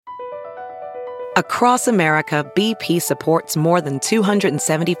Across America, BP supports more than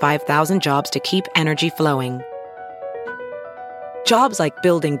 275,000 jobs to keep energy flowing. Jobs like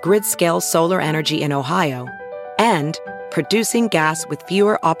building grid-scale solar energy in Ohio and producing gas with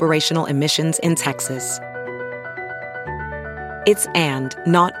fewer operational emissions in Texas. It's and,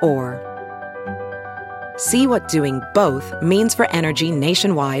 not or. See what doing both means for energy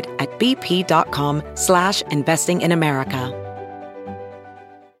nationwide at bp.com/investing in America.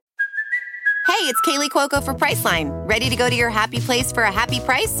 Hey, it's Kaylee Cuoco for Priceline. Ready to go to your happy place for a happy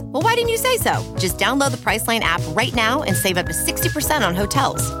price? Well, why didn't you say so? Just download the Priceline app right now and save up to 60% on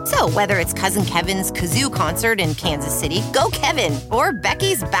hotels. So whether it's Cousin Kevin's Kazoo Concert in Kansas City, go Kevin, or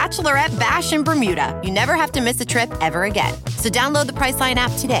Becky's Bachelorette Bash in Bermuda, you never have to miss a trip ever again. So download the Priceline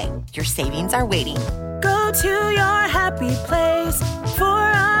app today. Your savings are waiting. Go to your happy place for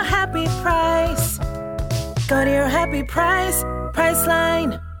a happy price. Go to your happy price,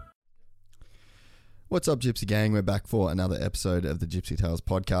 Priceline. What's up, Gypsy Gang? We're back for another episode of the Gypsy Tales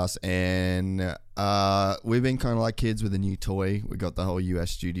podcast, and we've been kind of like kids with a new toy. We got the whole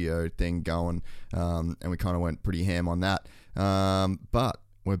US studio thing going, and we kind of went pretty ham on that. But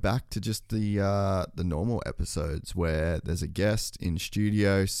we're back to just the normal episodes where there's a guest in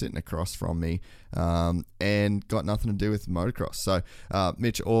studio sitting across from me, and got nothing to do with motocross. So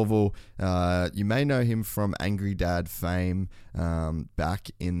Mitch Orville, you may know him from Angry Dad fame. Back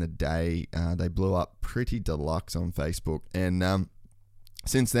in the day, they blew up pretty deluxe on Facebook, and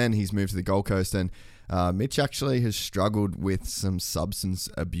since then he's moved to the Gold Coast, and Mitch actually has struggled with some substance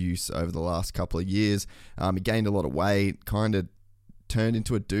abuse over the last couple of years. He gained a lot of weight, kind of turned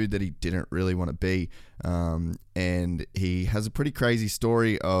into a dude that he didn't really want to be, and he has a pretty crazy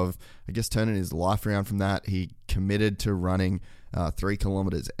story of, I guess, turning his life around from that. He committed to running 3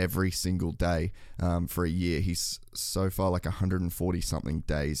 kilometers every single day for a year. He's so far like 140 something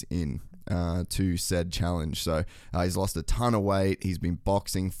days in to said challenge. So he's lost a ton of weight. He's been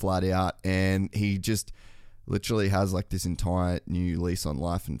boxing flat out, and he just literally has like this entire new lease on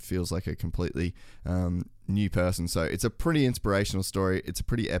life and feels like a completely new person. So it's a pretty inspirational story. It's a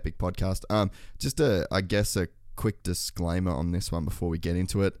pretty epic podcast. Just I guess a quick disclaimer on this one before we get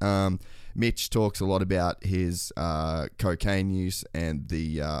into it. Mitch talks a lot about his cocaine use and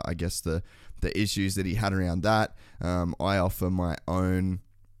the I guess the issues that he had around that. I offer my own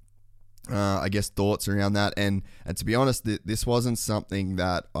I guess thoughts around that, and to be honest, this wasn't something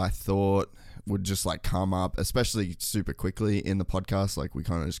that I thought would just like come up, especially super quickly in the podcast. Like we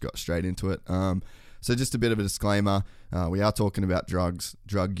kind of just got straight into it. So just a bit of a disclaimer, we are talking about drug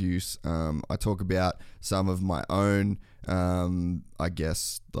use. I talk about some of my own, I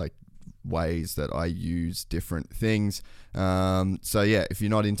guess, like ways that I use different things. So yeah, if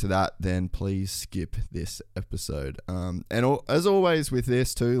you're not into that, then please skip this episode. And as always with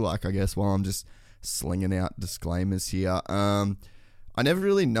this too, like I guess while I'm just slinging out disclaimers here, I never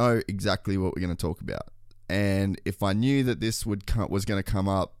really know exactly what we're going to talk about. And if I knew that this was going to come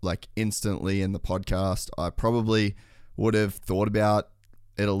up like instantly in the podcast, I probably would have thought about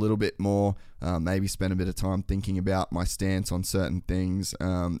it a little bit more, maybe spend a bit of time thinking about my stance on certain things.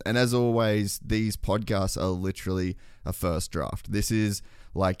 And as always, these podcasts are literally a first draft. This is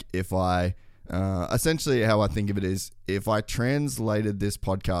like if I, essentially how I think of it is, if I translated this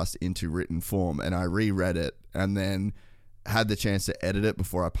podcast into written form and I reread it and then had the chance to edit it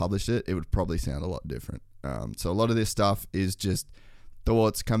before I published it, it would probably sound a lot different. So a lot of this stuff is just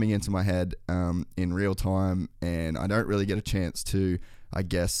thoughts coming into my head in real time, and I don't really get a chance to, I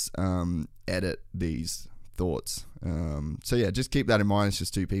guess, edit these thoughts. So yeah, just keep that in mind. It's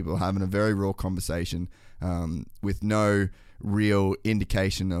just two people having a very raw conversation with no real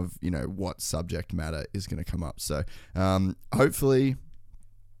indication of, you know, what subject matter is going to come up. So hopefully,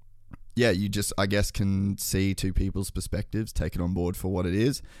 yeah, you just, I guess, can see two people's perspectives, take it on board for what it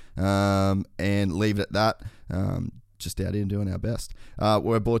is, and leave it at that. Just out here doing our best.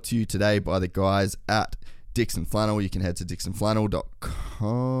 We're brought to you today by the guys at Dixon Flannel. You can head to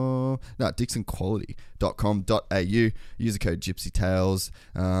dixonquality.com.au. Use the code Gypsy Tales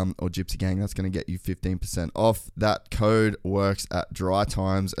or Gypsy Gang. That's going to get you 15% off. That code works at Dry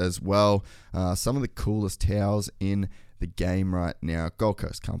Times as well. Some of the coolest towels in the game right now. Gold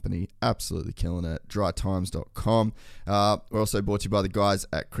Coast company, absolutely killing it. Drytimes.com. We're also brought to you by the guys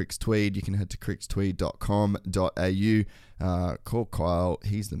at Cricks Tweed. You can head to crickstweed.com.au. Call Kyle.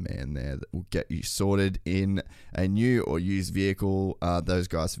 He's the man there that will get you sorted in a new or used vehicle. Those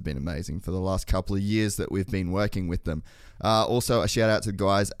guys have been amazing for the last couple of years that we've been working with them. Also, a shout out to the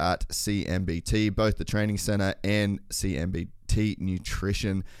guys at CMBT, both the training center and CMBT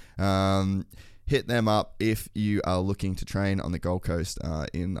Nutrition. hit them up if you are looking to train on the Gold Coast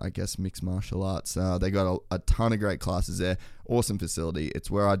in, I guess, mixed martial arts. They got a ton of great classes there. Awesome facility.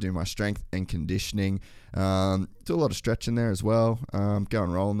 It's where I do my strength and conditioning. Do a lot of stretching there as well. Go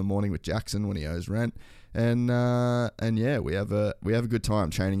and roll in the morning with Jackson when he owes rent. And yeah, we have a good time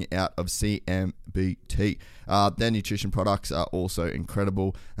training out of CMBT. Their nutrition products are also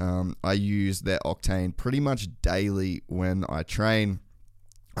incredible. I use their Octane pretty much daily when I train.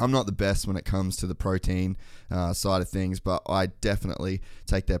 I'm not the best when it comes to the protein side of things, but I definitely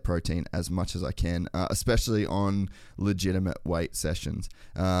take their protein as much as I can, especially on legitimate weight sessions.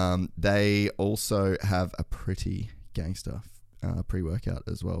 They also have a pretty gangster pre-workout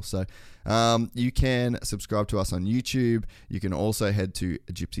as well. So you can subscribe to us on YouTube. You can also head to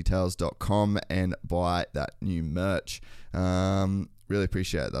gypsytales.com and buy that new merch. Really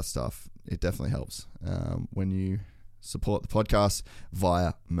appreciate that stuff. It definitely helps when you support the podcast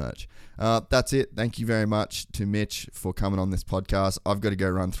via merch. That's it. Thank you very much to Mitch for coming on this podcast. I've got to go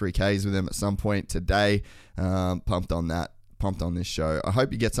run 3Ks with him at some point today. Pumped on that. Pumped on this show. I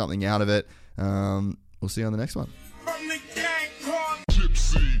hope you get something out of it. We'll see you on the next one. From the gang called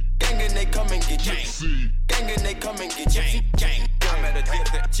Gypsy. Gang and they come and get Gypsy. Gang and they come and get Gypsy. Gang. I met a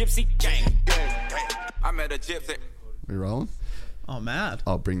Gypsy. Gang. I met a Gypsy. We rolling? Oh, mad.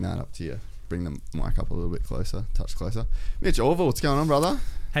 I'll bring that up to you. Bring the mic up a little bit closer. Touch closer. Mitch Orville, what's going on, brother?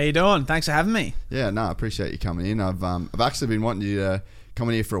 How you doing? Thanks for having me. Yeah, no, I appreciate you coming in. I've actually been wanting you to come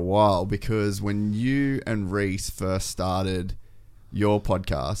in here for a while because when you and Reese first started your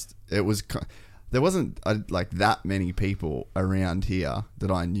podcast, it was... There wasn't like that many people around here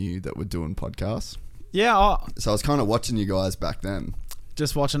that I knew that were doing podcasts. Yeah. So I was kind of watching you guys back then.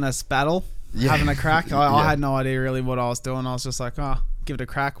 Just watching us battle, having a crack. I had no idea really what I was doing. I was just like, give it a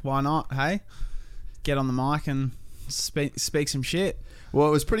crack. Why not? Hey, get on the mic and speak some shit. Well,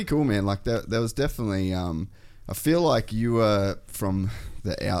 it was pretty cool, man. Like there was definitely, I feel like you were from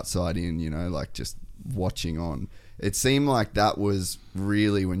the outside in, you know, like just watching on. It seemed like that was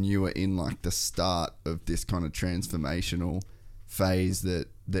really when you were in like the start of this kind of transformational phase that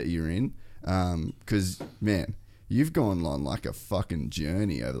you're in. Because, man, you've gone on like a fucking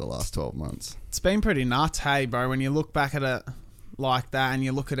journey over the last 12 months. It's been pretty nuts, hey, bro, when you look back at it like that and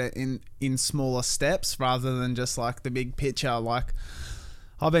you look at it in smaller steps rather than just like the big picture. Like,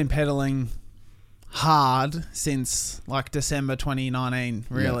 I've been pedaling hard since like December 2019,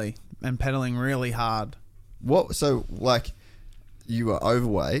 really, and pedaling really hard. So like you were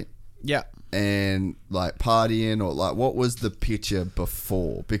overweight, and like partying, or like what was the picture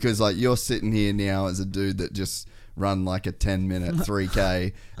before? Because like you're sitting here now as a dude that just run like a 10-minute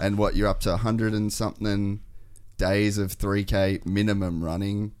 3K, and what you're up to 100 and something days of 3K minimum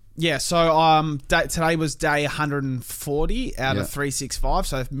running. Yeah, so today was day 140 out of 365,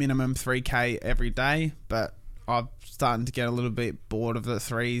 so minimum 3K every day, but I'm starting to get a little bit bored of the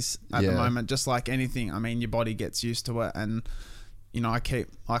threes at the moment, just like anything. I mean, your body gets used to it, and you know,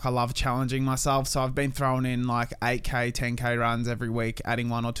 I love challenging myself, so I've been throwing in like 8K, 10K runs every week, adding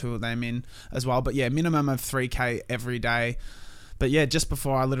 1 or 2 of them in as well. But yeah, minimum of 3K every day. But yeah, just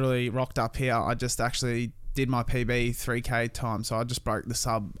before I literally rocked up here, I just actually did my PB 3K time, so I just broke the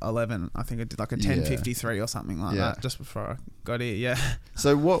sub 11. I think I did like a 10:53 or something like that just before I got here. Yeah.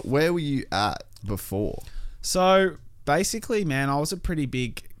 So where were you at before? So basically, man, I was a pretty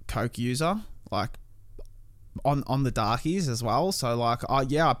big coke user, like on the darkies as well. So like, I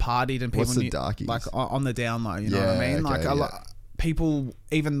partied and people What's the darkies? Like on the down low. You know what I mean? Like people,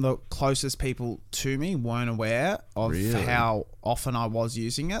 even the closest people to me, weren't aware of how often I was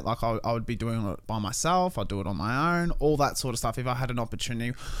using it. Like I would be doing it by myself. I'd do it on my own, all that sort of stuff. If I had an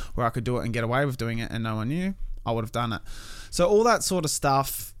opportunity where I could do it and get away with doing it and no one knew, I would have done it. So all that sort of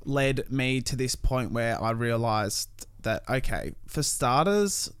stuff led me to this point where I realized that, okay, for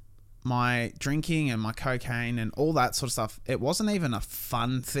starters, my drinking and my cocaine and all that sort of stuff, it wasn't even a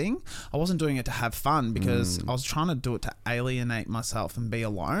fun thing. I wasn't doing it to have fun because I was trying to do it to alienate myself and be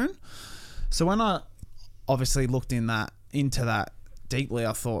alone. So when I obviously looked into that deeply,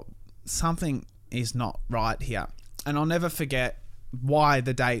 I thought something is not right here. And I'll never forget why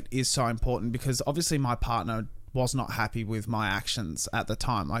the date is so important, because obviously my partner was not happy with my actions at the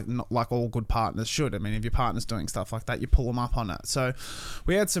time, like all good partners should. I mean, if your partner's doing stuff like that, you pull them up on it. So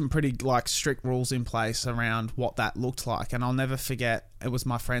we had some pretty like strict rules in place around what that looked like. And I'll never forget, it was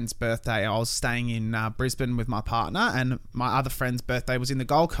my friend's birthday. I was staying in Brisbane with my partner, and my other friend's birthday was in the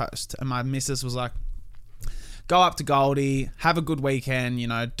Gold Coast. And my missus was like, go up to Goldie, have a good weekend, you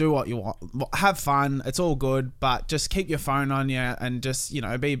know, do what you want, have fun, it's all good, but just keep your phone on you and just, you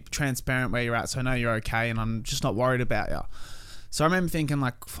know, be transparent where you're at so I know you're okay and I'm just not worried about you. So I remember thinking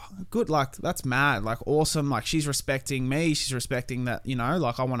like, good, like that's mad, like awesome, like she's respecting me, she's respecting that, you know,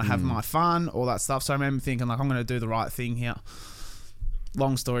 like I want to have my fun, all that stuff. So I remember thinking like, I'm going to do the right thing here.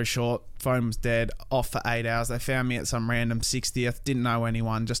 Long story short, phone was dead, off for 8 hours. They found me at some random 60th, didn't know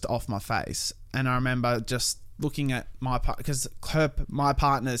anyone, just off my face. And I remember just looking at because my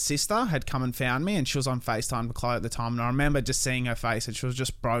partner's sister had come and found me, and she was on FaceTime with Chloe at the time, and I remember just seeing her face, and she was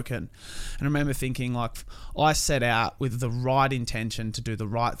just broken. And I remember thinking like, I set out with the right intention to do the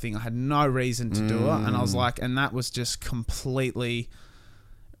right thing. I had no reason to do it, and I was like, and that was just completely,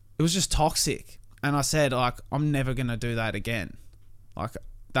 it was just toxic. And I said like, I'm never gonna do that again. Like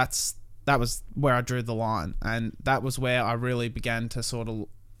that was where I drew the line, and that was where I really began to sort of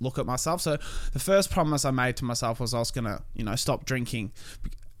look at myself. So the first promise I made to myself was I was gonna, you know, stop drinking,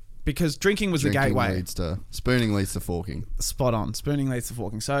 because drinking was the gateway. Spooning leads to forking. Spot on. Spooning leads to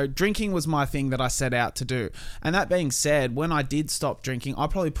forking. So drinking was my thing that I set out to do. And that being said, when I did stop drinking, I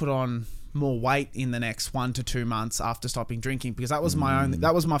probably put on more weight in the next 1 to 2 months after stopping drinking, because that was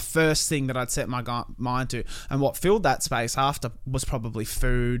that was my first thing that I'd set my mind to. And what filled that space after was probably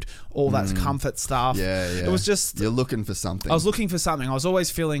food, all that comfort stuff. Yeah. It was just, you're looking for something. I was looking for something. I was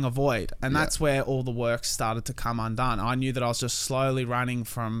always feeling a void, and that's where all the work started to come undone. I knew that I was just slowly running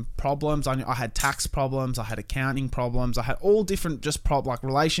from problems. I knew I had tax problems, I had accounting problems, I had all different just like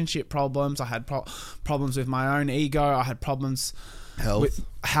relationship problems. I had problems with my own ego. I had problems with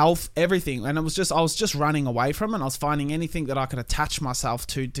health, everything. And I was just running away from it. And I was finding anything that I could attach myself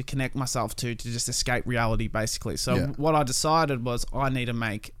to connect myself to just escape reality, basically. So what I decided was I need to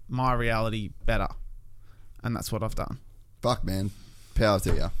make my reality better. And that's what I've done. Fuck, man. Power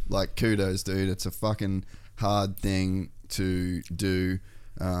to you. Like, kudos, dude. It's a fucking hard thing to do,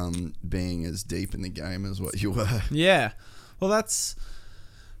 being as deep in the game as what you were. Yeah. Well, that's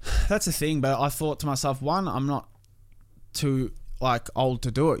a thing. But I thought to myself, one, I'm not too like old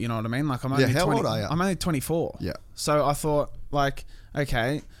to do it, you know what I mean? Like I'm only how old are you? I'm only 24. Yeah. So I thought like,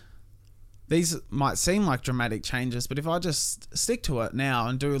 okay, these might seem like dramatic changes, but if I just stick to it now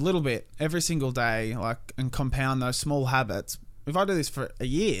and do a little bit every single day, like, and compound those small habits, if I do this for a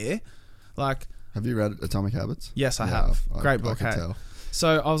year, like... Have you read Atomic Habits? Yes, I have. Great book, I could tell.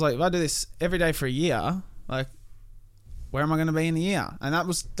 So I was like, if I do this every day for a year, like, where am I going to be in a year? And that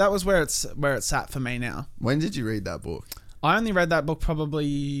was where it's sat for me now. When did you read that book? I only read that book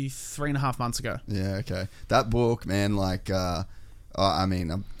probably 3.5 months ago. Yeah, okay. That book, man, like, I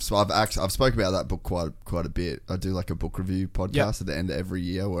mean, I've spoken about that book quite a bit. I do like a book review podcast at the end of every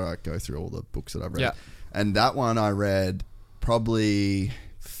year where I go through all the books that I've read. And that one I read probably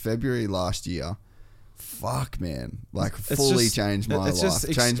February last year. Fuck, man. Like, fully changed my life.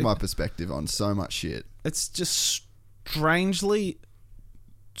 Changed my perspective on so much shit. It's just strangely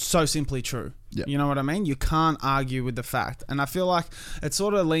so simply true. Yep. You know what I mean? You can't argue with the fact. And I feel like it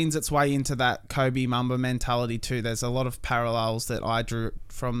sort of leans its way into that Kobe Mamba mentality too. There's a lot of parallels that I drew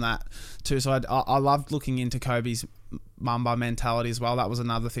from that too. So I loved looking into Kobe's Mamba mentality as well. That was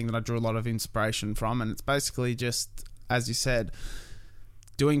another thing that I drew a lot of inspiration from. And it's basically just, as you said,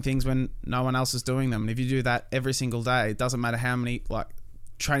 doing things when no one else is doing them. And if you do that every single day, it doesn't matter how many like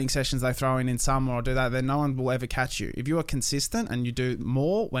training sessions they throw in summer or do that, then no one will ever catch you. If you are consistent and you do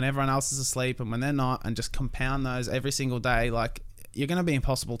more when everyone else is asleep and when they're not, and just compound those every single day, like, you're going to be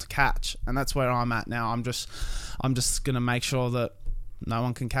impossible to catch. And that's where I'm at now. I'm just going to make sure that no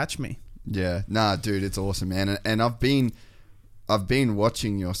one can catch me. Yeah. Nah, dude, it's awesome, man. And I've been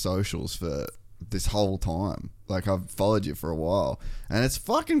watching your socials for this whole time. Like, I've followed you for a while, and it's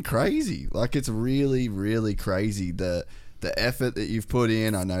fucking crazy. Like, it's really, really crazy the effort that you've put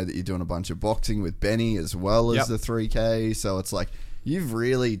in. I know that you're doing a bunch of boxing with Benny as well as the 3K. So it's like, you've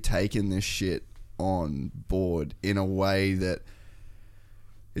really taken this shit on board in a way that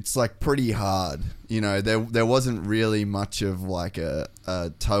it's like pretty hard. You know, there wasn't really much of like a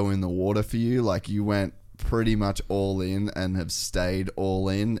toe in the water for you. Like, you went pretty much all in and have stayed all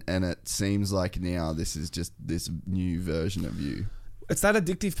in. And it seems like now this is just this new version of you. It's that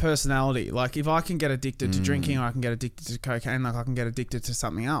addictive personality. Like, if I can get addicted to drinking, or I can get addicted to cocaine, like I can get addicted to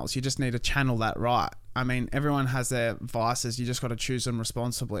something else. You just need to channel that right. I mean, everyone has their vices. You just got to choose them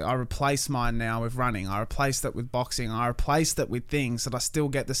responsibly. I replace mine now with running. I replace that with boxing. I replace that with things that I still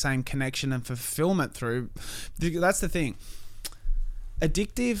get the same connection and fulfillment through. That's the thing.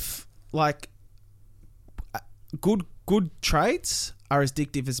 Addictive, like, good traits are as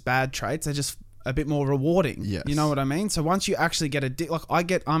addictive as bad traits. They're just a bit more rewarding. Yes. You know what I mean? So once you actually get addicted,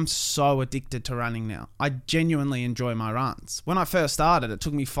 like I'm so addicted to running now. I genuinely enjoy my runs. When I first started, it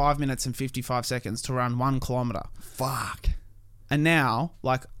took me 5 minutes and 55 seconds to run 1 kilometer. Fuck. And now,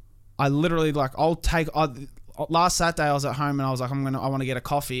 like, I literally, like, on last Saturday I was at home and I was like, I want to get a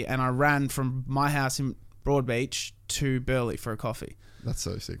coffee, and I ran from my house in Broadbeach to Burleigh for a coffee. That's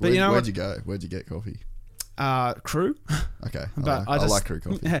so sick. But Where'd you go? Where'd you get coffee? Crew. Okay. But I like Crew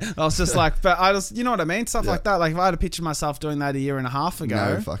coffee. I was just like, but I just, you know what I mean? Stuff like that. Like if I had to picture myself doing that a year and a half ago.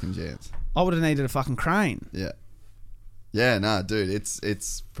 No fucking chance. I would have needed a fucking crane. Yeah. Yeah, nah, dude,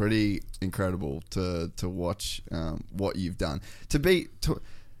 it's pretty incredible to watch what you've done. To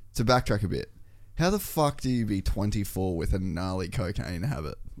backtrack a bit, how the fuck do you be 24 with a gnarly cocaine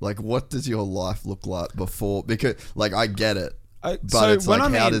habit? Like, what does your life look like before? Because, like, I get it, but it's like,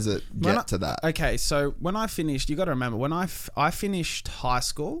 how does it get to that? Okay, so when I finished, you got to remember, when I finished high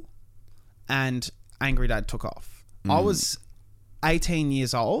school and Angry Dad took off, I was 18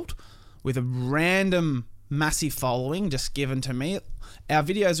 years old with a random massive following just given to me. Our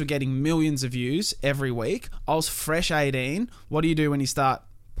videos were getting millions of views every week. I was fresh 18. What do you do when you start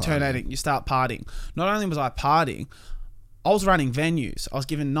turn 18? You start partying. Not only was I partying, I was running venues. I was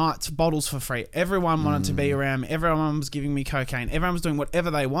giving nights, bottles for free. Everyone wanted to be around me. Everyone was giving me cocaine. Everyone was doing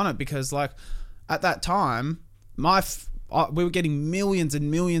whatever they wanted because, like, at that time, we were getting millions and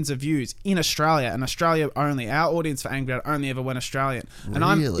millions of views in Australia, and Australia only. Our audience for Angry Dad only ever went Australian. And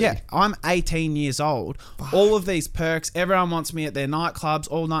I'm 18 years old. Fuck. All of these perks, everyone wants me at their nightclubs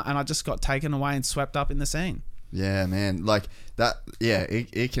all night, and I just got taken away and swept up in the scene. Yeah, man. Like that. Yeah,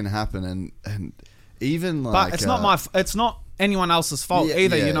 it can happen, and even like. But it's not anyone else's fault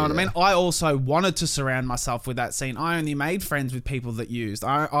either. You know what I mean? I also wanted to surround myself with that scene. I only made friends with people that used.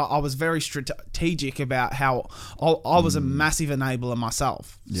 I was very strategic about how I was a massive enabler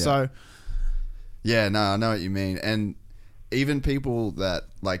myself. Yeah. So. Yeah, no, I know what you mean, and even people that,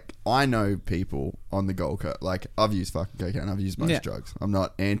 like, I know people on the Gold Coast. Like, I've used fucking cocaine. I've used most drugs. I'm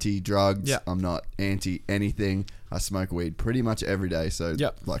not anti-drugs. Yeah. I'm not anti-anything. I smoke weed pretty much every day. So,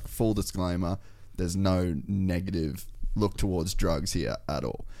 like, full disclaimer, there's no negative look towards drugs here at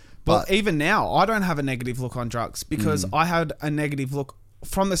all. But even now, I don't have a negative look on drugs because I had a negative look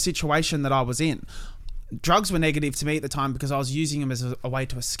from the situation that I was in. Drugs were negative to me at the time because I was using them as a way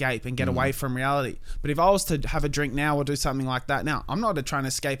to escape and get away from reality. But if I was to have a drink now or do something like that now, I'm not trying to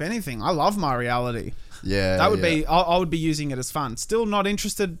escape anything. I love my reality. Yeah, that would be. I would be using it as fun. Still not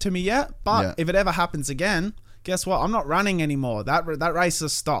interested to me yet, but if it ever happens again, guess what? I'm not running anymore. That race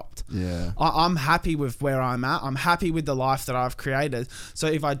has stopped. Yeah, I'm happy with where I'm at. I'm happy with the life that I've created. So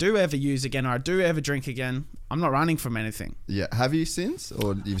if I do ever use again or I do ever drink again, I'm not running from anything. Yeah. Have you since,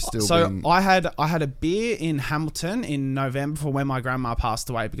 or you've still been? I had a beer in Hamilton in November for when my grandma passed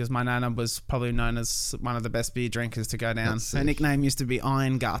away because my nana was probably known as one of the best beer drinkers to go down. Her nickname used to be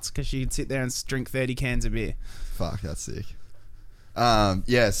Iron Guts because she'd sit there and drink 30 cans of beer. Fuck, that's sick.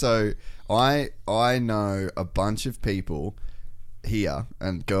 Yeah. So I know a bunch of people here,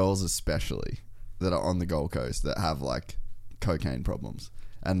 and girls especially, that are on the Gold Coast that have like cocaine problems,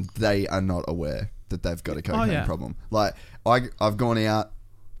 and they are not aware that they've got a cocaine problem. Like I've gone out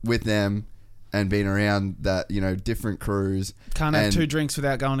with them and been around that, you know, different crews. Can't have 2 drinks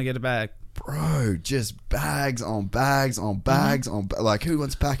without going to get a bag. Bro, just bags on bags on bags on like, who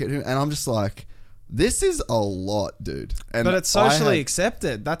wants a packet? And I'm just like, this is a lot, dude. And but it's socially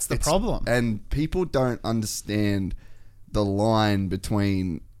accepted. That's the problem. And people don't understand the line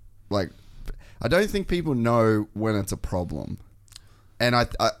between, like, I don't think people know when it's a problem. And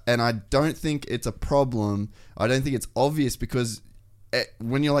I don't think it's a problem. I don't think it's obvious because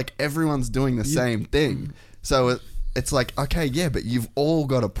when you're like, everyone's doing the same thing. So it's like, okay, yeah, but you've all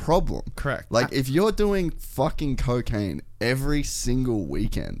got a problem. Correct. Like, if you're doing fucking cocaine every single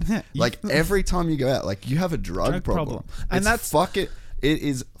weekend, like every time you go out, like, you have a drug problem. And it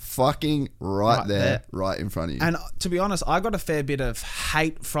is fucking right there, right in front of you. And to be honest, I got a fair bit of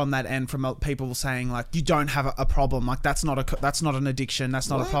hate from that end, from people saying like, you don't have a problem. Like, that's not an addiction. That's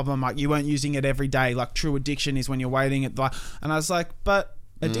not a problem. Like, you weren't using it every day. Like, true addiction is when you're waiting at the... And I was like, but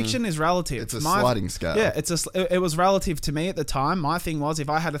addiction is relative. It's a sliding scale. Yeah, it was relative to me at the time. My thing was,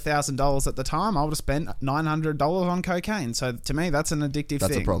 if I had $1,000 at the time, I would have spent $900 on cocaine. So to me, that's an addictive thing.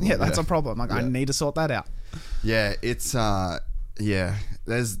 That's a problem. Yeah, that's a problem. Like, I need to sort that out. Yeah, it's... Yeah,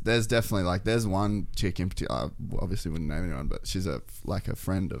 there's definitely, like, there's one chick in particular, I obviously wouldn't name anyone, but she's a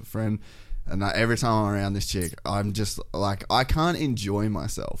friend of a friend, and every time I'm around this chick, I'm just like, I can't enjoy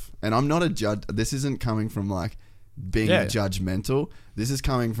myself, and I'm not a judge. This isn't coming from like being judgmental. This is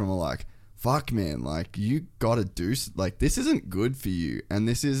coming from like, fuck, man, like, you gotta do, like, this isn't good for you, and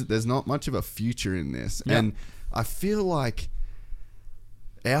there's not much of a future in this. And I feel like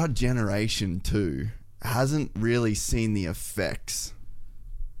our generation too hasn't really seen the effects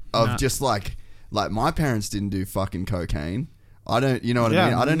of just like my parents didn't do fucking cocaine. I don't, you know what I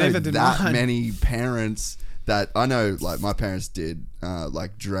mean? I don't know that many parents that I know, like my parents did,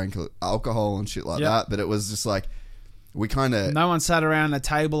 like drank alcohol and shit like that, but it was just like we kind of no one sat around a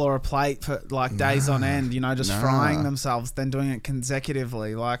table or a plate for like days on end, just frying themselves, then doing it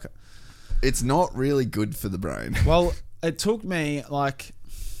consecutively. Like, it's not really good for the brain. Well, it took me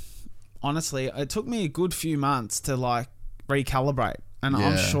honestly, it took me a good few months to like recalibrate, and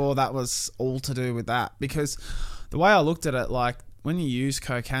I'm sure that was all to do with that, because the way I looked at it, like, when you use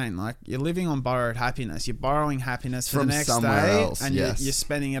cocaine, like, you're living on borrowed happiness. You're borrowing happiness for from the next somewhere day, else. and you're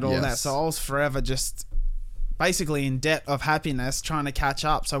spending it all there. So I was forever just basically in debt of happiness, trying to catch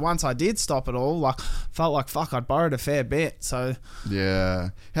up. So once I did stop it all, like, felt like fuck, I'd borrowed a fair bit. So yeah,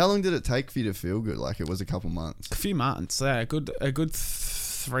 how long did it take for you to feel good? Like, it was a couple months. A few months, yeah, a good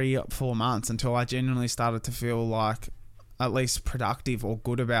 3-4 months until I genuinely started to feel like at least productive or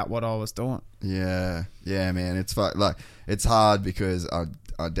good about what I was doing. Yeah, man. It's like, it's hard because I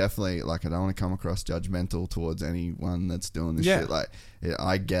definitely, like, I don't want to come across judgmental towards anyone that's doing this shit. Like,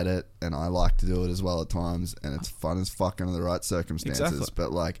 I get it, and I like to do it as well at times, and it's fun as fuck under the right circumstances. Exactly.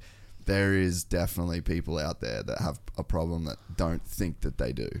 But like, there is definitely people out there that have a problem that don't think that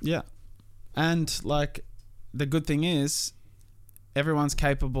they do. Yeah, and like, the good thing is, everyone's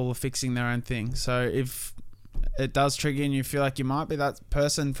capable of fixing their own thing. So if it does trigger and you feel like you might be that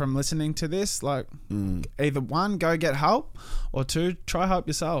person from listening to this, like, either one, go get help, or two, try help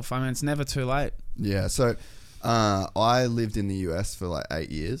yourself. I mean, it's never too late. Yeah. So I lived in the US for like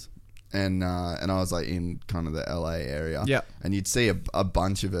 8 years, and I was like in kind of the LA area. Yeah. And you'd see a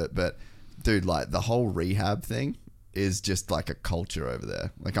bunch of it, but dude, like, the whole rehab thing is just like a culture over there.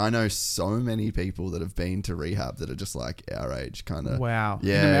 Like, I know so many people that have been to rehab that are just like our age, kind of. Wow.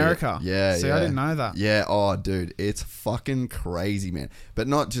 Yeah. In America. Yeah. See, yeah. I didn't know that. Yeah. Oh, dude, it's fucking crazy, man. But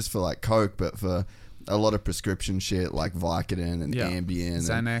not just for like coke, but for a lot of prescription shit like Vicodin and Ambien,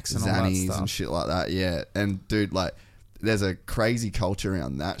 Xanax and Xannies all that stuff and shit like that. Yeah. And dude, like, there's a crazy culture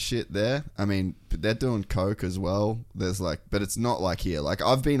around that shit there. I mean, they're doing coke as well. There's like, but it's not like here. Like,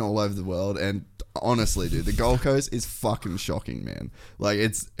 I've been all over the world, and honestly, dude, the Gold Coast is fucking shocking, man. Like,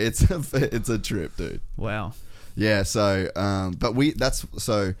 it's a trip, dude. Wow. Yeah. So, but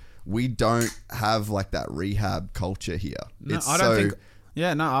we don't have like that rehab culture here. No, I don't think.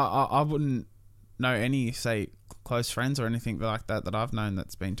 Yeah, no, I wouldn't know any, say, close friends or anything like that I've known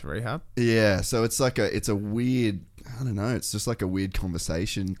that's been to rehab. Yeah, so it's like it's a weird, I don't know, it's just like a weird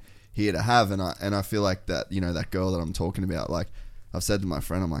conversation here to have, and I feel like that, that girl that I'm talking about, like, I've said to my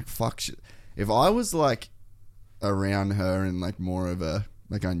friend, I'm like, fuck, if I was like around her and like more of a,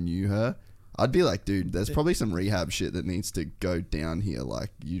 like, I knew her, I'd be like, dude, there's probably some rehab shit that needs to go down here. Like,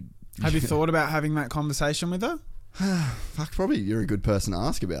 have you thought about having that conversation with her? Fuck, probably you're a good person to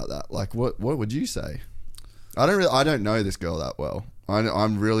ask about that. Like, what would you say? I don't know this girl that well.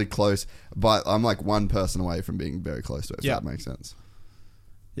 I'm really close, but I'm like one person away from being very close to her, if that makes sense.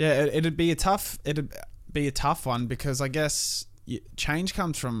 Yeah, it'd be a tough one, because I guess change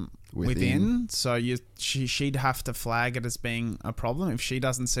comes from within. So she'd have to flag it as being a problem. If she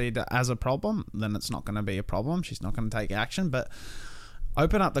doesn't see it as a problem, then it's not going to be a problem. She's not going to take action, but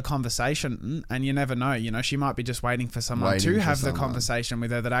open up the conversation, and you never know. She might be just waiting for someone to have the conversation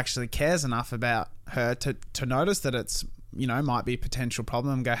with her that actually cares enough about her to notice that it's, might be a potential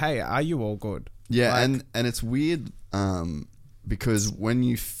problem, and go, hey, are you all good? Yeah, like, and it's weird because when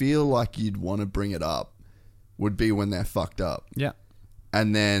you feel like you'd want to bring it up would be when they're fucked up. Yeah.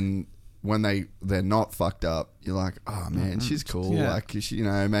 And then when they're not fucked up, you're like, oh man, she's cool. Yeah. Like,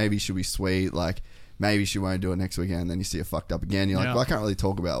 maybe she'll be sweet. Like, maybe she won't do it next weekend. Then you see her fucked up again. You're like, well, I can't really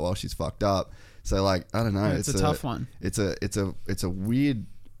talk about it while she's fucked up. So, like, I don't know. Yeah, it's a tough one. It's a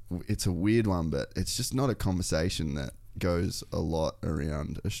weird one, but it's just not a conversation that goes a lot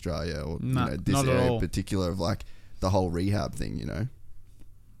around Australia or this area in particular, of like the whole rehab thing.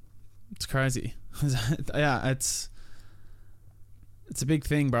 It's crazy. Yeah, it's a big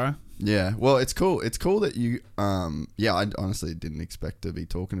thing, bro. Yeah, well, it's cool. It's cool that you, I honestly didn't expect to be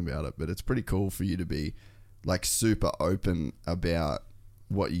talking about it, but it's pretty cool for you to be like super open about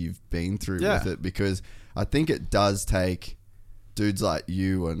what you've been through with it, because I think it does take dudes like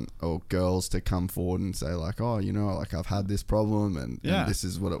you or girls to come forward and say like, oh, like, I've had this problem and this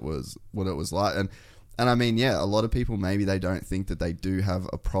is what it was like. And I mean, a lot of people, maybe they don't think that they do have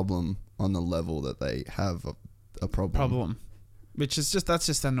a problem on the level that they have a problem. Which is that's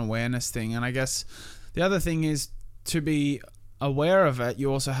just an awareness thing. And I guess the other thing is to be aware of it,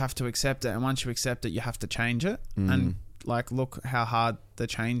 you also have to accept it. And once you accept it, you have to change it. And like, look how hard the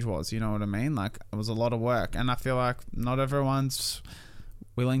change was, you know what I mean? Like, it was a lot of work. And I feel like not everyone's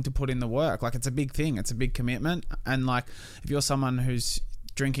willing to put in the work. Like, it's a big thing. It's a big commitment. And like, if you're someone who's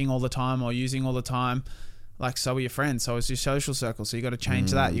drinking all the time or using all the time, like so are your friends, so is your social circle. So you got to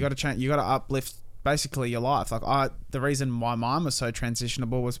change that. You got to uplift basically your life. Like the reason why mine was so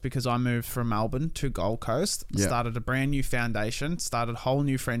transitionable was because I moved from Melbourne to Gold Coast, started a brand new foundation, started whole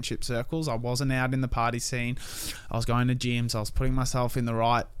new friendship circles. I wasn't out in the party scene. I was going to gyms. I was putting myself in the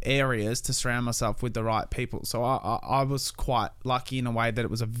right areas to surround myself with the right people. So I was quite lucky in a way that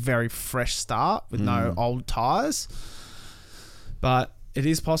it was a very fresh start with no old ties. But it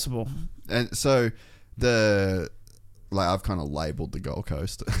is possible. And so I've kind of labelled the Gold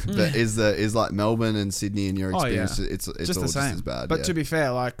Coast, but is like Melbourne and Sydney in your experience, it's just all the same. Just as bad. But to be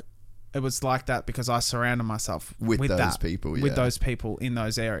fair, like it was like that because I surrounded myself with those people, with those people in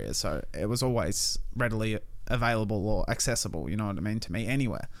those areas. So it was always readily available or accessible. You know what I mean? To me,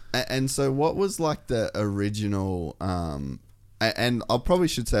 anywhere. And so, what was like the original? And I probably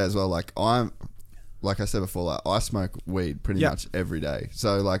should say as well, like I said before, like I smoke weed pretty much every day.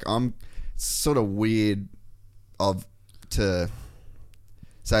 So like I'm sort of weird to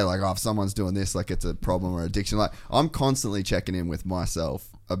say like, oh, if someone's doing this, like it's a problem or addiction. Like I'm constantly checking in with myself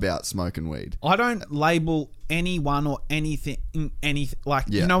about smoking weed. I don't label anyone or anything like,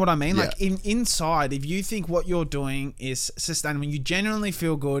 you know what I mean? Like inside, if you think what you're doing is sustainable, you genuinely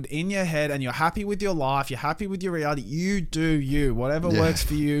feel good in your head and you're happy with your life, you're happy with your reality, you do you, whatever works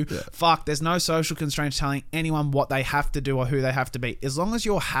for you. Fuck, there's no social constraints telling anyone what they have to do or who they have to be. As long as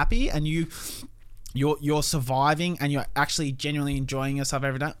you're happy and you're surviving and you're actually genuinely enjoying yourself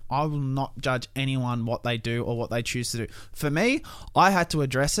every day, I will not judge anyone what they do or what they choose to do. For me, I had to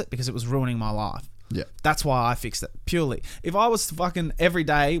address it because it was ruining my life. Yeah. That's why I fixed it, purely. If I was fucking every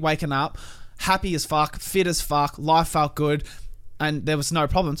day waking up, happy as fuck, fit as fuck, life felt good, and there was no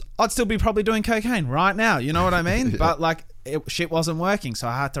problems, I'd still be probably doing cocaine right now. You know what I mean? But like, shit wasn't working, so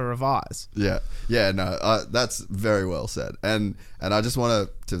I had to revise. No, that's very well said. And I just want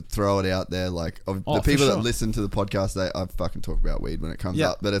to throw it out there, like the people that listen to the podcast, I fucking talk about weed when it comes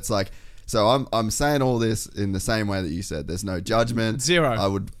up, but it's like, so I'm saying all this in the same way that you said. There's no judgment.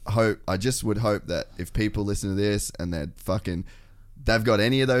 Zero. I just would hope that if people listen to this and they've got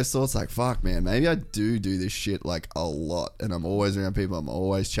any of those thoughts, like, fuck, man, maybe I do this shit like a lot, and I'm always around people, I'm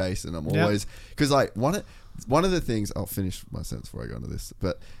always chasing, I'm always, because like one of the things, I'll finish my sentence before I go into this,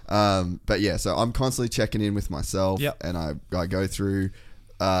 but yeah, so I'm constantly checking in with myself, and I go through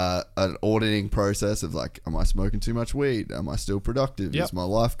an auditing process of like, am I smoking too much weed? Am I still productive? Is my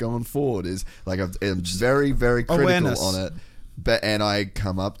life going forward? Is like, I'm very, very critical on it, and I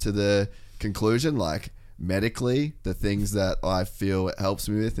come up to the conclusion, like, medically, the things that I feel it helps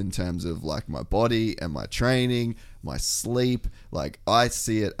me with in terms of like my body and my training, my sleep, like I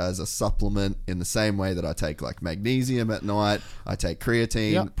see it as a supplement in the same way that I take like magnesium at night, I take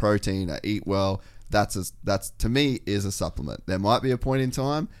creatine, protein, I eat well. That's to me is a supplement. There might be a point in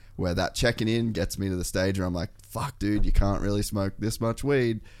time where that checking in gets me to the stage where I'm like, fuck dude, you can't really smoke this much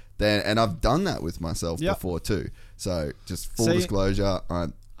weed. And I've done that with myself before too. So just full disclosure,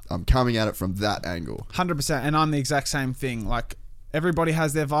 I'm coming at it from that angle. 100%. And I'm the exact same thing. Like, everybody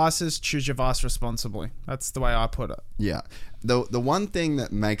has their vices. Choose your vice responsibly. That's the way I put it. Yeah. The one thing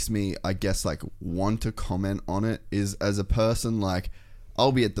that makes me, I guess, like, want to comment on it is, as a person, like,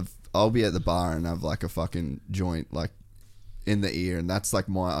 I'll be at the bar and have like a fucking joint like in the ear, and that's like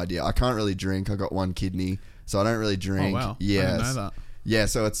my idea. I can't really drink. I got one kidney, so I don't really drink. Oh wow. Yes. I didn't know that. Yeah.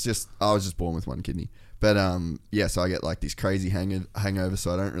 So it's just, I was just born with one kidney. But yeah, so I get like these crazy hangovers,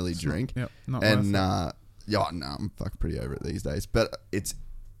 so I don't really drink. Not and I'm fucking pretty over it these days. But it's,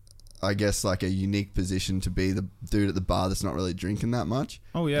 I guess, like a unique position to be the dude at the bar that's not really drinking that much.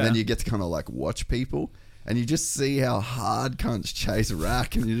 Oh yeah. And then you get to kind of like watch people, and you just see how hard cunts chase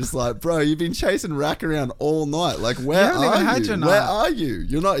rack, and you're just like, bro, you've been chasing rack around all night. Like, where are you? Where are you?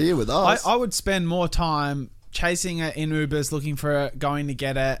 You're not here with us. I would spend more time chasing it in Ubers, looking for it, going to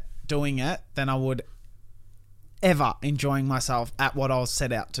get it, doing it, than I would ever enjoying myself at what I was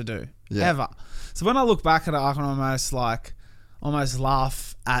set out to do. Yeah. Ever. So when I look back at it, I can almost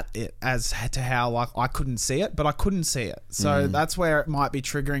laugh at it as to how like I couldn't see it, but I couldn't see it. So that's where it might be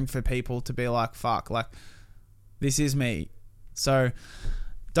triggering for people to be like, fuck, like this is me. So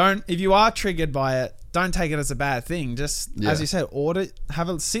if you are triggered by it, don't take it as a bad thing. Just as you said, have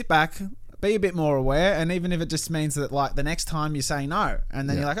a sit back, be a bit more aware, and even if it just means that like the next time you say no, and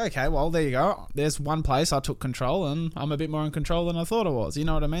then you're like, okay, well there you go, there's one place I took control and I'm a bit more in control than I thought I was. You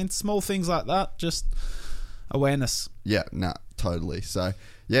know what I mean? Small things like that, just awareness. Yeah, nah, totally. So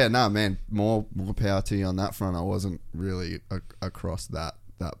yeah, nah, man, more power to you on that front. I wasn't really across that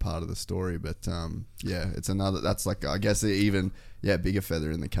part of the story, but yeah, it's another, that's like, I guess even bigger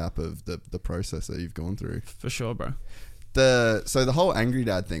feather in the cap of the process that you've gone through. For sure, bro. So the whole Angry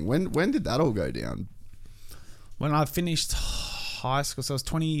Dad thing, when did that all go down? When I finished high school, so it was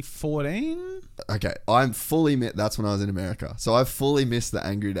 2014. Okay, that's when I was in America. So I fully missed the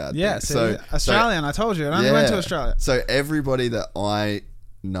Angry Dad Yeah, thing. so Australian, I told you. I only went to Australia. So everybody that I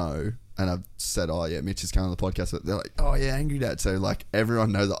know, and I've said, oh yeah, Mitch is coming on the podcast, but they're like, oh yeah, Angry Dad. So like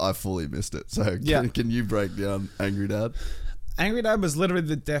everyone knows that I fully missed it. So can you break down Angry Dad? Angry Dad was literally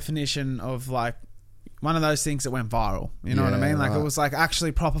the definition of like one of those things that went viral. You know what I mean? Like it was like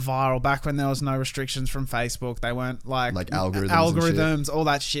actually proper viral back when there was no restrictions from Facebook. They weren't like algorithms, all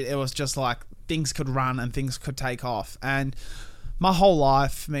that shit. It was just like things could run and things could take off. And my whole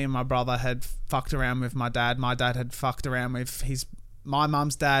life, me and my brother had fucked around with my dad. My dad had fucked around with my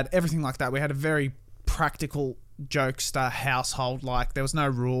mum's dad, everything like that. We had a very practical jokester household. Like there was no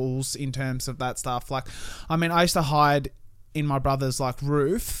rules in terms of that stuff. Like, I mean, I used to hide in my brother's like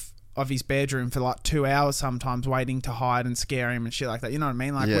roof of his bedroom for like 2 hours sometimes, waiting to hide and scare him and shit like that. You know what I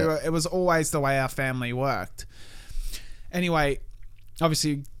mean? Like it was always the way our family worked. Anyway,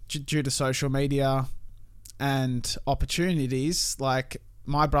 obviously due to social media and opportunities, like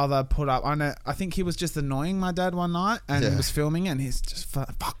my brother put up, I think he was just annoying my dad one night and he was filming it and he's just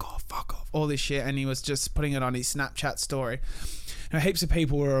fuck off, all this shit. And he was just putting it on his Snapchat story. And heaps of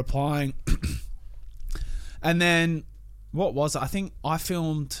people were replying. And then what was it? I think I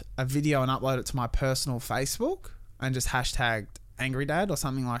filmed a video and uploaded it to my personal Facebook and just hashtagged Angry Dad or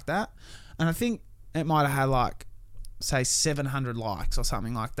something like that. And I think it might have had like, say 700 likes or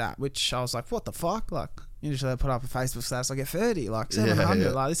something like that, which I was like, what the fuck? Like, usually I put up a Facebook status, I get 30, like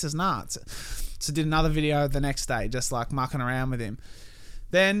 700, like this is nuts. So did another video the next day, just like mucking around with him.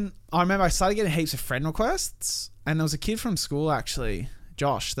 Then I remember I started getting heaps of friend requests, and there was a kid from school actually,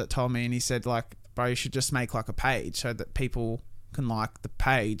 Josh, that told me, and he said like, bro, you should just make like a page so that people can like the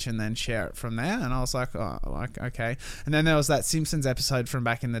page and then share it from there. And I was like, oh, like, okay. And then there was that Simpsons episode from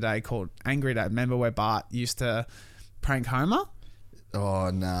back in the day called Angry Dad. Remember where Bart used to prank Homer?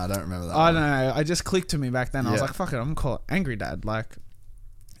 Oh, no, I don't remember that. I don't know. I just clicked to me back then. I was like, fuck it, I'm going to call it Angry Dad. Like,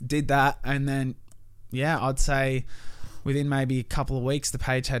 did that. And then, I'd say within maybe a couple of weeks, the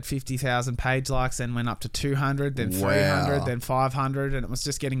page had 50,000 page likes, then went up to 200, then 300, then 500, and it was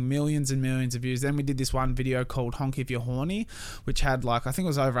just getting millions and millions of views. Then we did this one video called Honk If You're Horny, which had like, I think it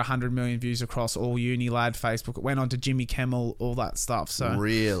was over 100 million views across all Unilad, Facebook. It went on to Jimmy Kimmel, all that stuff. So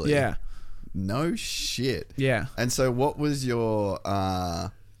really? Yeah. No shit. Yeah. And so what was your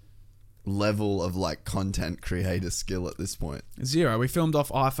level of like content creator skill at this point? Zero. We filmed off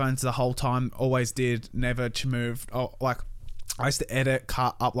iPhones the whole time, always did, never moved. Oh, like I used to edit,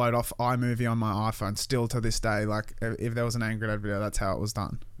 cut, upload off iMovie on my iPhone still to this day. Like if there was an Angry Dad video, that's how it was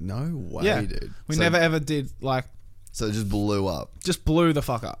done. No way, dude. We never ever did like... So it just blew up. Just blew the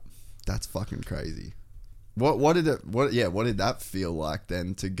fuck up. That's fucking crazy. What did that feel like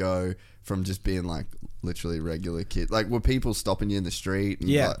then, to go from just being like literally regular kid? Like, were people stopping you in the street?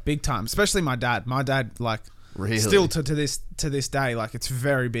 And like, big time. Especially my dad. My dad, like, really? Still to this day, like, it's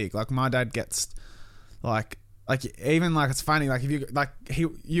very big. Like, my dad gets like even like, it's funny, like if you like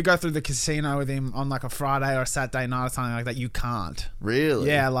you go through the casino with him on like a Friday or a Saturday night or something like that, you can't. Really?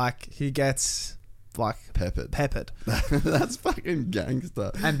 Yeah, like he gets like peppered. That's fucking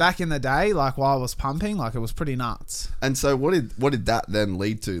gangster. And back in the day, like while I was pumping, like it was pretty nuts. And so what did that then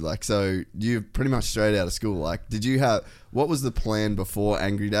lead to? Like, so you pretty much straight out of school, like what was the plan before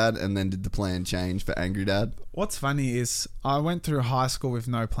Angry Dad, and then did the plan change for Angry Dad? What's funny is I went through high school with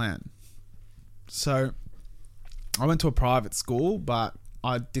no plan. So I went to a private school, but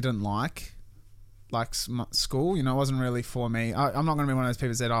I didn't like school, you know, it wasn't really for me. I'm not going to be one of those people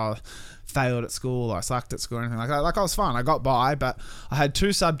that said, I failed at school or I sucked at school or anything like that. Like, I was fine. I got by, but I had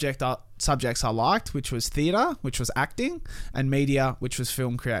two subjects I liked, which was theatre, which was acting, and media, which was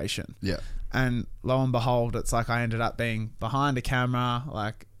film creation. Yeah. And lo and behold, it's like I ended up being behind a camera,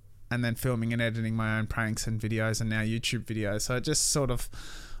 like, and then filming and editing my own pranks and videos and now YouTube videos. So it just sort of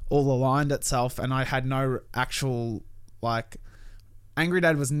all aligned itself, and I had no actual, like, Angry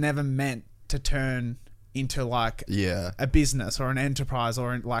Dad was never meant to turn into like a business or an enterprise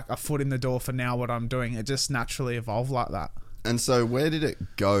or like a foot in the door for now what I'm doing. It just naturally evolved like that. And so where did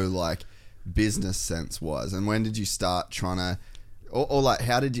it go, like business sense wise, and when did you start trying to or like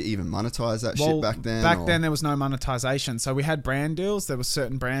how did you even monetize that shit back then? Back then there was no monetization. So we had brand deals. There were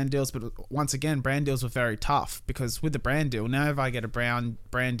certain brand deals, but once again, brand deals were very tough because with the brand deal, now if I get a brand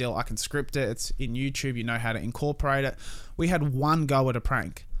deal, I can script it. It's in YouTube. You know how to incorporate it. We had one go at a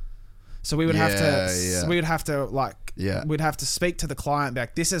prank. So we would have to speak to the client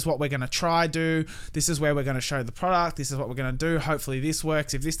back. This is what we're going to try do. This is where we're going to show the product. This is what we're going to do. Hopefully this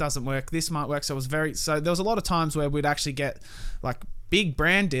works. If this doesn't work, this might work. So there was a lot of times where we'd actually get like big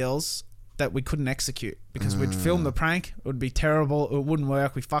brand deals that we couldn't execute because we'd film the prank. It would be terrible. It wouldn't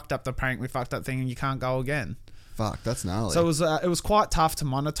work. We fucked up the prank. We fucked up thing, and you can't go again. Fuck, that's gnarly. So it was quite tough to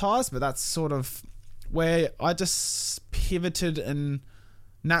monetize, but that's sort of where I just pivoted and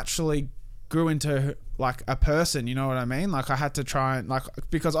naturally grew into like a person, you know what I mean? Like I had to try and like,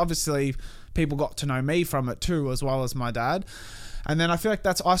 because obviously people got to know me from it too, as well as my dad. And then I feel like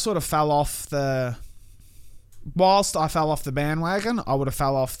I sort of fell off whilst I fell off the bandwagon, I would have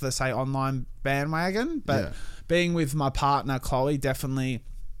fell off the, say, online bandwagon. But being with my partner, Chloe, definitely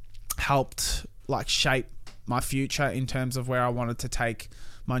helped like shape my future in terms of where I wanted to take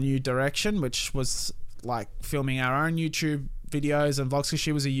my new direction, which was like filming our own YouTube videos and vlogs, because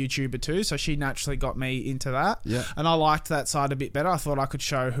she was a YouTuber too, so she naturally got me into that. Yeah. And I liked that side a bit better. I thought I could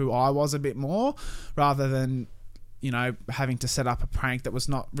show who I was a bit more rather than, you know, having to set up a prank that was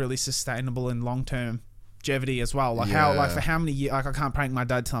not really sustainable in long-term longevity as well. Like for how many years, like I can't prank my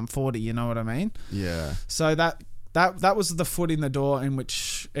dad till I'm 40, you know what I mean? Yeah. So that was the foot in the door in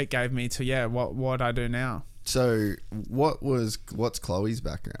which it gave me to, what I do now. So what's Chloe's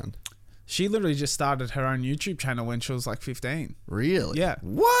background? She literally just started her own YouTube channel when she was like 15. Really? Yeah.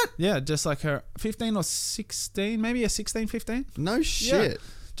 What? Yeah, just like her 15 or 16, maybe 16, 15. No shit. Yeah.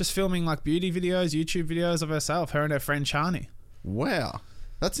 Just filming like beauty videos, YouTube videos of herself, her and her friend Shani. Wow.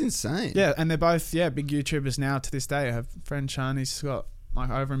 That's insane. Yeah, and they're both, big YouTubers now to this day. Her friend Shani's got like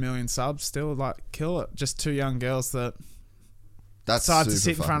over 1 million subs still, like kill it. Just two young girls that decided to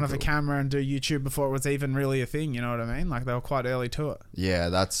sit in front of a camera and do YouTube before it was even really a thing, you know what I mean? Like they were quite early to it. Yeah,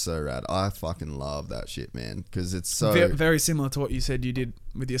 that's so rad. I fucking love that shit, man, because it's so... Very similar to what you said you did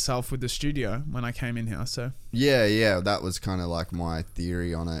with yourself with the studio when I came in here, so... Yeah, that was kind of like my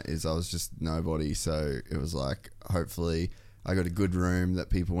theory on it, is I was just nobody, so it was like, hopefully... I got a good room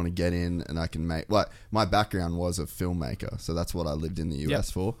that people want to get in and I can make... Like, my background was a filmmaker, so that's what I lived in the US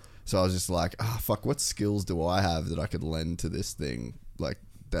for. So I was just like, fuck, what skills do I have that I could lend to this thing? Like,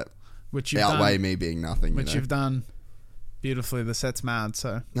 that which outweigh me being nothing, Which you've done beautifully. The set's mad,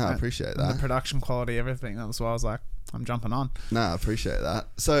 so... No, I appreciate that. The production quality, everything. That was why I was like, I'm jumping on. No, I appreciate that.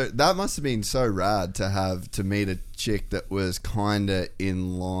 So that must have been so rad to meet a chick that was kind of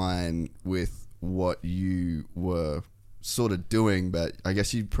in line with what you were... sort of doing, but I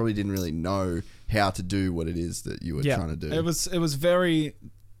guess you probably didn't really know how to do what it is that you were trying to do. It was very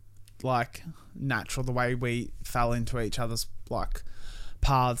like natural the way we fell into each other's like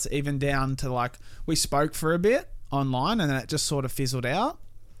paths, even down to like we spoke for a bit online and then it just sort of fizzled out.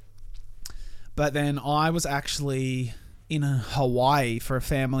 But then I was actually in Hawaii for a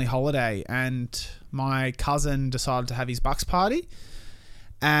family holiday and my cousin decided to have his bucks party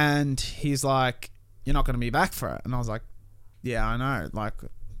and he's like, you're not going to be back for it. And I was like, yeah, I know. Like,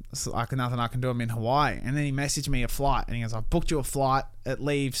 it's like nothing I can do. I'm in Hawaii. And then he messaged me a flight and he goes, I've booked you a flight. It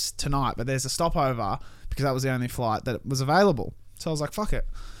leaves tonight, but there's a stopover because that was the only flight that was available. So I was like, fuck it.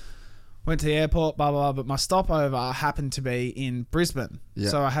 Went to the airport, blah, blah, blah. But my stopover happened to be in Brisbane. Yeah.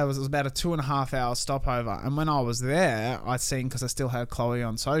 So it was about a 2.5 hour stopover. And when I was there, I'd seen, because I still had Chloe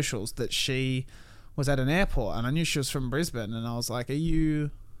on socials, that she was at an airport and I knew she was from Brisbane. And I was like, are you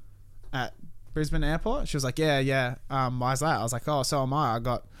at Brisbane airport? She was like, yeah. Why's that? I was like, oh, so am I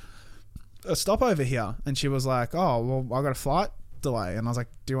got a stopover here. And she was like, oh, well, I got a flight delay. And I was like,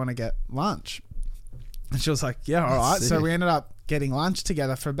 do you want to get lunch? And she was like, yeah, all right. So we ended up getting lunch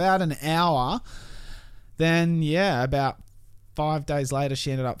together for about an hour. Then about 5 days later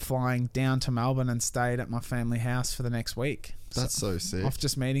she ended up flying down to Melbourne and stayed at my family house for the next week. That's so sick. Off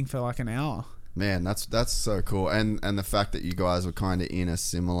just meeting for like an hour. Man, that's so cool. And the fact that you guys were kind of in a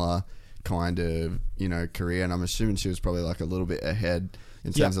similar kind of, you know, career, and I'm assuming she was probably like a little bit ahead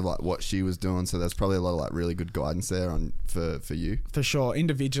in terms of like what she was doing, so there's probably a lot of like really good guidance there on for you. For sure,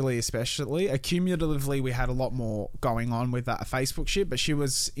 individually especially. Accumulatively we had a lot more going on with that Facebook shit, but she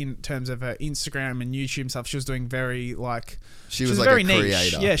was, in terms of her Instagram and YouTube stuff, she was doing very like she was like very a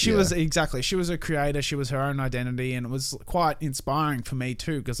creator. Yeah, she was exactly. She was a creator, she was her own identity, and it was quite inspiring for me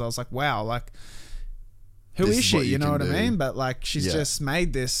too, because I was like, wow, like who is she? You know what I mean? But like she's just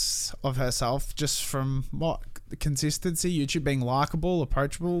made this of herself just from what? The consistency, YouTube being likable,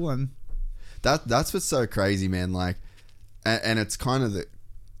 approachable, and that's what's so crazy, man. Like, and it's kind of the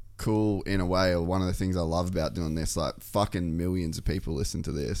cool in a way, or one of the things I love about doing this. Like, fucking millions of people listen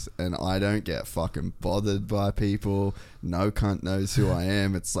to this, and I don't get fucking bothered by people. No cunt knows who I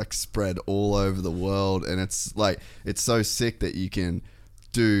am. It's like spread all over the world, and it's like it's so sick that you can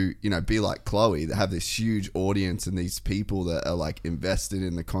do, you know, be like Chloe, that have this huge audience and these people that are like invested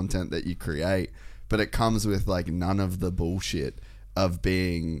in the content that you create. But it comes with like none of the bullshit of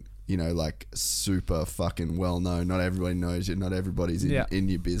being you know, like super fucking well known. Not everybody knows you. Not everybody's in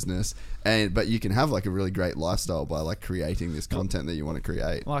your business. But you can have like a really great lifestyle by like creating this content that you want to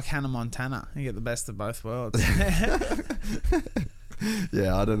create. Like Hannah Montana. You get the best of both worlds.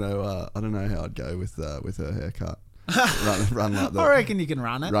 Yeah, I don't know how I'd go with her haircut. Run like I reckon you can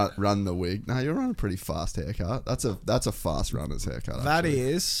run it. Run the wig. No, you're running a pretty fast haircut. That's a fast runner's haircut. That actually.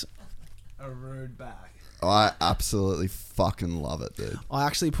 is a rude back. I absolutely fucking love it, dude. I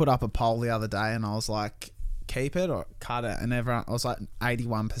actually put up a poll the other day and I was like, keep it or cut it, and everyone, I was like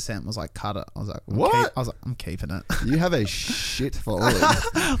 81% was like cut it. I was like, what? I'm keeping it. You have a shit following.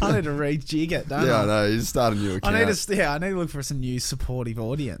 I need to rejig it, don't I? Yeah, I know. You just start a new account. I need to look for some new supportive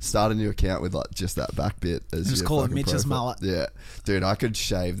audience. Start a new account with like just that back bit as just call it Mitch's mullet. Yeah, dude, I could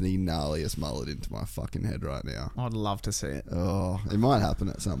shave the gnarliest mullet into my fucking head right now. I'd love to see it. Oh, it might happen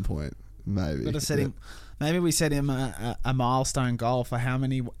at some point. Maybe. Got to set him. Maybe we set him a milestone goal for how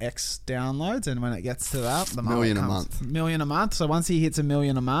many X downloads, and when it gets to that, the million a month. Million a month. So once he hits 1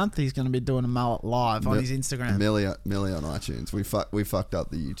 million a month, he's going to be doing a mullet live on his Instagram. Million on iTunes. We fucked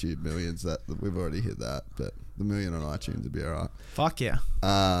up the YouTube millions. That we've already hit that, but the 1 million on iTunes would be alright. Fuck yeah.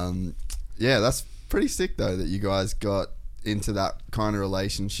 Yeah, that's pretty sick though that you guys got into that kind of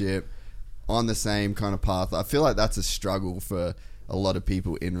relationship on the same kind of path. I feel like that's a struggle for a lot of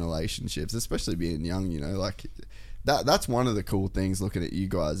people in relationships, especially being young, you know, like that's one of the cool things looking at you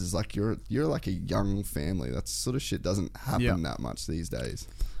guys is like you're like a young family. That sort of shit doesn't happen that much these days.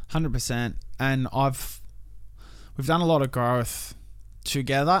 100%. And we've done a lot of growth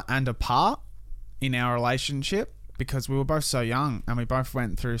together and apart in our relationship because we were both so young and we both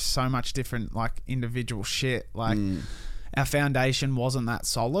went through so much different like individual shit. Like our foundation wasn't that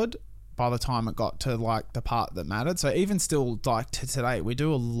solid by the time it got to like the part that mattered. So even still like to today, we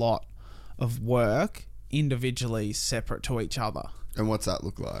do a lot of work individually separate to each other. And what's that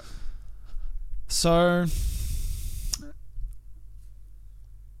look like? So,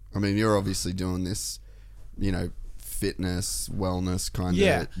 I mean, you're obviously doing this, you know, fitness, wellness kind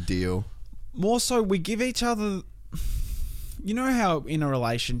of deal. More so we give each other, you know how in a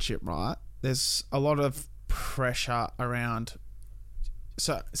relationship, right, there's a lot of pressure around.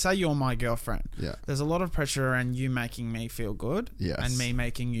 So, say you're my girlfriend. Yeah. There's a lot of pressure around you making me feel good. Yes. And me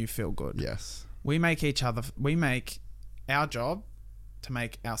making you feel good. Yes. We make our job to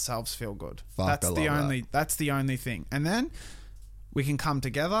make ourselves feel good. That's the only thing. And then we can come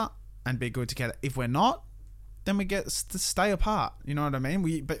together and be good together. If we're not, then we get to stay apart. You know what I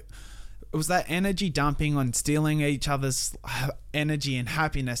mean? But it was that energy dumping on stealing each other's energy and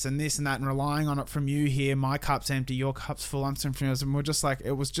happiness and this and that and relying on it from you here. My cup's empty, your cup's full, I'm from yours. And we're just like,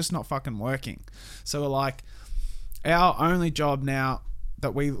 it was just not fucking working. So we're like, our only job now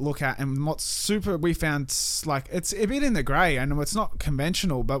that we look at and we found like, it's a bit in the grey and it's not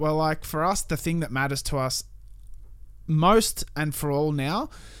conventional, but we're like, for us, the thing that matters to us most and for all now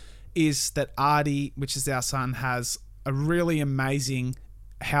is that Artie, which is our son, has a really amazing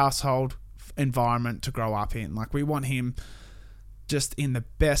household environment to grow up in. Like we want him just in the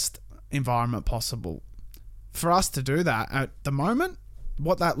best environment possible. For us to do that at the moment,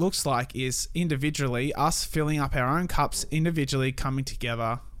 what that looks like is individually us filling up our own cups individually, coming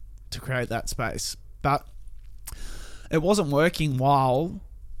together to create that space. But it wasn't working while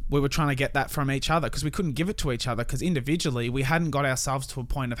we were trying to get that from each other because we couldn't give it to each other because individually we hadn't got ourselves to a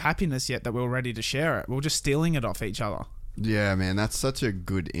point of happiness yet that we were ready to share it. We were just stealing it off each other. Yeah, man, that's such a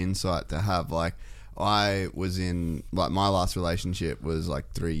good insight to have. Like, I was in, like, my last relationship was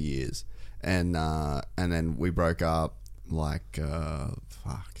like 3 years, and then we broke up like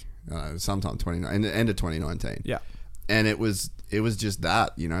sometime end of 2019. Yeah, and it was just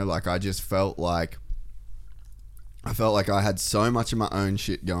that, you know, like I just felt like I had so much of my own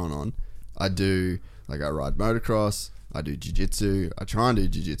shit going on. I ride motocross. I do jiu-jitsu. I try and do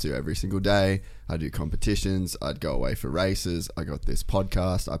jiu-jitsu every single day. I do competitions. I'd go away for races. I got this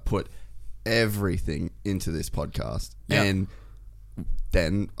podcast. I put everything into this podcast. Yep. And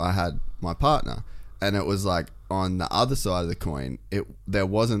then I had my partner. And it was like on the other side of the coin, it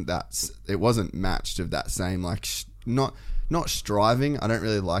wasn't matched of that same, like, not striving. I don't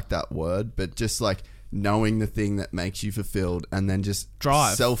really like that word, but just like knowing the thing that makes you fulfilled and then just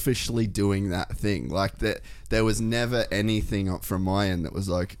selfishly doing that thing. Like that, there was never anything from my end that was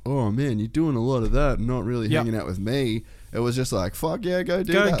like, oh man, you're doing a lot of that and not really hanging out with me. It was just like, fuck yeah, go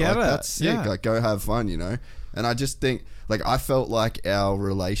do that. Get like, it. That's sick. Yeah. Like, go have fun, you know? And I just think, like, I felt like our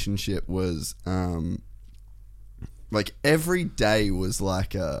relationship was, like every day was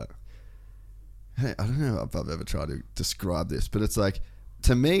like I don't know if I've ever tried to describe this, but it's like,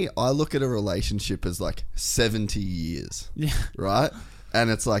 to me, I look at a relationship as like 70 years. Yeah. Right? And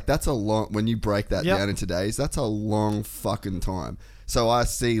it's like, that's a long, when you break that down into days, that's a long fucking time. So I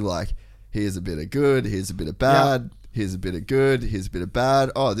see like, here's a bit of good, here's a bit of bad, here's a bit of good, here's a bit of bad.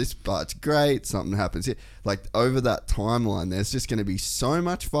 Oh, this part's great, something happens here. Like over that timeline, there's just going to be so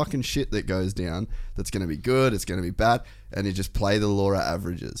much fucking shit that goes down that's going to be good, it's going to be bad. And you just play the law of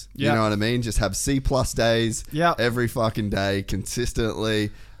averages. You know what I mean? Just have C+ days every fucking day consistently.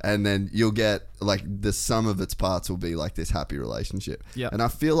 And then you'll get like the sum of its parts will be like this happy relationship. And I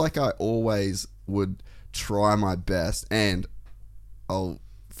feel like I always would try my best. And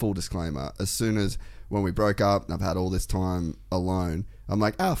full disclaimer, as soon as when we broke up and I've had all this time alone, I'm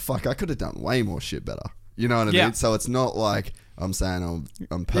like, fuck, I could have done way more shit better. You know what I mean? So it's not like I'm saying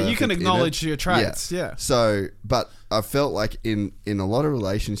I'm perfect. You can acknowledge your traits. Yeah. So, but I felt like in a lot of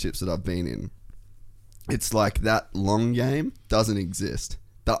relationships that I've been in, it's like that long game doesn't exist.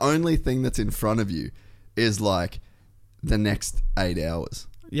 The only thing that's in front of you is like the next 8 hours.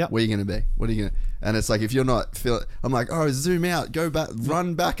 Where are you going to be? What are you going to... And it's like, if you're not feeling... I'm like, zoom out, go back,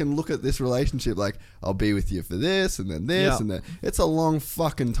 run back and look at this relationship. Like, I'll be with you for this and then this and then... It's a long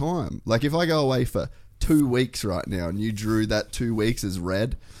fucking time. Like, if I go away for 2 weeks right now and you drew that 2 weeks as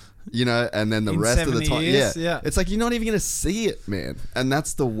red, you know, and then the rest of the time... It's like, you're not even going to see it, man. And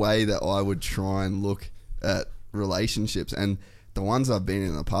that's the way that I would try and look at relationships. And the ones I've been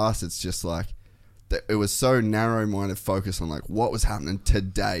in the past, it's just like... It was so narrow-minded focus on like what was happening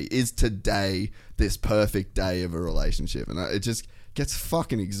today. Is today this perfect day of a relationship? And it just gets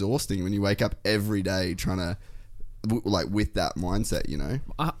fucking exhausting when you wake up every day trying to like with that mindset, you know?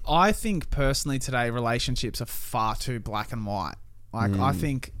 I think personally today relationships are far too black and white. Like I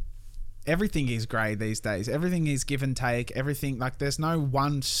think everything is grey these days. Everything is give and take. Everything, like there's no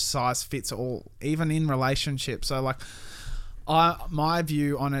one size fits all, even in relationships. So like my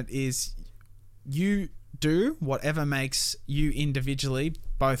view on it is you do whatever makes you individually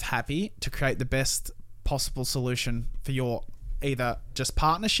both happy to create the best possible solution for your either just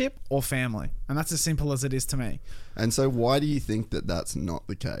partnership or family. And that's as simple as it is to me. And so why do you think that that's not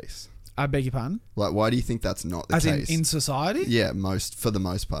the case? I beg your pardon? Like, why do you think that's not the case? As in society? Yeah, for the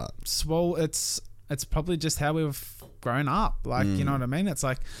most part. Well, it's probably just how we've grown up. Like, you know what I mean? It's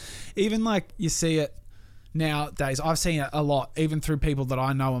like, even like you see it nowadays, I've seen it a lot, even through people that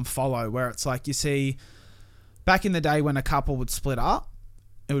I know and follow, where it's like you see back in the day when a couple would split up,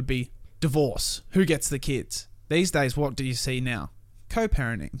 it would be divorce. Who gets the kids? These days, what do you see now?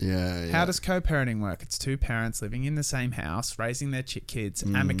 Co-parenting. Yeah. How does co-parenting work? It's two parents living in the same house, raising their kids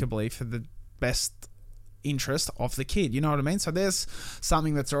amicably for the best interest of the kid. You know what I mean? So there's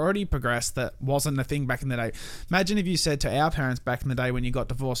something that's already progressed that wasn't a thing back in the day. Imagine if you said to our parents back in the day when you got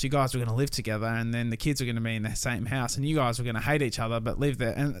divorced, you guys were going to live together and then the kids were going to be in the same house and you guys were going to hate each other but live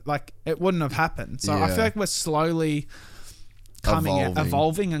there, and like it wouldn't have happened. So I feel like we're slowly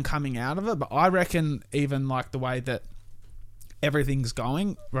evolving and coming out of it. But I reckon even like the way that everything's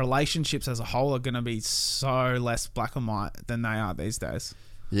going, relationships as a whole are going to be so less black and white than they are these days.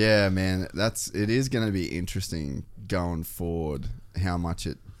 Yeah, man, it is going to be interesting going forward how much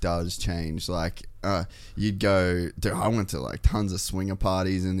it does change. Like, you'd go, dude, I went to like tons of swinger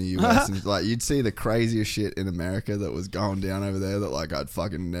parties in the US and like you'd see the craziest shit in America that was going down over there that like I'd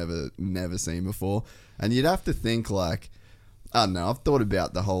fucking never seen before. And you'd have to think like, I don't know, I've thought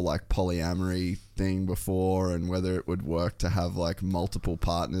about the whole like polyamory thing before and whether it would work to have like multiple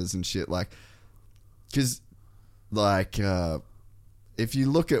partners and shit, like, because like if you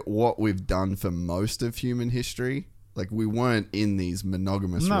look at what we've done for most of human history, like we weren't in these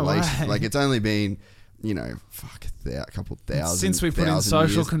monogamous relations. Like it's only been, you know, a couple thousand since we put in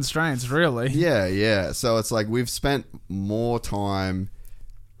social years. Constraints, really. Yeah. So it's like we've spent more time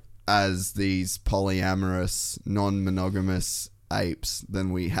as these polyamorous, non-monogamous apes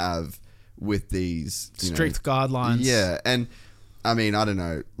than we have with these strict guidelines. Yeah, and I mean, I don't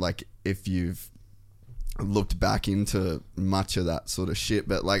know, like if you've looked back into much of that sort of shit,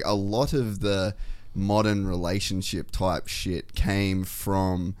 but like a lot of the modern relationship type shit came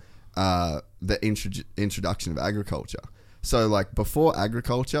from the introduction of agriculture. So like before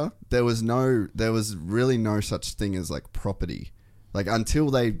agriculture, there was really no such thing as like property. Like until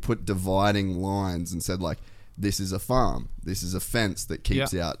they put dividing lines and said like, this is a farm, this is a fence that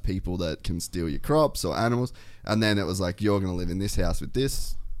keeps out people that can steal your crops or animals. And then it was like, you're going to live in this house with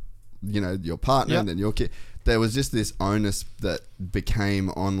this, your partner and then your kid. There was just this onus that became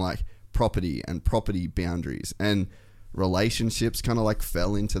on like property and property boundaries, and relationships kind of like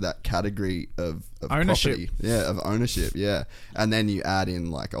fell into that category of ownership. Property. Yeah, of ownership. Yeah. And then you add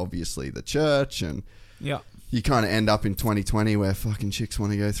in like obviously the church, and you kind of end up in 2020 where fucking chicks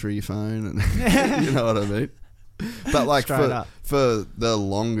want to go through your phone and you know what I mean? But like for the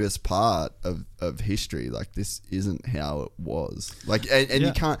longest part of history, like this isn't how it was. Like, and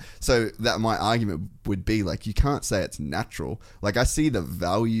you can't. So that my argument would be like, you can't say it's natural. Like, I see the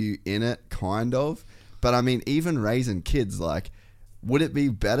value in it, kind of. But I mean, even raising kids, like, would it be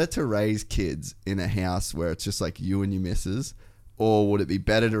better to raise kids in a house where it's just like you and your missus, or would it be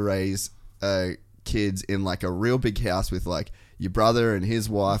better to raise kids in like a real big house with like your brother and his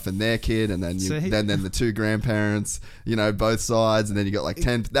wife and their kid, and then then the two grandparents, you know, both sides, and then you got like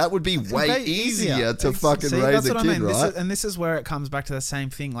 10. That would be way easier to fucking raise a kid, right? This is where it comes back to the same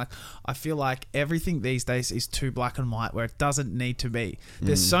thing. Like, I feel like everything these days is too black and white, where it doesn't need to be.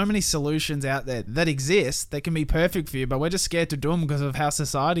 There's so many solutions out there that exist that can be perfect for you, but we're just scared to do them because of how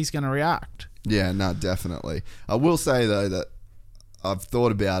society's going to react. Yeah, no, definitely. I will say though that I've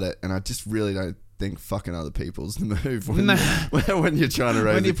thought about it, and I just really don't think fucking other people's the move when you're trying to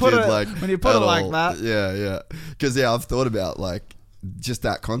raise a kid when you put it like that. Yeah. Because I've thought about like just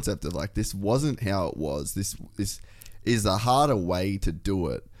that concept of like, this wasn't how it was. This is a harder way to do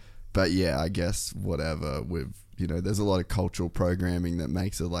it. But yeah, I guess whatever. There's a lot of cultural programming that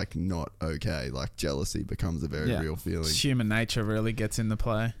makes it like not okay. Like jealousy becomes a very real feeling. It's human nature really gets into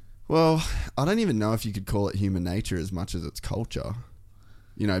play. Well, I don't even know if you could call it human nature as much as it's culture.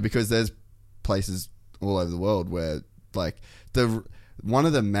 You know, because there's places all over the world where like one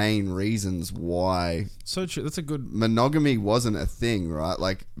of the main reasons why so true, that's a good monogamy wasn't a thing, right?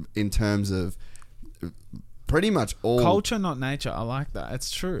 Like in terms of pretty much all culture, not nature. I like that. It's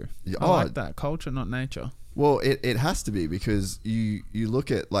true. I like that. Culture, not nature. Well, it has to be, because you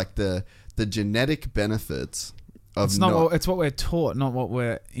look at like the genetic benefits of it's what we're taught, not what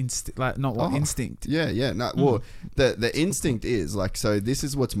we're instinct. Yeah. No, well, the instinct is like, so this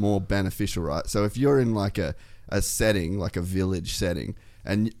is what's more beneficial, right? So if you're in like a setting, like a village setting,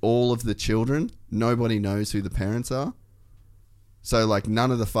 and all of the children, nobody knows who the parents are. So like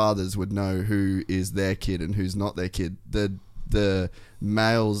none of the fathers would know who is their kid and who's not their kid. The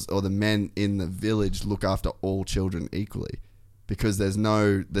males or the men in the village look after all children equally, because there's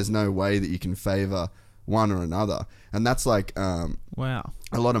no way that you can favor one or another. And that's like wow,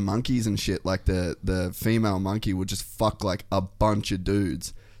 a lot of monkeys and shit, like the female monkey would just fuck like a bunch of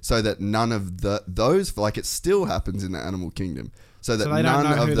dudes, so that none of those, like, it still happens in the animal kingdom, so that they don't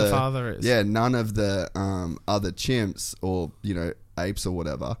know who the father is. Yeah, none of the other chimps or, you know, apes or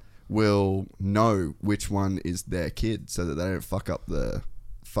whatever will know which one is their kid, so that they don't fuck up the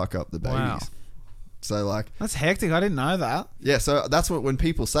babies. Wow. So like, that's hectic. I didn't know that. Yeah, so that's what, when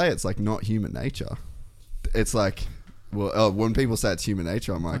people say it's like not human nature, it's like, well, when people say it's human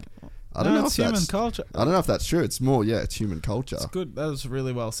nature, I'm like, I don't know if human that's culture. I don't know if that's true. It's more, it's human culture. It's good. That was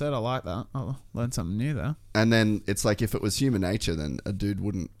really well said. I like that. I learned something new there. And then it's like, if it was human nature, then a dude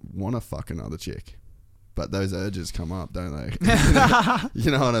wouldn't want to fuck another chick. But those urges come up, don't they?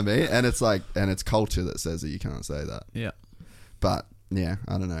 You know what I mean? And it's like, and it's culture that says that you can't say that. Yeah. But yeah,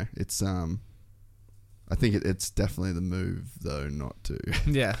 I don't know. It's I think it's definitely the move though, not to.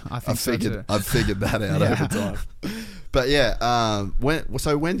 Yeah, I think so too. I've figured that out over time. But yeah,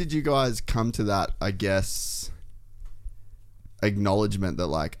 when did you guys come to that, I guess, acknowledgement that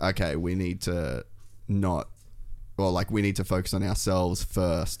like, okay, we need to we need to focus on ourselves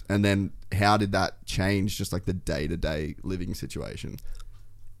first, and then how did that change just like the day-to-day living situation?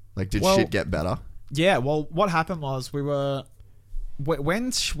 Like, did shit get better? Yeah, well, what happened was when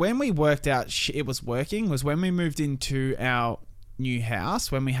we worked out it was working was when we moved into our new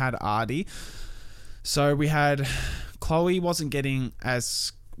house, when we had Artie. So we had Chloe wasn't getting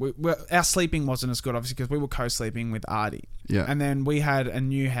as our sleeping wasn't as good, obviously, because we were co-sleeping with Artie. Yeah. And then we had a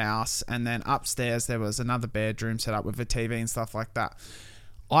new house, and then upstairs there was another bedroom set up with a TV and stuff like that.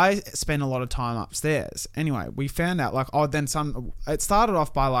 I spent a lot of time upstairs. Anyway, we found out it started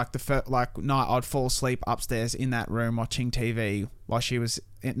off by like the first night I'd fall asleep upstairs in that room watching TV while she was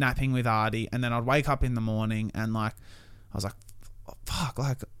napping with Artie, and then I'd wake up in the morning and like I was like, oh, fuck,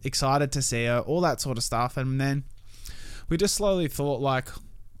 like excited to see her, all that sort of stuff. And then we just slowly thought like,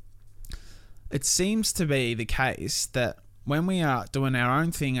 it seems to be the case that when we are doing our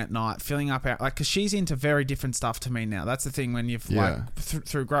own thing at night, filling up our, like, because she's into very different stuff to me now. That's the thing when you've like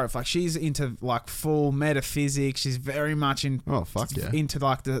through growth, like she's into like full metaphysics. She's very much into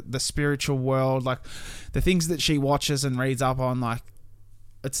like the spiritual world, like the things that she watches and reads up on. Like,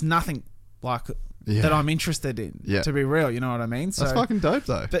 it's nothing like that I'm interested in. To be real, you know what I mean? So, that's fucking dope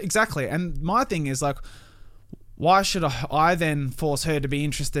though. But exactly, and my thing is like, why should I then force her to be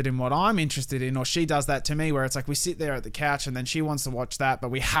interested in what I'm interested in? Or she does that to me, where it's like we sit there at the couch and then she wants to watch that, but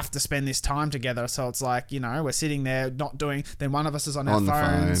we have to spend this time together. So it's like, you know, we're sitting there not doing, then one of us is on our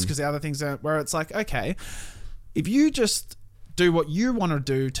phones because the other things are, where it's like, okay, if you just do what you want to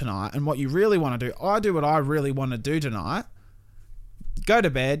do tonight and what you really want to do, I do what I really want to do tonight, go to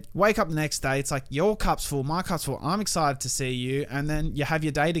bed, wake up the next day, it's like your cup's full, my cup's full, I'm excited to see you, and then you have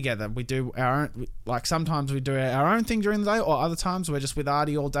your day together. We do our own, like sometimes we do our own thing during the day, or other times we're just with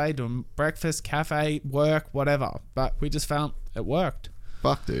Artie all day doing breakfast, cafe, work, whatever. But we just found it worked.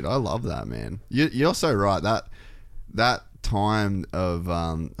 Fuck, dude, I love that, man. You're so right. That time of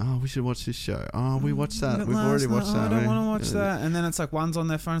we should watch this show. Oh, we watched that. We've already watched that. I don't want to watch that. And then it's like one's on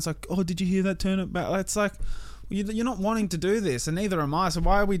their phone. It's like, oh, did you hear that? Turn it back. It's like, you're not wanting to do this, and neither am I. So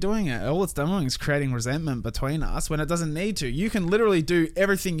why are we doing it? All it's doing is creating resentment between us when it doesn't need to. You can literally do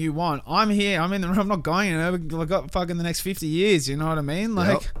everything you want. I'm here. I'm in the room. I'm not going anywhere. I've got fucking the next 50 years. You know what I mean?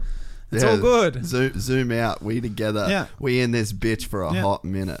 Like, it's all good. Zoom out. We together. Yeah. We in this bitch for a hot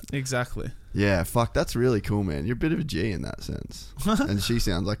minute. Exactly. Yeah, fuck, that's really cool, man. You're a bit of a G in that sense. And she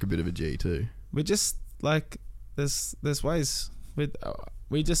sounds like a bit of a G too. We just, like, there's ways.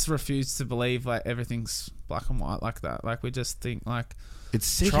 We just refuse to believe, like, everything's black and white like that. Like, we just think, like... It's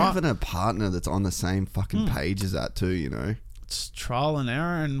sick having a partner that's on the same fucking page as that too, you know? It's trial and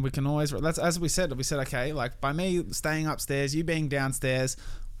error, and we can always... That's, as we said, okay, like, by me staying upstairs, you being downstairs,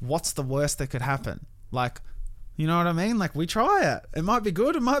 what's the worst that could happen? Like... You know what I mean? Like, we try it. It might be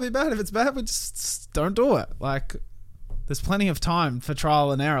good, it might be bad. If it's bad, we just don't do it. Like, there's plenty of time for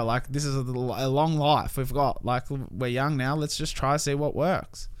trial and error. Like, this is a long life we've got. Like, we're young now. Let's just try to see what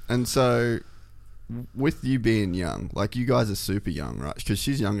works. And so, with you being young, like, you guys are super young, right? Because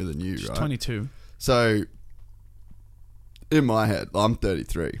she's younger than you, right? She's 22. So, in my head, I'm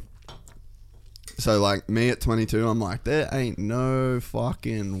 33. So, like, me at 22, I'm like, there ain't no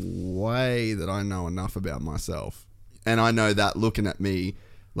fucking way that I know enough about myself. And I know that looking at me,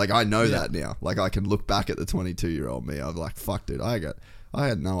 like, I know that now. Like, I can look back at the 22-year-old me. I'm like, fuck, dude, I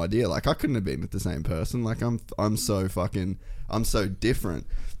had no idea. Like, I couldn't have been with the same person. Like, I'm so different.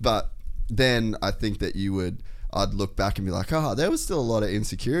 But then I think that I'd look back and be like, there was still a lot of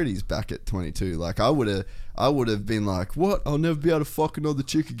insecurities back at 22. Like, I would have been like, what? I'll never be able to fuck another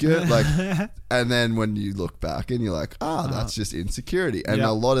chick again. Like, and then when you look back and you're like, that's just insecurity. And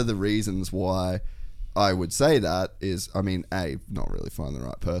a lot of the reasons why I would say that is, I mean, not really find the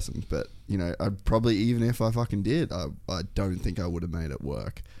right person, but, you know, I'd probably, even if I fucking did, I don't think I would have made it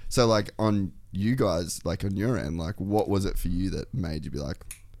work. So, like, on you guys, like, on your end, like, what was it for you that made you be like,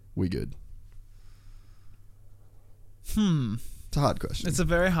 we good? It's a hard question. It's a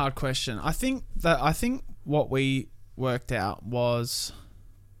very hard question. I think what we worked out was...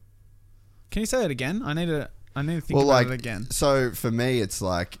 Can you say it again? I need to think about it again. So for me, it's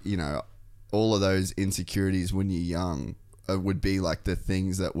like, you know, all of those insecurities when you're young would be like the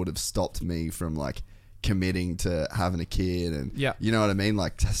things that would have stopped me from, like, committing to having a kid and you know what I mean,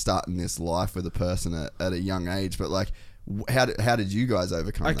 like, starting this life with a person at a young age. But, like, how did you guys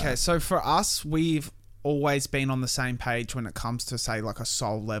overcome that? Okay, so for us, we've always been on the same page when it comes to, say, like, a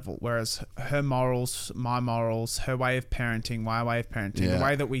soul level, whereas her morals, my morals, her way of parenting, my way of parenting, the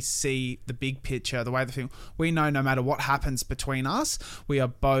way that we see the big picture, the way the thing, we know no matter what happens between us, we are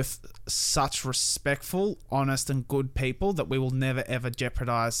both such respectful, honest and good people that we will never ever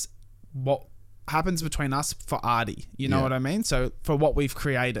jeopardize what happens between us for Artie, you know what I mean? So for what we've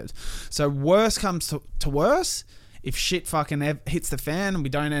created. So worse comes to worse, if shit fucking hits the fan and we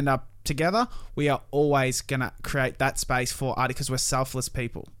don't end up together, we are always gonna create that space for Artie because we're selfless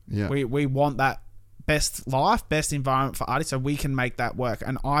people. Yeah, we want that best life, best environment for Artie, so we can make that work.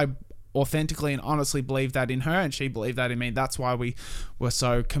 And I authentically and honestly believe that in her, and she believed that in me. That's why we were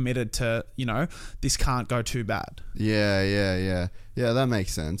so committed to, you know, this can't go too bad. Yeah, that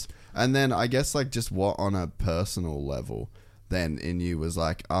makes sense. And then I guess, like, just what on a personal level then in you was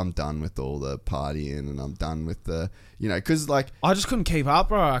like, I'm done with all the partying and I'm done with the, you know, because, like, I just couldn't keep up,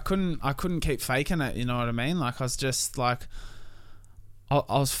 bro. I couldn't keep faking it, you know what I mean? Like, I was just like, I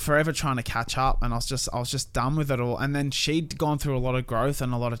was forever trying to catch up, and I was just done with it all. And then she'd gone through a lot of growth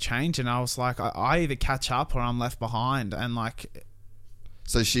and a lot of change, and I was like, I either catch up or I'm left behind. And, like,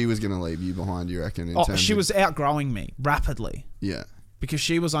 so she was gonna leave you behind, you reckon? She was outgrowing me rapidly. Yeah, because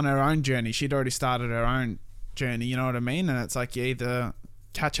she was on her own journey. She'd already started her own journey, you know what I mean? And it's like, you either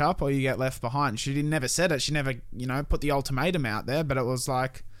catch up or you get left behind. She never said it. She never, you know, put the ultimatum out there, but it was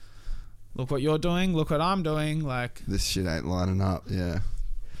like, look what you're doing, look what I'm doing. Like, this shit ain't lining up. Yeah,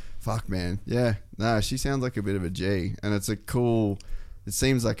 fuck, man. Yeah, no, she sounds like a bit of a G, and it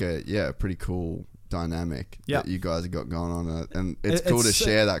seems like a pretty cool dynamic that you guys have got going on, and it's cool to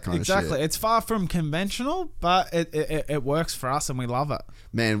share that kind of shit. Exactly. It's far from conventional, but it works for us and we love it.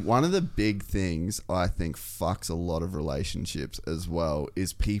 Man, one of the big things I think fucks a lot of relationships as well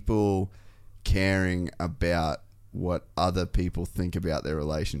is people caring about what other people think about their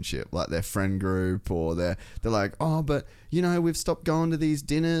relationship, like their friend group, or they're like, oh, but you know, we've stopped going to these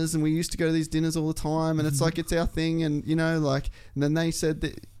dinners and we used to go to these dinners all the time, and it's like, it's our thing, and you know, like, and then they said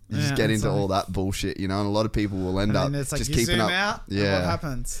that you just get into all that bullshit, you know, and a lot of people will end up it's like just you keeping zoom up. Out, and what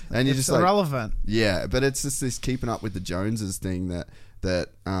happens? And you're it's just irrelevant. Like, yeah, but it's just this keeping up with the Joneses thing that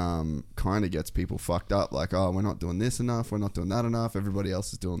kind of gets people fucked up. Like, oh, we're not doing this enough, we're not doing that enough, everybody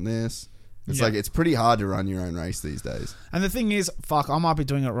else is doing this. It's like, it's pretty hard to run your own race these days. And the thing is, fuck, I might be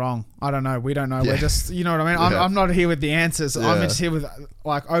doing it wrong. I don't know. We don't know. We're just, you know what I mean? I'm not here with the answers. I'm just here with,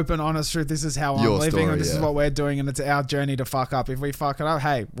 like, open, honest truth. This is how I'm living, story, and this is what we're doing, and it's our journey to fuck up. If we fuck it up,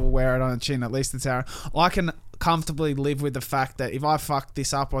 hey, we'll wear it on the chin. At least it's our... I can comfortably live with the fact that if I fuck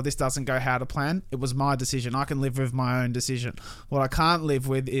this up or this doesn't go how to plan, it was my decision. I can live with my own decision. What I can't live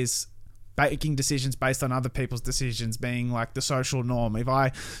with is making decisions based on other people's decisions being like the social norm. If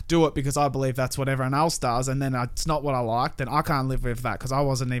I do it because I believe that's what everyone else does, and then it's not what I like, then I can't live with that, because I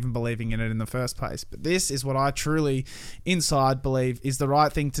wasn't even believing in it in the first place. But this is what I truly inside believe is the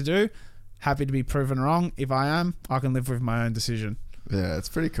right thing to do. Happy to be proven wrong. If I am, I can live with my own decision. Yeah, it's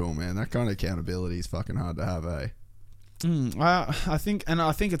pretty cool, man. That kind of accountability is fucking hard to have, eh? I think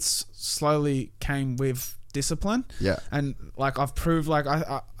it's slowly came with discipline. Yeah. And like I've proved, like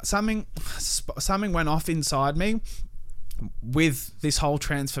something went off inside me with this whole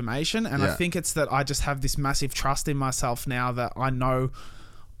transformation, and I think it's that I just have this massive trust in myself now that I know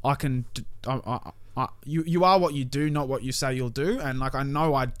I can. You are what you do, not what you say you'll do, and like I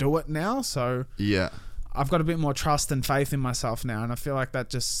know I do it now. So yeah, I've got a bit more trust and faith in myself now, and I feel like that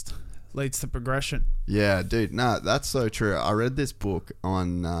just leads to progression. Yeah, dude. No, that's so true. I read this book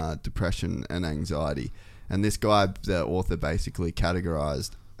on depression and anxiety, and this guy, the author, basically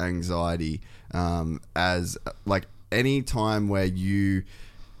categorized anxiety as like any time where you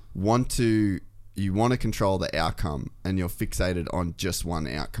want to control the outcome, and you're fixated on just one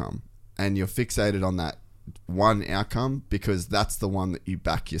outcome, and you're fixated on that one outcome because that's the one that you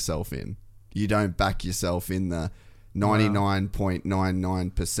back yourself in. You don't back yourself in the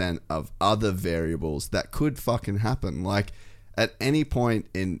 99.99% of other variables that could fucking happen. Like at any point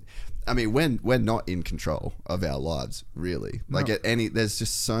in, I mean, we're not in control of our lives, really. Like at any, there's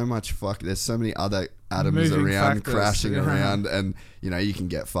just so much there's so many other atoms moving around, factors, crashing around, and you know, you can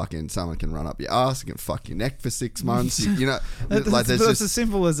get fucking, someone can run up your ass, you can fuck your neck for 6 months, you know, like there's just as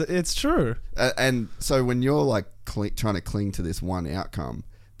simple as it's true. And so when you're like trying to cling to this one outcome,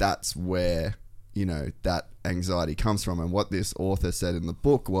 that's where, you know, that anxiety comes from. And what this author said in the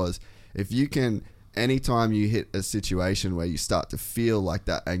book was, if you can, anytime you hit a situation where you start to feel like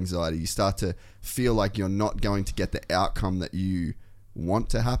that anxiety, you start to feel like you're not going to get the outcome that you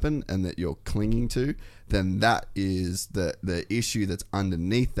want to happen and that you're clinging to, then that is the issue that's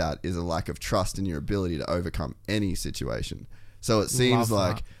underneath that is a lack of trust in your ability to overcome any situation. So it seems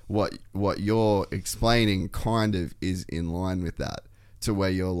like what you're explaining kind of is in line with that, to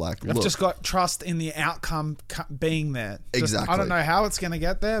where you're like, I've just got trust in the outcome being there. Exactly. I don't know how it's going to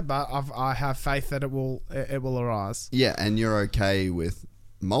get there, but I have faith that it will arise. Yeah, and you're okay with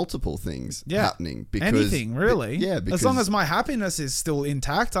multiple things happening. Because anything, really. Because as long as my happiness is still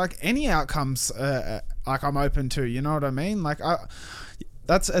intact, like any outcomes, like I'm open to. You know what I mean? Like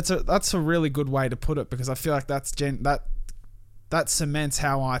that's a really good way to put it, because I feel like that cements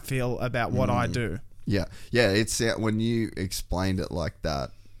how I feel about what I do. Yeah. It's when you explained it like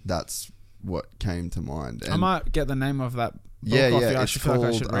that, that's what came to mind. And I might get the name of that book off you. I feel like I should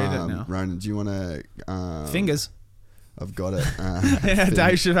read it now. Ronan, do you want to... Fingers. I've got it.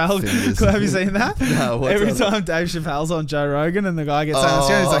 Dave Chappelle. Have you seen that? No, every time Dave Chappelle's on Joe Rogan and the guy gets out of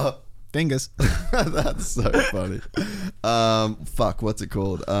the he's like, fingers. That's so funny. Fuck, what's it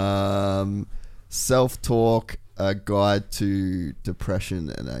called? Self-Talk, A Guide to Depression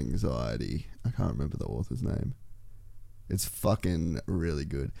and Anxiety. I can't remember the author's name. It's fucking really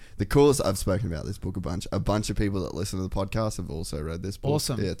good. The coolest, I've spoken about this book a bunch. A bunch of people that listen to the podcast have also read this book.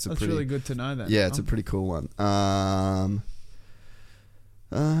 Awesome. Yeah, That's really good to know that. Yeah, it's a pretty cool one.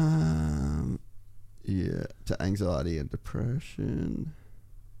 Yeah, to anxiety and depression.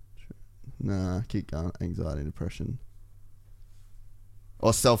 Nah, keep going. Anxiety and depression.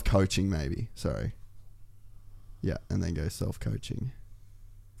 Or self-coaching, maybe. Sorry. Yeah, and then go self-coaching.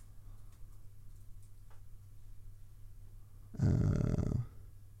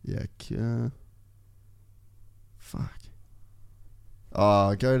 Fuck.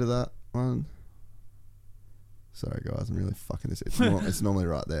 Oh, go to that one. Sorry, guys, I'm really fucking this. It's normally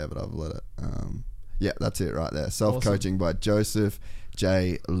right there, but I've let it. Yeah, that's it right there. Self-Coaching by Joseph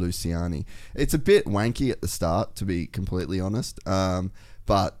J. Luciani. It's a bit wanky at the start, to be completely honest.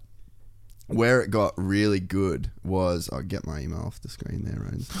 But where it got really good was, I'll get my email off the screen there,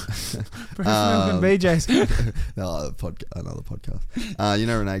 Ryan. BJ's. Another podcast. You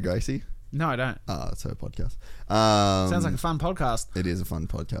know Renee Gracie? No, I don't. It's her podcast. Sounds like a fun podcast. It is a fun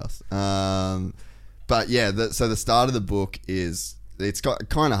podcast. But yeah, so the start of the book is, it's got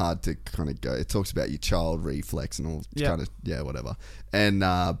kind of hard to kind of go. It talks about your child reflex and all kind of, whatever. And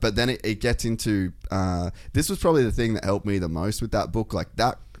but then it gets into, this was probably the thing that helped me the most with that book. Like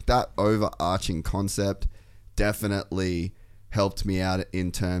that overarching concept definitely helped me out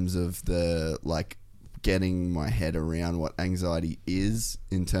in terms of the, like, getting my head around what anxiety is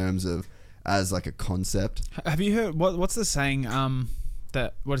in terms of as like a concept. Have you heard what's the saying?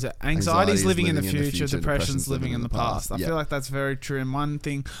 That, what is it? Anxiety is living in the future, depression's living in the past. I feel like that's very true. And one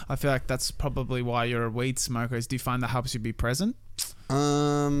thing, I feel like that's probably why you're a weed smoker, is do you find that helps you be present?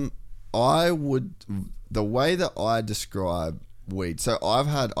 The way that I describe weed, so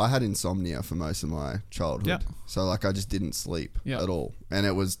I had insomnia for most of my childhood. So like I just didn't sleep at all, and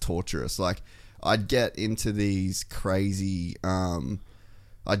it was torturous. Like I'd get into these crazy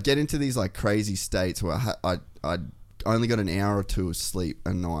like crazy states where I'd only got an hour or two of sleep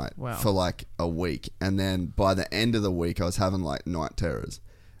a night for like a week, and then by the end of the week I was having like night terrors,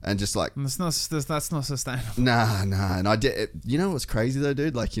 and just like that's not sustainable. Nah, and I did. You know what's crazy though,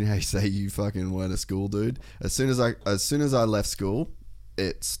 dude? Like, you know, you say you fucking weren't a school dude. As soon as I left school,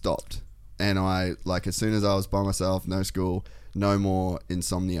 it stopped, and as soon as I was by myself, no school, no more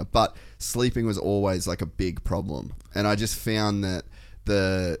insomnia. But sleeping was always like a big problem, and I just found that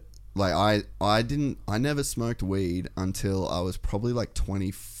I never smoked weed until I was probably like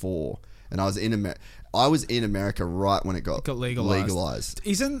 24, and I was in America right when it got legalized.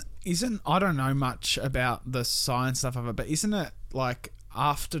 Isn't I don't know much about the science stuff of it, but isn't it like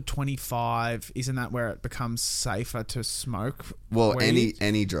after 25, isn't that where it becomes safer to smoke? Well, weed?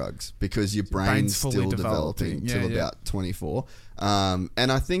 any drugs, because your brain's still developing till about 24. And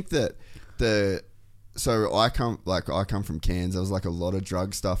I think that so I come from Cairns. There was like a lot of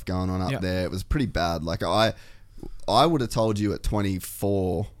drug stuff going on up there. It was pretty bad. Like I would have told you at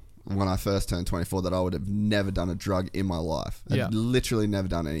 24, when I first turned 24, that I would have never done a drug in my life. I'd literally never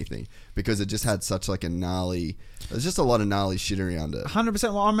done anything, because it just had such like there's just a lot of gnarly shit around it. 100%.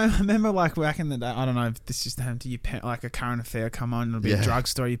 Well, I remember like back in the day, I don't know if this used to happen to you, like a current affair come on, it'll be a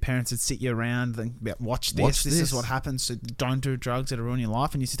drugstore, your parents would sit you around and watch this. This is what happens, so don't do drugs, it'll ruin your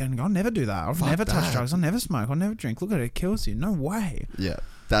life. And you sit down and go, I'll never do that. I'll never touch drugs. I'll never smoke. I'll never drink. Look at it, it kills you. No way. Yeah.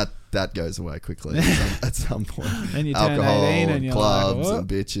 That goes away quickly at some point. And you turn 18 and you're clubs like, and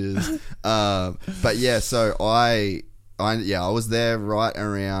bitches. But yeah, so I was there right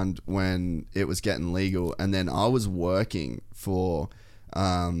around when it was getting legal, and then I was working for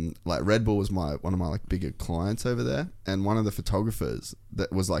like Red Bull was one of my like bigger clients over there, and one of the photographers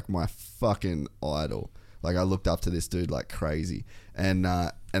that was like my fucking idol. Like I looked up to this dude like crazy, and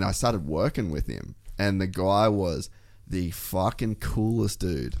I started working with him, and the guy was the fucking coolest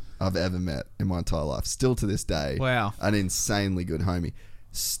dude I've ever met in my entire life. Still to this day. Wow. An insanely good homie.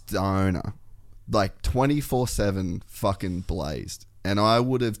 Stoner. Like 24/7 fucking blazed. And I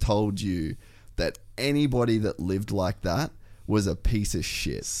would have told you that anybody that lived like that was a piece of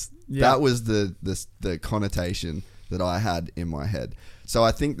shit. Yeah. That was the connotation that I had in my head. So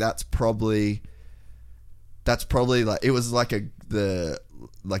I think that's probably like, it was like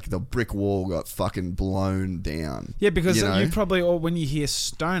the brick wall got fucking blown down. Yeah, because you probably, or when you hear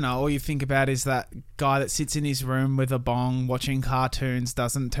stoner, all you think about is that guy that sits in his room with a bong watching cartoons,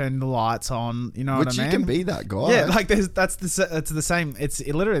 doesn't turn the lights on. You know what I mean? Which you can be that guy. Yeah, like that's the same. It's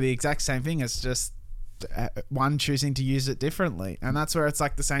literally the exact same thing. It's just one choosing to use it differently, and that's where it's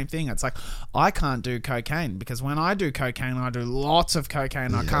like the same thing. It's like, I can't do cocaine because when I do cocaine, I do lots of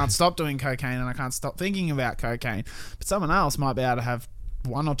cocaine. I can't stop doing cocaine, and I can't stop thinking about cocaine. But someone else might be able to have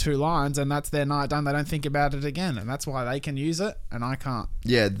one or two lines, and that's their night done. They don't think about it again, and that's why they can use it and I can't.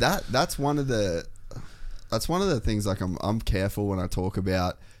 Yeah, that's one of the things. Like I'm careful when I talk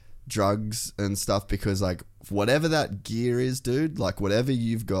about drugs and stuff, because like whatever that gear is, dude, like whatever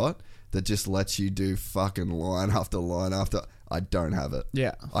you've got that just lets you do fucking line after line after, I don't have it.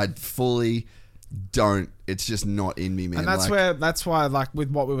 Yeah, I fully don't. It's just not in me, man. And that's why like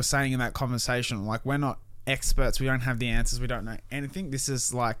with what we were saying in that conversation, like we're not experts, we don't have the answers, we don't know anything. This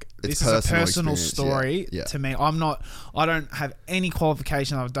is a personal story to me. I don't have any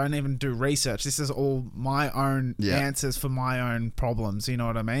qualification. I don't even do research. This is all my own answers for my own problems, you know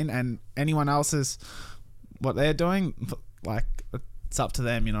what I mean? And anyone else's, what they're doing, like, it's up to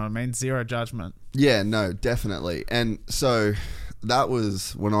them, you know what I mean? Zero judgment. Yeah, no, definitely. And so that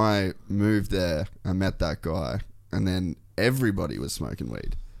was when I moved there. I met that guy, and then everybody was smoking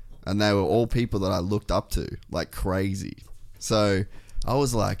weed. and they were all people that I looked up to like crazy. So I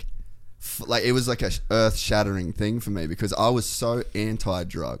was like it was like a earth-shattering thing for me because I was so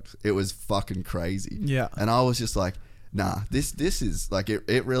anti-drugs. It was fucking crazy. Yeah. And I was just like, nah, this is like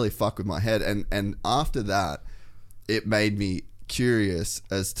it really fucked with my head. And after that, it made me curious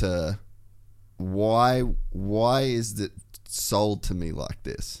as to why is it sold to me like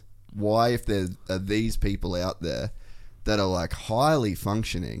this? Why, if there are these people out there that are like highly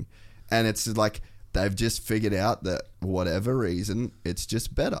functioning, and it's like they've just figured out that for whatever reason, it's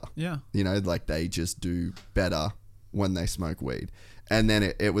just better. Yeah. You know, like they just do better when they smoke weed. And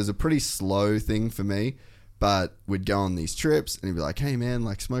then it was a pretty slow thing for me, but we'd go on these trips and he'd be like, hey man,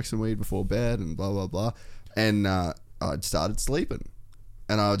 like smoke some weed before bed and blah, blah, blah. And I'd started sleeping.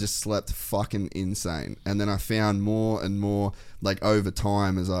 And I just slept fucking insane. And then I found more and more, like over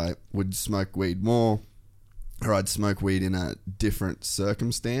time, as I would smoke weed more, or I'd smoke weed in a different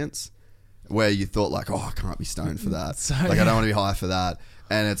circumstance where you thought like, oh, I can't be stoned for that. I don't want to be high for that.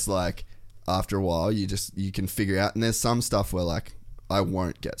 And it's like, after a while, you can figure out. And there's some stuff where like, I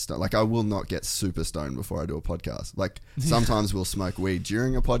won't get stoned. Like I will not get super stoned before I do a podcast. Like sometimes we'll smoke weed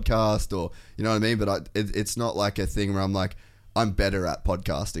during a podcast, or you know what I mean? But it's not like a thing where I'm like, I'm better at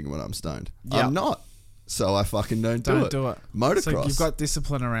podcasting when I'm stoned. Yep. I'm not. So I fucking don't do it. Motocross. So you've got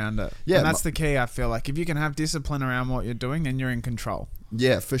discipline around it. Yeah. And that's the key, I feel like. If you can have discipline around what you're doing, then you're in control.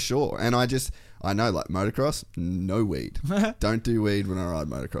 Yeah, for sure. And I know like motocross, no weed. Don't do weed when I ride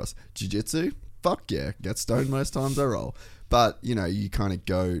motocross. Jiu-jitsu, fuck yeah. Get stoned most times I roll. But, you know, you kind of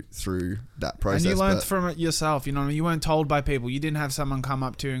go through that process. And you learned from it yourself. You know what I mean? You weren't told by people. You didn't have someone come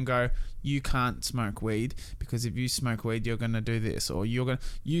up to you and go, you can't smoke weed because if you smoke weed, you're going to do this. Or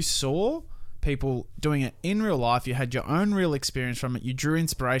you saw people doing it in real life. You had your own real experience from it. You drew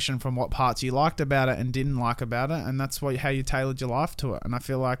inspiration from what parts you liked about it and didn't like about it. And that's how you tailored your life to it. And I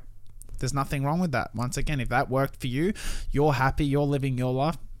feel like there's nothing wrong with that. Once again, if that worked for you, you're happy, you're living your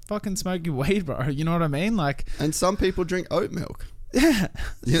life, fucking smoke your weed, bro. You know what I mean? Like, and some people drink oat milk. Yeah.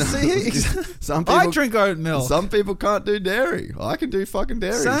 You know, some people, I drink oat milk. Some people can't do dairy. I can do fucking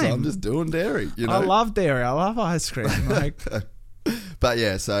dairy. Same. So I'm just doing dairy. You know? I love dairy. I love ice cream. Like, but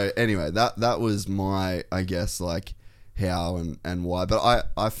yeah. So anyway, that was my, I guess, like how and why. But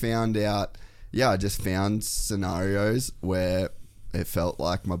I found out. Yeah, I just found scenarios where it felt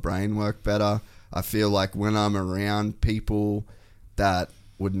like my brain worked better. I feel like when I'm around people that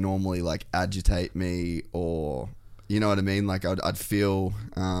would normally like agitate me, or you know what I mean, like I'd feel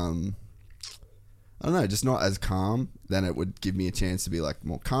I don't know, just not as calm. Then it would give me a chance to be like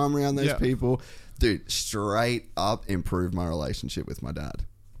more calm around those people. Dude, straight up improved my relationship with my dad.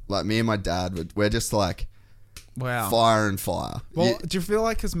 Like me and my dad we're just like fire and fire. Well, do you feel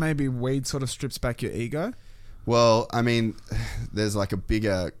like because maybe weed sort of strips back your ego? Well, I mean, there's like a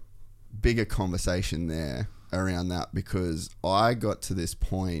bigger conversation there around that, because I got to this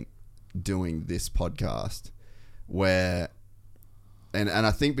point doing this podcast where, and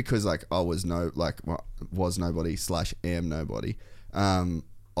I think because like I was nobody / am nobody,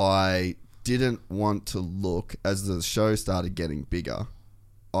 I didn't want to look, as the show started getting bigger,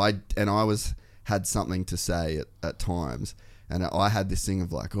 I had something to say at times, and I had this thing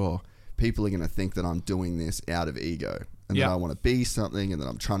of like, oh, people are going to think that I'm doing this out of ego, and that I want to be something, and that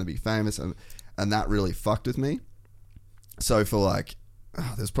I'm trying to be famous, and that really fucked with me. So for like,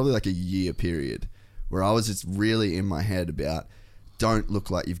 there's probably like a year period where I was just really in my head about, don't look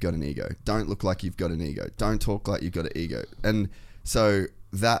like you've got an ego. Don't look like you've got an ego. Don't talk like you've got an ego. And so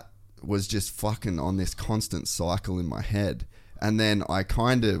that was just fucking on this constant cycle in my head. And then I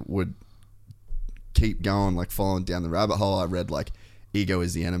kind of would keep going, like following down the rabbit hole. I read like Ego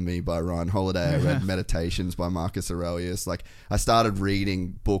is the Enemy by Ryan Holiday. I read Meditations by Marcus Aurelius. Like I started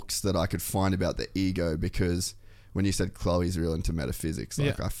reading books that I could find about the ego, because when you said Chloe's real into metaphysics,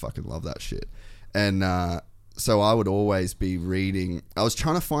 like I fucking love that shit. And so I would always be reading. I was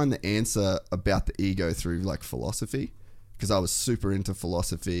trying to find the answer about the ego through like philosophy, because I was super into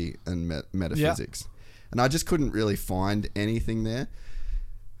philosophy and metaphysics. And I just couldn't really find anything there.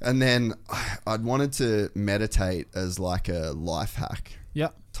 And then I'd wanted to meditate as like a life hack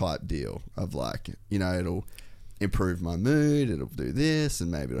type deal of like, you know, it'll improve my mood, it'll do this, and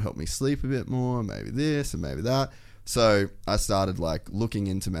maybe it'll help me sleep a bit more, maybe this and maybe that. So I started like looking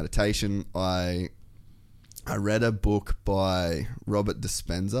into meditation. I read a book by Robert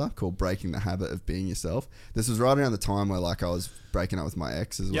Dispenza called Breaking the Habit of Being Yourself. This was right around the time where like I was breaking up with my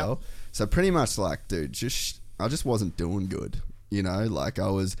ex as well. So pretty much like, dude, I just wasn't doing good. You know, like I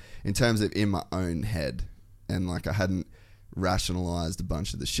was, in terms of in my own head, and like I hadn't rationalized a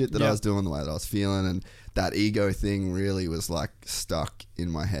bunch of the shit that I was doing, the way that I was feeling, and that ego thing really was like stuck in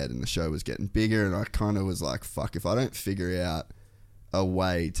my head, and the show was getting bigger, and I kind of was like, fuck, if I don't figure out a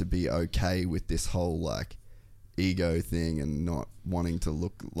way to be okay with this whole like ego thing and not wanting to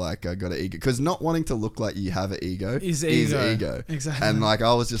look like I got an ego, because not wanting to look like you have an ego is ego. Exactly. And like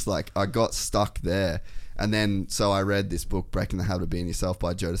I was just like, I got stuck there. And then so I read this book, Breaking the Habit of Being Yourself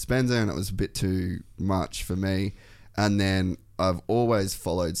by Joe Dispenza, and it was a bit too much for me. And then I've always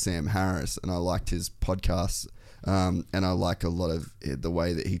followed Sam Harris, and I liked his podcasts, and I like a lot of the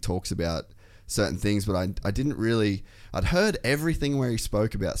way that he talks about certain things, but I didn't really... I'd heard everything where he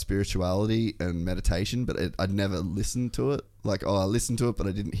spoke about spirituality and meditation, but I'd never listened to it. Like, I listened to it, but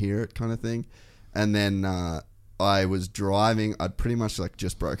I didn't hear it kind of thing. And then I was driving. I'd pretty much like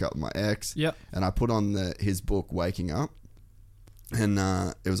just broke up with my ex. Yep. And I put on his book, Waking Up. And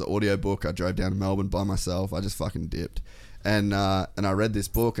it was an audio book. I drove down to Melbourne by myself. I just fucking dipped. And I read this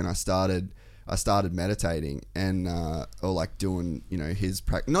book, and I started meditating, and or like doing, you know, his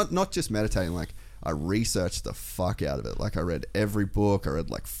practice. Not just meditating, like I researched the fuck out of it. Like I read every book. I read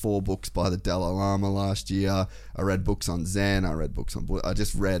like 4 books by the Dalai Lama last year. I read books on Zen. I read books on Buddha. I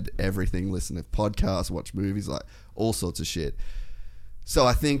just read everything, listened to podcasts, watched movies, like all sorts of shit. So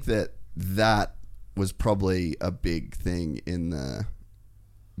I think that was probably a big thing in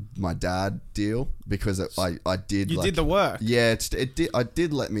my dad deal, because I did. You did the work. Yeah, it did. I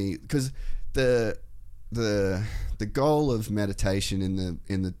did let me, because the goal of meditation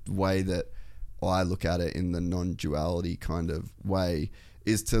in the way that I look at it, in the non-duality kind of way,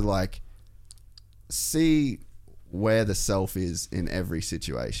 is to like see where the self is in every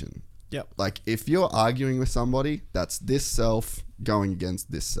situation. Yep. Like if you're arguing with somebody, that's this self going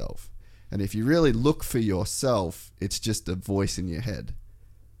against this self. And if you really look for yourself, it's just a voice in your head.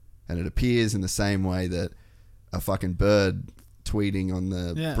 And it appears in the same way that a fucking bird tweeting on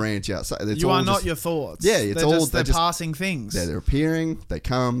the branch outside. It's you all are not just, your thoughts. Yeah, they're just passing things. They're appearing, they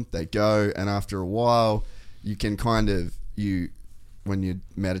come, they go, and after a while, you can kind of, when you're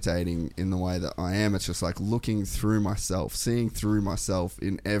meditating in the way that I am, it's just like looking through myself, seeing through myself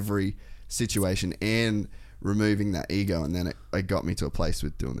in every situation, and removing that ego. And then it got me to a place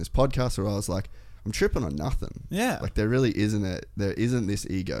with doing this podcast where I was like, I'm tripping on nothing. Yeah. Like there really isn't there isn't this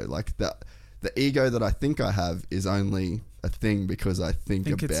ego. Like the ego that I think I have is only a thing because I think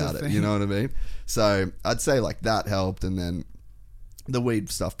about it. You know what I mean? So I'd say like that helped, and then the weed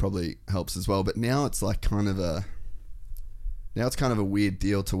stuff probably helps as well. But now it's like kind of a weird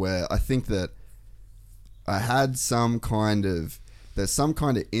deal to where I think that I had there's some kind of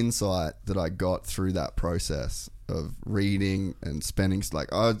insight that I got through that process of reading and spending, like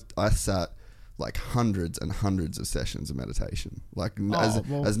I sat like hundreds and hundreds of sessions of meditation, like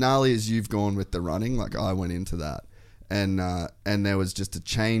as gnarly as you've gone with the running, like I went into that, and there was just a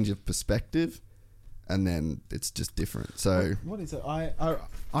change of perspective, and then it's just different. So what is it? I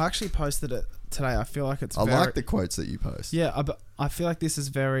actually posted it today. I feel like it's I like the quotes that you post. Yeah, but I feel like this is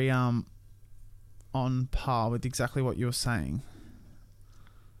very on par with exactly what you were saying.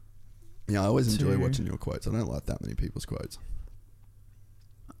 Yeah, I always enjoy watching your quotes. I don't like that many people's quotes.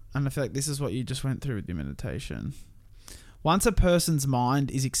 And I feel like this is what you just went through with your meditation. Once a person's mind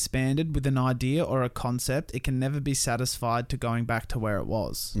is expanded with an idea or a concept, it can never be satisfied to going back to where it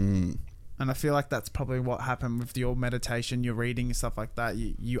was. Mm. And I feel like that's probably what happened with your meditation, your reading and stuff like that.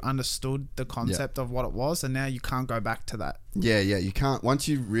 You understood the concept of what it was, and now you can't go back to that. Yeah, you can't. Once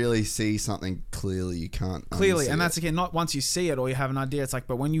you really see something clearly, you can't clearly. And that's again, not once you see it or you have an idea. It's like,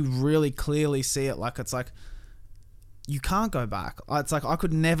 but when you really clearly see it, like it's like, you can't go back. It's like I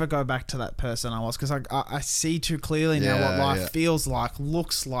could never go back to that person I was, because I see too clearly now what life feels like,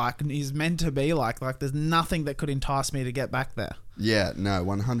 looks like, and is meant to be like. Like there's nothing that could entice me to get back there. Yeah, no,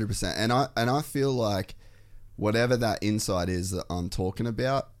 100%. And I feel like whatever that insight is that I'm talking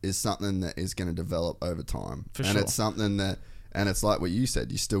about is something that is going to develop over time. For and sure. It's something that, and it's like what you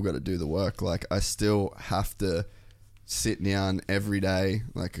said, you still got to do the work. Like I still have to sit down every day.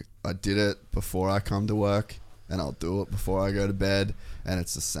 Like I did it before I come to work, and I'll do it before I go to bed, and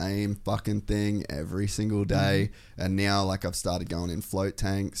it's the same fucking thing every single day. Mm-hmm. And now like I've started going in float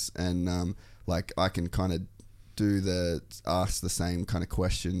tanks, and like I can kind of ask the same kind of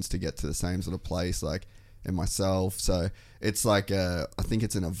questions to get to the same sort of place, like in myself. So it's like I think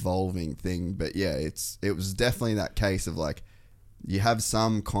it's an evolving thing, but yeah, it was definitely that case of like you have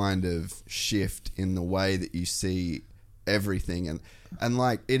some kind of shift in the way that you see everything, and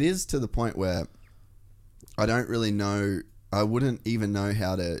like it is to the point where I don't really know, I wouldn't even know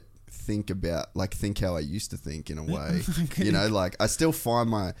how to think how I used to think in a way. You know, like I still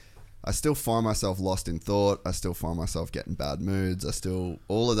find I still find myself lost in thought. I still find myself getting bad moods.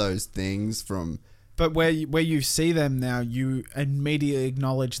 All of those things from... But where you see them now, you immediately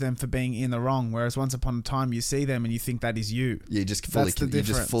acknowledge them for being in the wrong. Whereas once upon a time, you see them and you think that is you. You just fully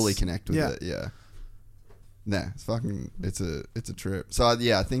connect with it. Yeah. Nah, it's a trip. So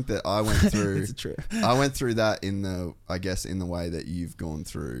I think that I went through. It's a trip. I went through that in the way that you've gone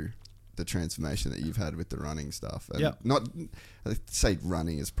through the transformation that you've had with the running stuff. And I'd say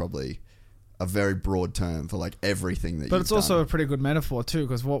running is probably a very broad term for like everything that. But it's also a pretty good metaphor too,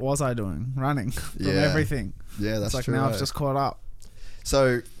 because what was I doing? Running from everything. Yeah, that's it's like true. Now I've just caught up.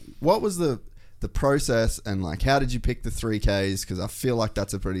 So, what was the process, and like how did you pick the 3Ks? Because I feel like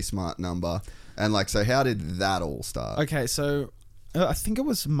that's a pretty smart number. And like, so how did that all start? Okay, so I think it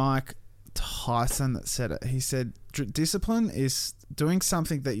was Mike Tyson that said it. He said, discipline is doing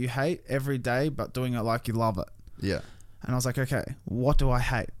something that you hate every day, but doing it like you love it. Yeah. And I was like, okay, what do I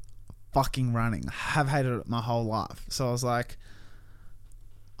hate? Fucking running. I have hated it my whole life. So I was like,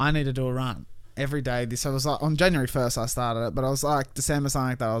 I need to do a run every day. So it was like on January 1st I started it, but I was like December something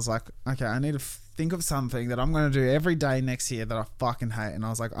like that. I was like, okay, I need to think of something that I'm going to do every day next year that I fucking hate. And I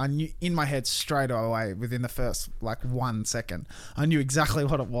was like, I knew in my head straight away within the first like 1 second, I knew exactly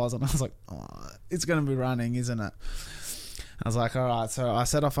what it was. And I was like, oh, it's going to be running, isn't it? I was like, all right. So I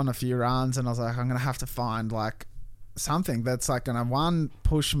set off on a few runs and I was like, I'm going to have to find like something that's like going to, one,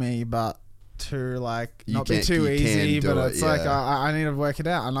 push me, but two, like not be too easy, but it's like I need to work it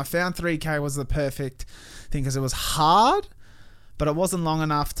out. And I found 3K was the perfect thing because it was hard, but it wasn't long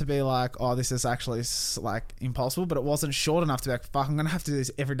enough to be like, oh, this is actually like impossible, but it wasn't short enough to be like, fuck, I'm going to have to do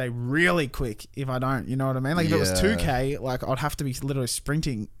this every day really quick if I don't, you know what I mean? Like if it was 2K, like I'd have to be literally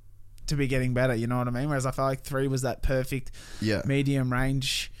sprinting to be getting better, you know what I mean? Whereas I felt like 3 was that perfect medium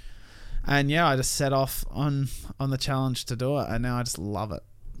range. And I just set off on the challenge to do it, and now I just love it.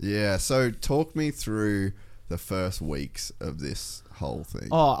 Yeah, so talk me through the first weeks of this whole thing.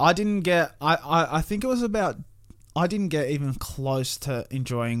 Oh, I didn't get... I think it was about... I didn't get even close to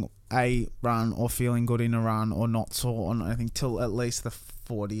enjoying a run or feeling good in a run or not sore on anything till at least the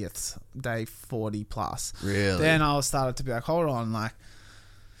 40th day, 40 plus. Really? Then I started to be like, hold on, like...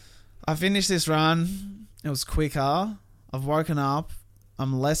 I finished this run. It was quicker. I've woken up.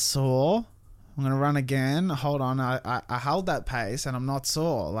 I'm less sore. I'm going to run again. Hold on. I held that pace and I'm not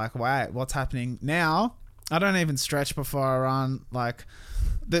sore. Like, wait, what's happening now? I don't even stretch before I run. Like,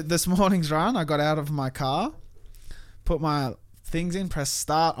 this morning's run, I got out of my car, put my things in, press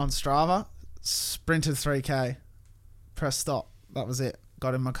start on Strava, sprinted 3K, press stop. That was it.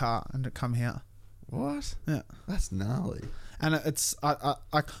 Got in my car and come here. What? Yeah. That's gnarly. And it's I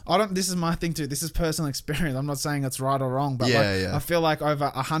don't. This is my thing too. This is personal experience. I'm not saying it's right or wrong, but I feel like over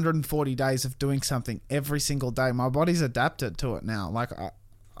 140 days of doing something every single day, my body's adapted to it now. Like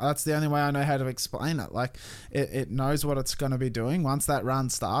that's the only way I know how to explain it. Like it knows what it's going to be doing. Once that run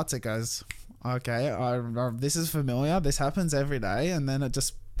starts, it goes, okay, this is familiar. This happens every day, and then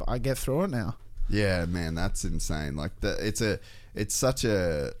I get through it now. Yeah, man, that's insane. Like it's such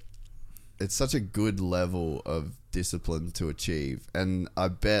a good level of discipline to achieve, and I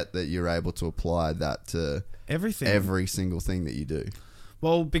bet that you're able to apply that to everything, every single thing that you do.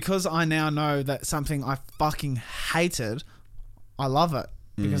 Well, because I now know that something I fucking hated, I love it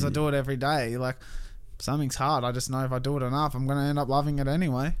because I do it every day. Like something's hard, I just know if I do it enough, I'm gonna end up loving it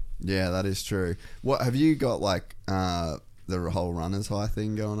anyway. Yeah, that is true. What have you got, like the whole runner's high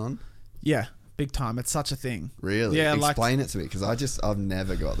thing going on? Yeah. Big time. It's such a thing. Really? Yeah. Explain it to me, because I've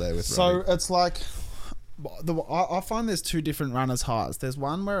never got there with running. So it's like, I find there's two different runners' highs. There's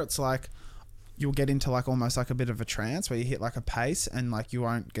one where it's like you'll get into like almost like a bit of a trance where you hit like a pace and like you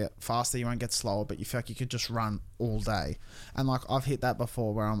won't get faster, you won't get slower, but you feel like you could just run all day. And like I've hit that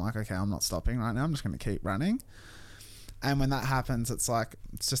before where I'm like, okay, I'm not stopping right now. I'm just going to keep running. And when that happens, it's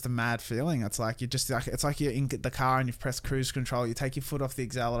just a mad feeling. It's like it's like you're in the car and you've pressed cruise control. You take your foot off the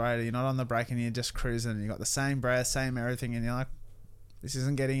accelerator. You're not on the brake and you're just cruising. And you got the same breath, same everything, and you're like, this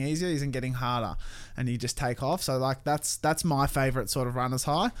isn't getting easier. It isn't getting harder, and you just take off. So like that's my favorite sort of runner's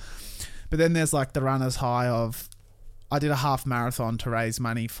high. But then there's like the runner's high of, I did a half marathon to raise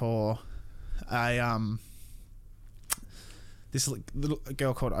money for a this little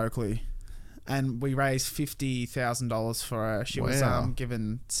girl called Oakley. And we raised $50,000 for her. She was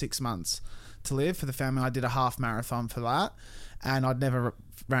given 6 months to live for the family. I did a half marathon for that, and I'd never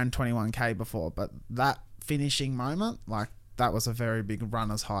ran 21K before. But that finishing moment, like that was a very big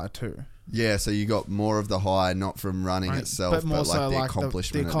runner's high too. Yeah, so you got more of the high, not from running itself, but more so like the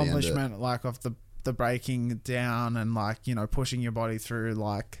accomplishment. The accomplishment, like of the breaking down and like, you know, pushing your body through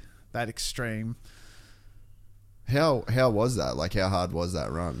like that extreme How was that? Like, how hard was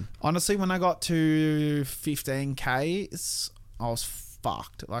that run? Honestly, when I got to 15Ks, I was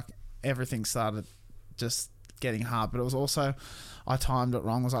fucked. Like, everything started just getting hard. But it was also, I timed it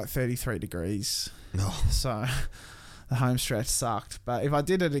wrong. It was like 33 degrees. Oh. So the home stretch sucked. But if I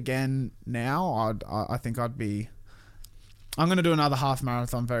did it again now, I think I'd be... I'm going to do another half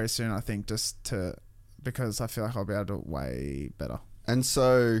marathon very soon, I think, because I feel like I'll be able to do it way better. And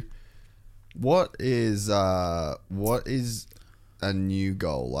so... What is a new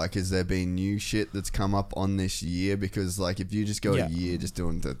goal? Like, has there been new shit that's come up on this year? Because, like, if you just go a year just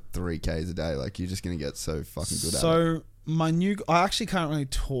doing the 3Ks a day, like, you're just going to get so fucking good at it. So, I actually can't really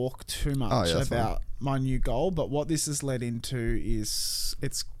talk too much about my new goal, but what this has led into is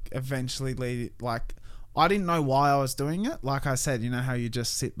it's eventually I didn't know why I was doing it. Like I said, you know how you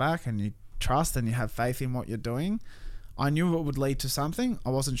just sit back and you trust and you have faith in what you're doing? I knew it would lead to something. I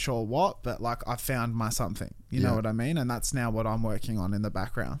wasn't sure what, but like I found my something. You know what I mean? And that's now what I'm working on in the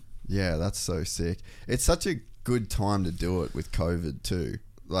background. Yeah, that's so sick. It's such a good time to do it with COVID too.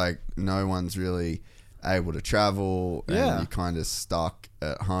 Like, no one's really able to travel and you're kind of stuck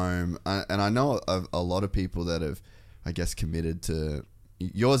at home. And I know a lot of people that have, I guess, committed to...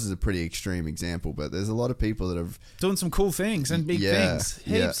 Yours is a pretty extreme example, but there's a lot of people that have... doing some cool things and big things.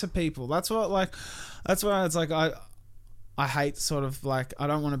 Heaps of people. That's why it's like I hate sort of like, I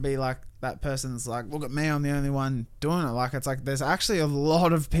don't want to be like that person that's like, look at me, I'm the only one doing it. Like, it's like there's actually a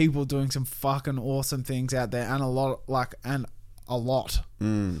lot of people doing some fucking awesome things out there, and a lot.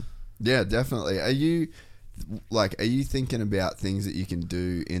 Yeah, definitely. Are you thinking about things that you can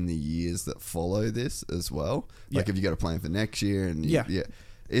do in the years that follow this as well? Like, have you got a plan for next year? And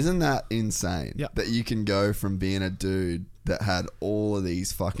isn't that insane? That you can go from being a dude that had all of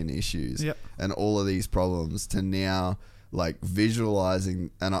these fucking issues and all of these problems to now, like,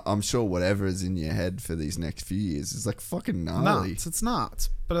 visualizing, and I'm sure whatever is in your head for these next few years is like fucking gnarly. It's nuts.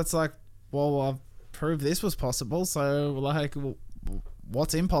 But it's like, well, I've proved this was possible, so like,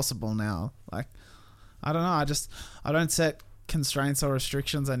 what's impossible now? Like, I don't know. I don't set constraints or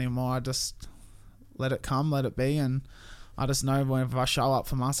restrictions anymore. I just let it come, let it be, and I just know whenever I show up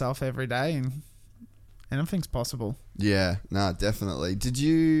for myself every day, and anything's possible. Yeah, no, definitely. Did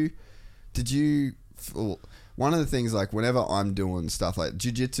you? One of the things, like, whenever I'm doing stuff like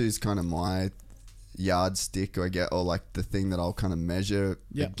jiu-jitsu is kind of my yardstick, or like the thing that I'll kind of measure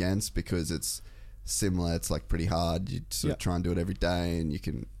against, because it's similar. It's like pretty hard. You sort of try and do it every day, and you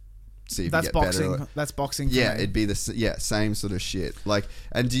can see if you get boxing. better. That's boxing. For me. It'd be same sort of shit. Like,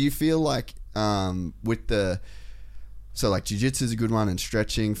 and do you feel like with the... So, like, jiu-jitsu is a good one, and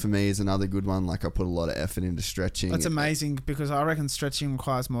stretching for me is another good one. Like, I put a lot of effort into stretching. That's amazing, because I reckon stretching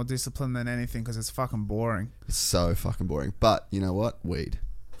requires more discipline than anything, because it's fucking boring. It's so fucking boring. But, you know what? Weed.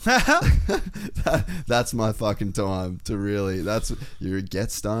 That's my fucking time to really... You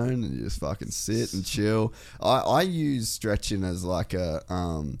get stoned and you just fucking sit and chill. I use stretching as like a...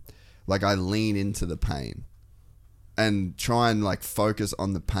 like, I lean into the pain and try and, like, focus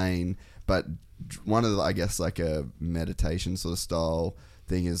on the pain, but... One of the, I guess, like a meditation sort of style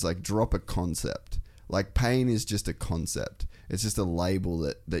thing is like drop a concept. Like, pain is just a concept. It's just a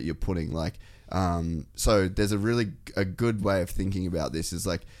label that you're putting. Like, so there's a good way of thinking about this is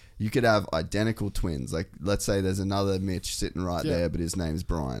like, you could have identical twins. Like, let's say there's another Mitch sitting right there, but his name's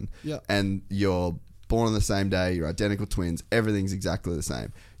Brian. Yeah. And you're born on the same day. You're identical twins. Everything's exactly the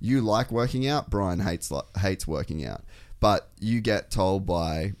same. You like working out. Brian hates working out. But you get told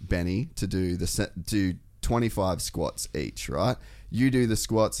by Benny to do 25 squats each, right? You do the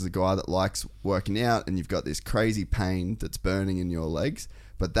squats as a guy that likes working out, and you've got this crazy pain that's burning in your legs,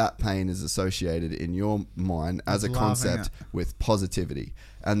 but that pain is associated in your mind as a concept with positivity.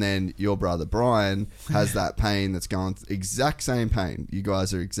 And then your brother Brian has that pain that's going exact same pain. You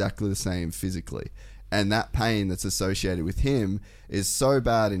guys are exactly the same physically. And that pain that's associated with him is so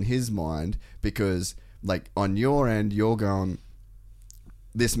bad in his mind because... Like, on your end, you're going,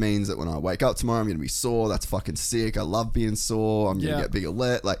 this means that when I wake up tomorrow, I'm going to be sore. That's fucking sick. I love being sore. I'm going to get bigger.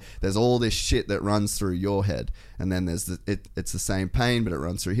 Like, there's all this shit that runs through your head. And then there's it's the same pain, but it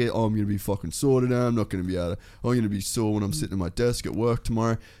runs through here. Oh, I'm going to be fucking sore today. I'm not going to be able to... I'm going to be sore when I'm sitting at my desk at work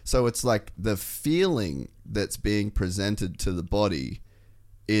tomorrow. So it's like the feeling that's being presented to the body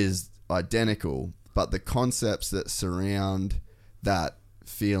is identical, but the concepts that surround that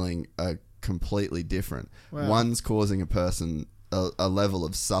feeling are completely different. Wow. One's causing a person a level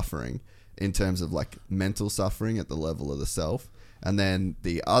of suffering in terms of like mental suffering at the level of the self, and then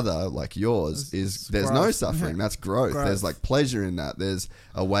the other, like yours, is there's growth. No suffering. That's growth. There's like pleasure in that. There's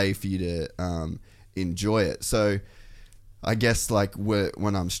a way for you to enjoy it. So I guess like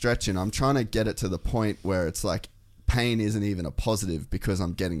when I'm stretching, I'm trying to get it to the point where it's like pain isn't even a positive because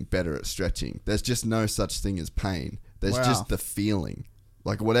I'm getting better at stretching. There's just no such thing as pain. There's just the feeling,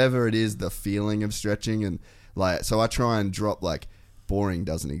 like whatever it is, the feeling of stretching. And like, so I try and drop like boring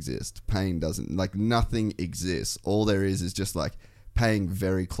doesn't exist. Pain doesn't, like nothing exists. All there is just like paying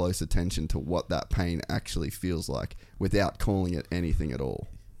very close attention to what that pain actually feels like without calling it anything at all.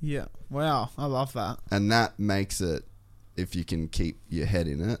 Yeah. Wow. I love that. And that makes it, if you can keep your head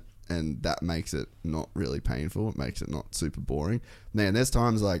in it, and that makes it not really painful. It makes it not super boring. Man, there's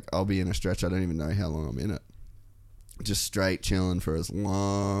times like I'll be in a stretch, I don't even know how long I'm in it. Just straight chilling for as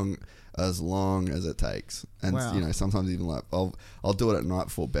long as it takes. And you know, sometimes even like I'll do it at night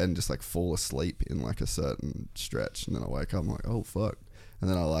before bed and just like fall asleep in like a certain stretch, and then I wake up, I'm like, oh fuck. And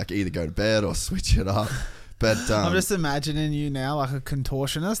then I like either go to bed or switch it up. But I'm just imagining you now like a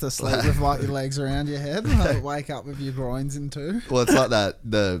contortionist asleep with like your legs around your head, like wake up with your groins in two. Well, it's like that.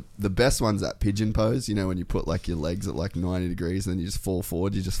 The best one's that pigeon pose, you know, when you put like your legs at like 90 degrees and then you just fall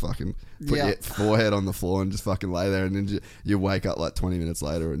forward, you just fucking put your forehead on the floor and just fucking lay there, and then you wake up like 20 minutes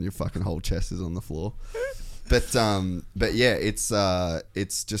later and your fucking whole chest is on the floor. But yeah,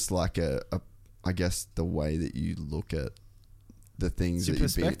 it's just like I guess the way that you look at the things that you're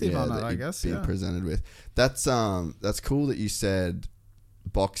being presented with. That's cool that you said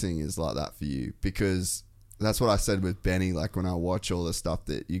boxing is like that for you, because that's what I said with Benny. Like when I watch all the stuff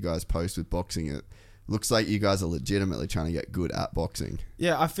that you guys post with boxing, it looks like you guys are legitimately trying to get good at boxing.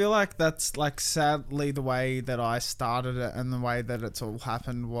 Yeah, I feel like that's like sadly the way that I started it, and the way that it's all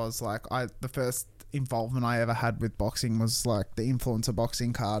happened was like the first involvement I ever had with boxing was like the influencer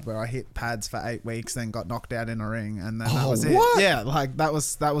boxing card, where I hit pads for 8 weeks, then got knocked out in a ring, and then that was it. Yeah, like that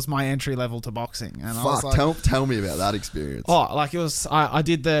was my entry level to boxing. And I was like, tell me about that experience. Oh, like it was, I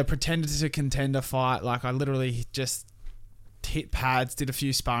did the Pretender to Contender fight. Like I literally just hit pads, did a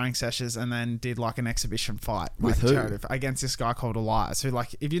few sparring sessions, and then did like an exhibition fight with who? Against this guy called Elias, who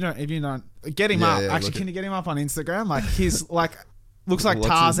like if you don't get him up. Actually, can you get him up on Instagram? Like he's like looks like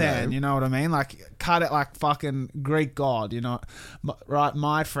Tarzan, you know what I mean? Like cut it like fucking Greek god, you know? Right,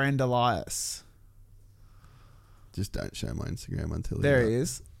 my friend Elias. Just don't show my Instagram until there he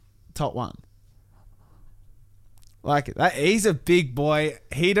is, top one. Like that, he's a big boy.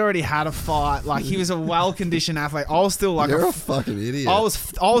 He'd already had a fight. Like he was a well-conditioned athlete. I was still like you're a fucking idiot. I was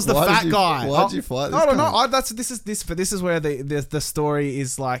the fat guy. Why'd you fight this I don't know. This is where the story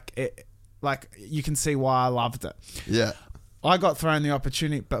is like you can see why I loved it. Yeah. I got thrown the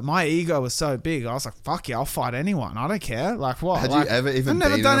opportunity, but my ego was so big. I was like, "Fuck yeah, I'll fight anyone. I don't care." Like what? Had you ever even? I've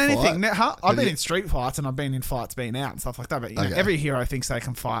never done anything. I've been you... in street fights, and I've been in fights, being out and stuff like that. But you know, every hero thinks they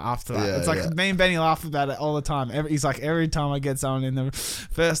can fight after that. It's like me and Benny laugh about it all the time. He's like, every time I get someone in the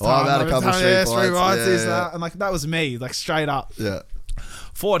first time, I've had a couple of street fights, and like that was me, like straight up. Yeah.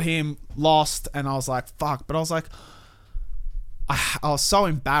 Fought him, lost, and I was like, "Fuck!" But I was like, I was so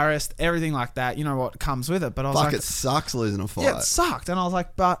embarrassed, everything like that. You know what comes with it. But I was like, it sucks losing a fight. Yeah, it sucked. And I was like,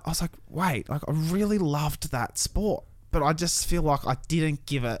 wait, like I really loved that sport, but I just feel like I didn't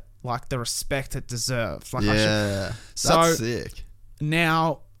give it like the respect it deserves. Like that's sick.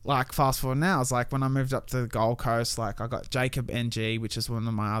 Now, like fast forward now, it's like when I moved up to the Gold Coast, like I got Jacob NG, which is one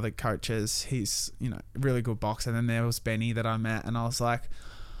of my other coaches. He's, you know, really good boxer. And then there was Benny that I met, and I was like,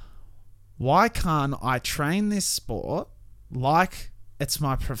 why can't I train this sport like it's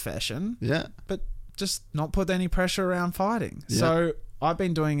my profession, but just not put any pressure around fighting? So I've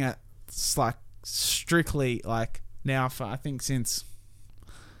been doing it like strictly like now for I think since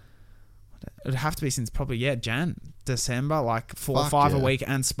it'd have to be since probably December, like 4 or 5 a week,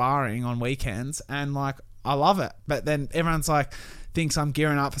 and sparring on weekends, and like I love it. But then everyone's like thinks I'm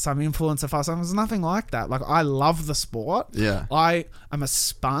gearing up for some influencer fight. So there's nothing like that. Like I love the sport. Yeah, I am a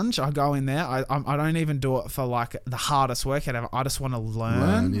sponge. I go in there. I don't even do it for like the hardest workout ever. I just want to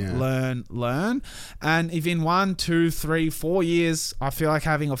learn. And if in 1, 2, 3, 4 years I feel like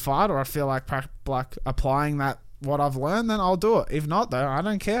having a fight, or I feel like applying that what I've learned, then I'll do it. If not, though, I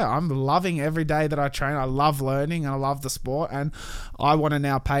don't care. I'm loving every day that I train. I love learning and I love the sport, and I want to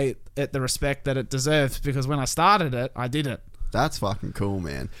now pay it the respect that it deserves, because when I started it, I did it. That's fucking cool,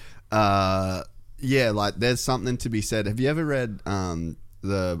 man. Yeah, like there's something to be said. Have you ever read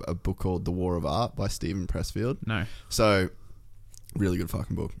a book called The War of Art by Stephen Pressfield? No. So, really good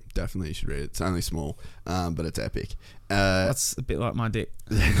fucking book. Definitely you should read it. It's only small, but it's epic. That's a bit like my dick.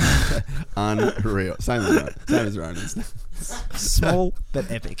 Unreal. Same as Ronan's. Small but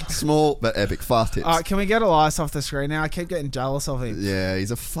epic. Small but epic. Fast hits. All right, can we get Elias off the screen now? I keep getting jealous of him. Yeah,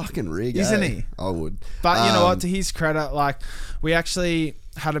 he's a fucking rig, isn't he? I would. But you know what? To his credit, like we actually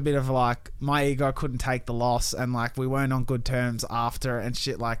had a bit of like, my ego couldn't take the loss, and like we weren't on good terms after and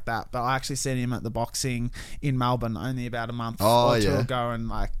shit like that. But I actually seen him at the boxing in Melbourne only about a month or two ago, and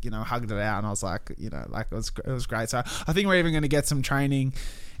like, you know, hugged it out, and I was like, you know, like it was great. So I think we're even going to get some training.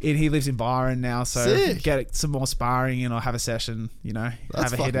 He lives in Byron now, so Sick. Get some more sparring, and I'll have a session, you know,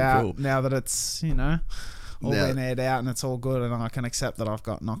 That's have a hit fucking out cool. now that it's, you know, all Now- been aired out and it's all good, and I can accept that I've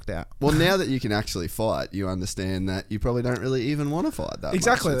got knocked out. Well, now that you can actually fight, you understand that you probably don't really even want to fight that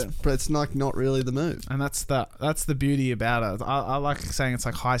Exactly. much. It's like not really the move. And that's the beauty about it. I like saying it's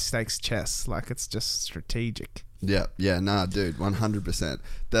like high stakes chess, like it's just strategic. Yeah, nah, dude, 100%.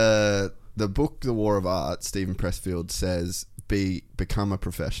 The book, The War of Art, Stephen Pressfield says, become a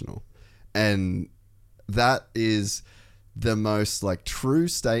professional. And that is the most like true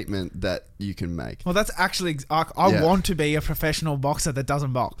statement that you can make. Well, that's actually I want to be a professional boxer that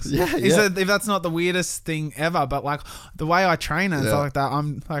doesn't box. Yeah, If that's not the weirdest thing ever, but like the way I train it and stuff like that,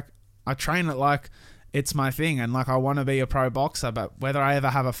 I'm like, I train it like it's my thing, and like I want to be a pro boxer, but whether I ever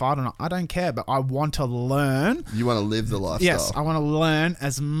have a fight or not, I don't care. But I want to learn. You want to live the lifestyle. Yes, I want to learn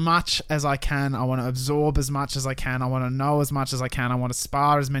as much as I can. I want to absorb as much as I can. I want to know as much as I can. I want to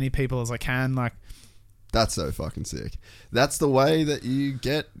spar as many people as I can. Like, that's so fucking sick. That's the way that you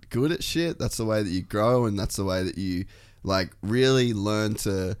get good at shit. That's the way that you grow, and that's the way that you like really learn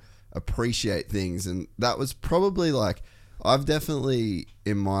to appreciate things. And that was probably like, I've definitely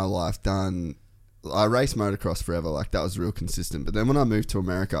in my life I raced motocross forever. Like that was real consistent. But then when I moved to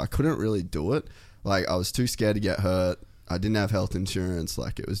America, I couldn't really do it. Like I was too scared to get hurt. I didn't have health insurance.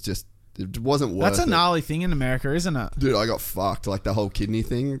 Like it wasn't worth it. that's a gnarly thing in America, isn't it? Dude, I got fucked. Like the whole kidney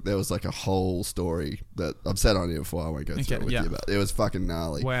thing, there was like a whole story that I've said on here before. I won't go through it with you, but it was fucking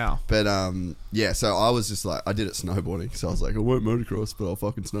gnarly. Wow. But yeah, so I was just like, I did it snowboarding. So I was like, I won't motocross, but I'll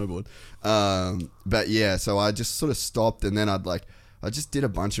fucking snowboard. But yeah, so I just sort of stopped, and then I just did a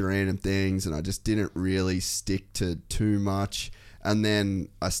bunch of random things, and I just didn't really stick to too much. And then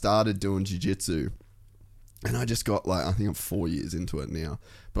I started doing jiu-jitsu, and I just got like, I think I'm 4 years into it now,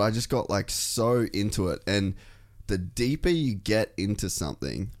 but I just got like so into it. And the deeper you get into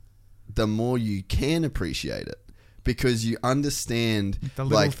something, the more you can appreciate it, because you understand the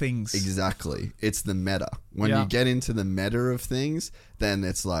little things. Exactly. It's the meta. When you get into the meta of things, then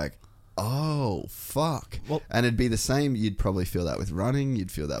it's like, oh, fuck. Well, and it'd be the same. You'd probably feel that with running. You'd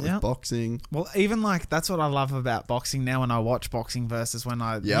feel that with boxing. Well, even like, that's what I love about boxing now when I watch boxing versus when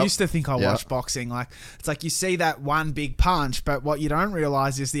I used to think I watched boxing. Like, it's like you see that one big punch, but what you don't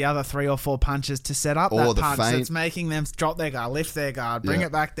realize is the other 3 or 4 punches to set up that punch that's making them drop their guard, lift their guard, bring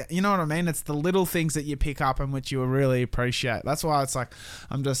it back. You know what I mean? It's the little things that you pick up and which you really appreciate. That's why it's like,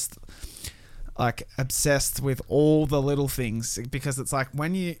 I'm just like obsessed with all the little things, because it's like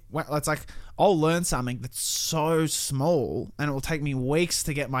it's like I'll learn something that's so small and it will take me weeks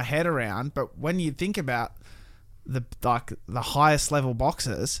to get my head around. But when you think about the highest level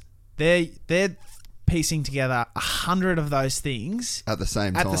boxers, they're piecing together 100 of those things at the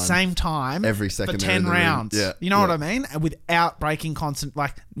same time every second for 10 rounds. You know what I mean? Without breaking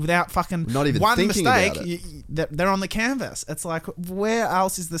without fucking not even one thinking mistake. about it. They're on the canvas. It's like, where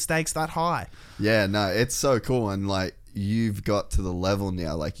else is the stakes that high? Yeah, no, it's so cool. And like, you've got to the level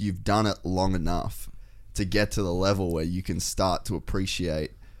now, like you've done it long enough to get to the level where you can start to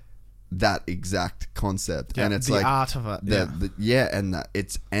appreciate that exact concept. And it's the like art of it. And that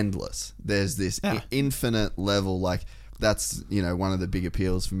it's endless. There's this infinite level. Like that's, you know, one of the big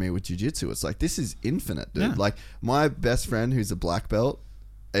appeals for me with jiu-jitsu. It's like, this is infinite, dude. Like my best friend who's a black belt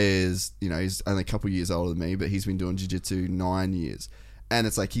is, you know, he's only a couple years older than me, but he's been doing jiu-jitsu 9 years, and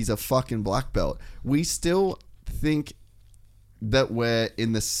it's like, he's a fucking black belt. We still think that we're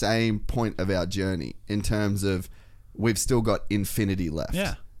in the same point of our journey in terms of we've still got infinity left.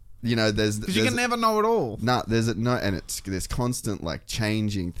 You know, because you can never know it all. No, and it's this constant like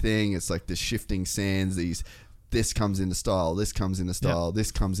changing thing. It's like the shifting sands. This comes into style. This comes into style.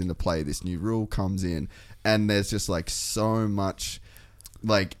 This comes into play. This new rule comes in, and there's just like so much,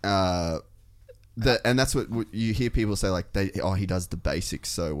 like and that's what you hear people say, like he does the basics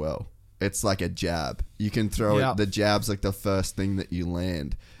so well. It's like a jab. You can throw it. The jab's like the first thing that you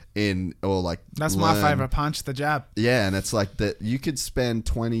land in, or like that's my favorite punch, the jab. Yeah, and it's like that you could spend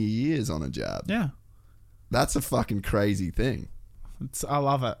 20 years on a jab. Yeah, that's a fucking crazy thing. I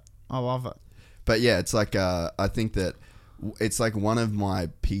love it. But yeah, it's like I think that it's like one of my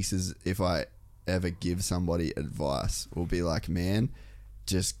pieces, if I ever give somebody advice, will be like, man,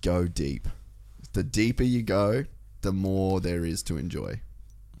 just go deep. The deeper you go, the more there is to enjoy.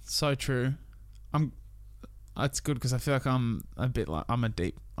 So true. It's good because I feel like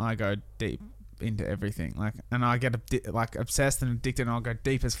I go deep into everything. Like, and I get obsessed and addicted, and I'll go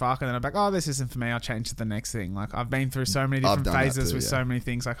deep as fuck, and then I'm like, oh, this isn't for me. I'll change to the next thing. Like, I've been through so many different phases with so many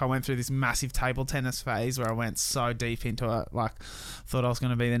things. Like, I went through this massive table tennis phase where I went so deep into it. Like, thought I was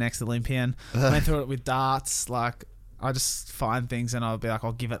going to be the next Olympian. Went through it with darts. Like, I just find things and I'll be like,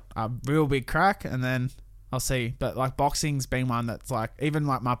 I'll give it a real big crack, and then I'll see. But like, boxing's been one that's like, even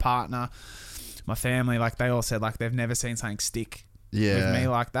like my partner, my family, like they all said like they've never seen something stick with me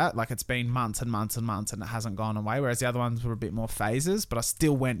like that. Like, it's been months and months and months and it hasn't gone away, whereas the other ones were a bit more phases, but I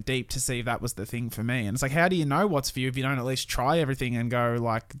still went deep to see if that was the thing for me. And it's like, how do you know what's for you if you don't at least try everything and go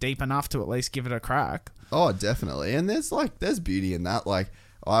like deep enough to at least give it a crack? Oh, definitely. And there's beauty in that. Like,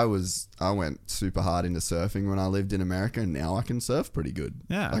 I went super hard into surfing when I lived in America, and now I can surf pretty good.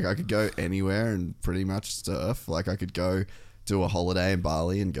 Yeah. Like, I could go anywhere and pretty much surf. Like, I could go do a holiday in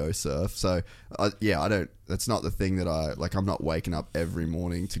Bali and go surf. So, that's not the thing that I'm not waking up every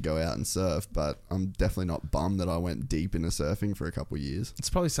morning to go out and surf, but I'm definitely not bummed that I went deep into surfing for a couple of years.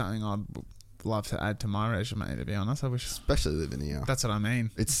 It's probably something I'd love to add to my resume, to be honest. I wish, especially living here. That's what I mean.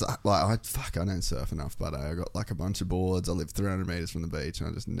 It's like, I don't surf enough, but I got like a bunch of boards. I live 300 meters from the beach and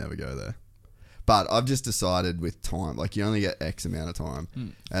I just never go there. But I've just decided with time, like, you only get X amount of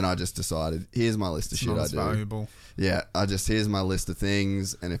time. And I just decided, here's my list of shit I do. Valuable. Yeah, here's my list of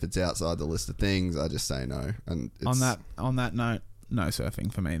things, and if it's outside the list of things, I just say no. And on that note, no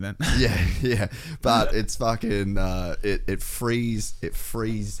surfing for me then. yeah. But it's fucking it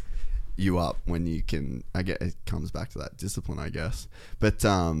frees you up when you can. I get it comes back to that discipline, I guess. But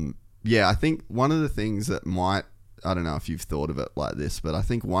I think one of the things that might, I don't know if you've thought of it like this, but I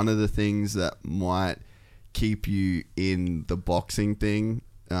think one of the things that might keep you in the boxing thing,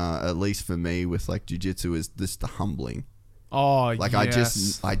 at least for me with like jiu-jitsu, is this the humbling. Oh, like,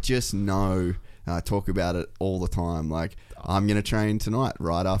 yes. I just know, and I talk about it all the time. Like, I'm going to train tonight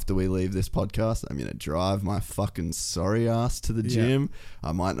right after we leave this podcast. I'm going to drive my fucking sorry ass to the gym.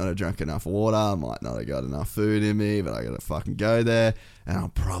 I might not have drunk enough water. I might not have got enough food in me, but I got to fucking go there, and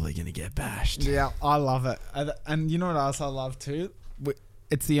I'm probably going to get bashed. Yeah, I love it. And you know what else I love too?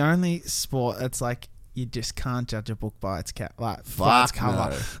 It's the only sport that's like, you just can't judge a book by its cover.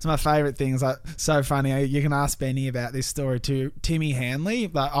 No. It's my favourite thing. It's like, so funny. You can ask Benny about this story too. Timmy Hanley.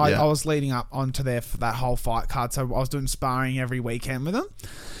 Like, I was leading up onto that whole fight card, so I was doing sparring every weekend with him.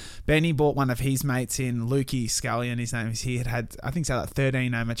 Benny bought one of his mates in, Lukey Scullion, his name is. He had I think, like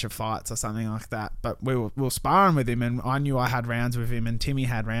 13 amateur fights or something like that. But we were sparring with him, and I knew I had rounds with him, and Timmy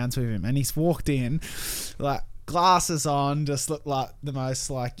had rounds with him. And he's walked in, like, glasses on, just looked like the most,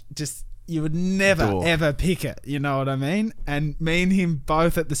 like, just... You would never, ever pick it. You know what I mean? And me and him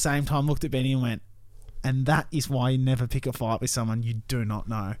both at the same time looked at Benny and went, and that is why you never pick a fight with someone you do not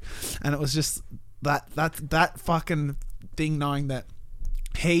know. And it was just that fucking thing, knowing that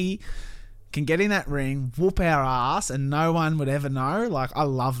he can get in that ring, whoop our ass, and no one would ever know. Like, I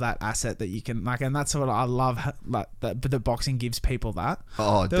love that asset that you can, like, and that's what I love, like, that the boxing gives people that.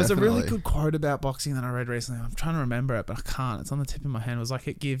 Oh, there was definitely. a really good quote about boxing that I read recently. I'm trying to remember it, but I can't. It's on the tip of my hand. It was like,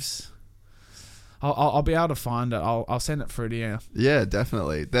 it gives... I'll be able to find it. I'll send it through to you. Yeah,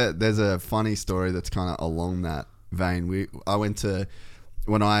 definitely. There's a funny story that's kind of along that vein.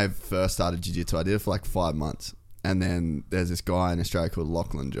 When I first started jiu-jitsu, I did it for like 5 months. And then there's this guy in Australia called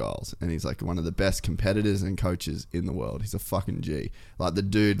Lachlan Giles. And he's like one of the best competitors and coaches in the world. He's a fucking G. Like, the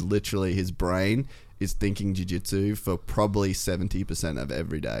dude, literally, his brain is thinking jiu-jitsu for probably 70% of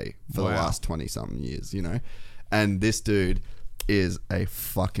every day for the last 20-something years, you know? And this dude is a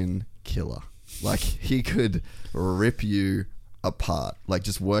fucking killer. Like, he could rip you apart. Like,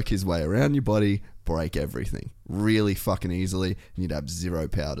 just work his way around your body, break everything really fucking easily, and you'd have zero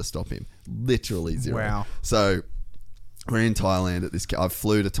power to stop him. Literally zero. Wow. So we're in Thailand at this. I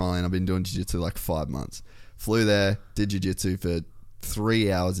flew to Thailand. I've been doing jiu-jitsu like 5 months. Flew there, did jiu-jitsu for 3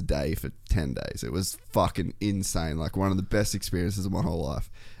 hours a day for 10 days. It was fucking insane. Like, one of the best experiences of my whole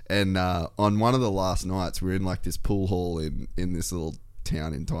life. And on one of the last nights, we're in like this pool hall in this little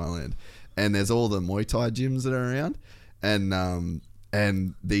town in Thailand. And there's all the Muay Thai gyms that are around.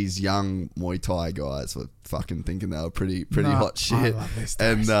 And these young Muay Thai guys were fucking thinking they were pretty hot shit. I love this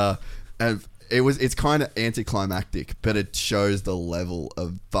and it's kind of anticlimactic, but it shows the level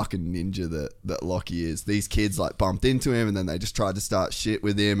of fucking ninja that Lockie is. These kids like bumped into him, and then they just tried to start shit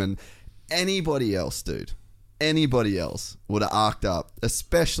with him. And anybody else, dude, anybody else would have arced up,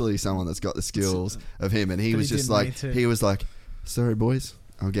 especially someone that's got the skills of him. And he was just like, he was like, sorry boys,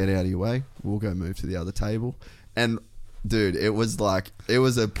 I'll get out of your way. We'll go move to the other table. And dude, it was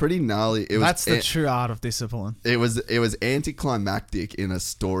a pretty gnarly. That's the true art of discipline. It was anticlimactic in a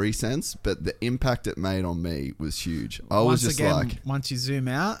story sense, but the impact it made on me was huge. I was just like, once you zoom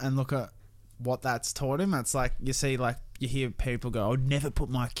out and look at what that's taught him. It's like you see, like you hear people go, "I would never put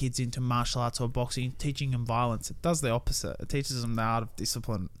my kids into martial arts or boxing, teaching them violence." It does the opposite. It teaches them the art of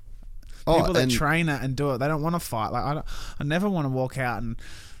discipline. People that train it and do it, they don't want to fight. Like I never want to walk out and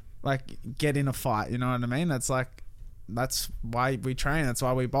like get in a fight. You know what I mean? It's like that's why we train. That's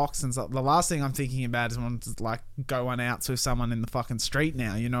why we box. And so the last thing I'm thinking about is wanting to like go one out with someone in the fucking street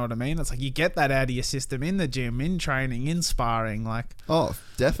now. You know what I mean? It's like you get that out of your system in the gym, in training, in sparring. Like, oh,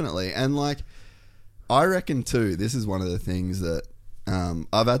 definitely. And like, I reckon too, this is one of the things that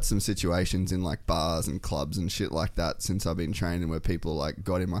I've had some situations in like bars and clubs and shit like that since I've been training where people like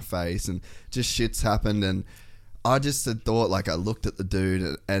got in my face and just shit's happened. And I just had thought, like, I looked at the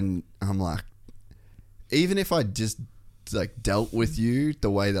dude and I'm like, even if I just like dealt with you the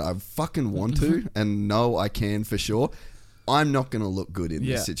way that I fucking want to and know I can for sure, I'm not going to look good in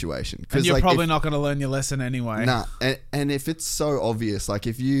this situation. And you're like, probably not going to learn your lesson anyway. Nah, and if it's so obvious, like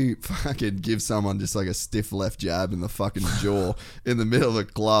if you fucking give someone just like a stiff left jab in the fucking jaw in the middle of a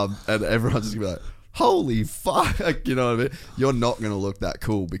club and everyone's just going to be like, holy fuck, you know what I mean? You're not going to look that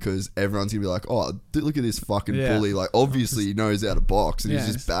cool because everyone's going to be like, oh, look at this fucking bully. Like, obviously he knows how to box and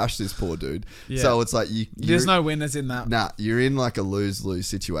he's just bashed this poor dude. Yeah. So it's like... There's no winners in that. Nah, you're in like a lose-lose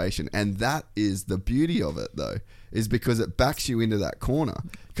situation. And that is the beauty of it, though, is because it backs you into that corner.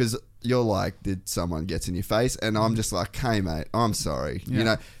 Because you're like, did someone get in your face? And I'm just like, hey, mate, I'm sorry. Yeah. You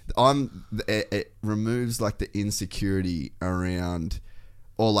know, it removes like the insecurity around...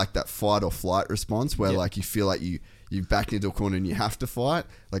 or like that fight or flight response where like you feel like you've backed into a corner and you have to fight.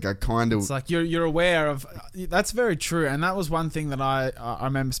 Like I kind of... It's like you're aware of... That's very true. And that was one thing that I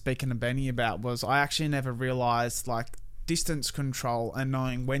remember speaking to Benny about was I actually never realised like distance control and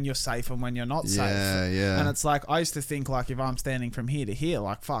knowing when you're safe and when you're not safe. Yeah. And it's like I used to think like if I'm standing from here to here,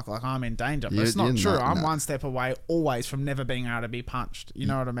 like fuck, like I'm in danger. But it's not true. I'm one step away always from never being able to be punched. You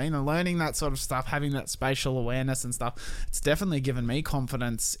know what I mean? And learning that sort of stuff, having that spatial awareness and stuff, it's definitely given me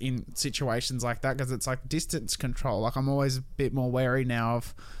confidence in situations like that because it's like distance control. Like I'm always a bit more wary now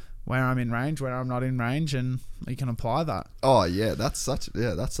of where I'm in range, where I'm not in range, and you can apply that. Oh yeah, that's such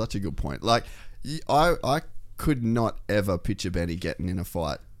a good point. Like I could not ever picture Benny getting in a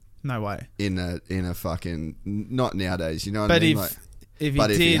fight. No way. In a fucking... Not nowadays, you know what I mean? If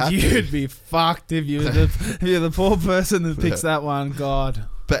he did, you'd be fucked if you're the poor person that picks that one. God.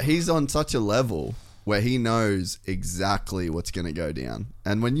 But he's on such a level where he knows exactly what's going to go down.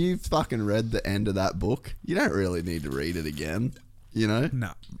 And when you've fucking read the end of that book, you don't really need to read it again, you know?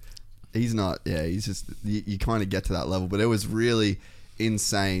 No. He's not... Yeah, he's just... You kind of get to that level. But it was really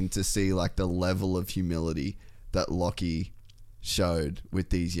insane to see like the level of humility that Lockie showed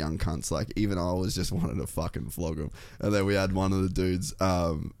with these young cunts. Like even I was just wanting to fucking flog them. And then we had one of the dudes,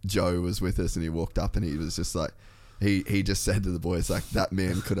 Joe was with us and he walked up and he was just like, he just said to the boys like, that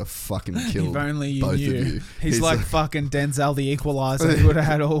man could have fucking killed if only you both knew. of you. He's like fucking Denzel the Equalizer. He would have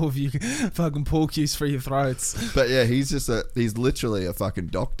had all of you fucking pull cues for your throats. But yeah, he's literally a fucking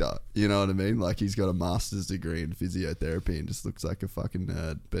doctor. You know what I mean? Like he's got a master's degree in physiotherapy and just looks like a fucking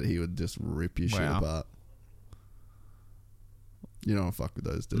nerd. But he would just rip your shit apart. You don't want to fuck with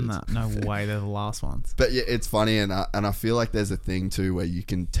those dudes. No way, they're the last ones. But yeah, it's funny, and I feel like there's a thing too where you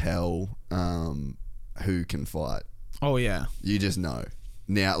can tell who can fight. Oh yeah, you just know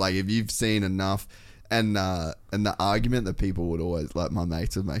now. Like if you've seen enough, and the argument that people would always like my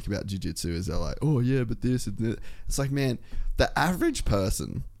mates would make about jiu-jitsu is they're like, oh yeah, but this and that. It's like, man, the average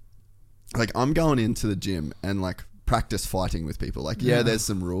person, like I'm going into the gym and like practice fighting with people. Like there's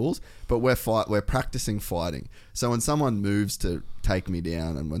some rules, but we're practicing fighting. So when someone moves to take me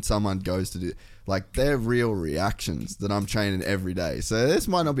down and when someone goes to do, like they're real reactions that I'm training every day. So this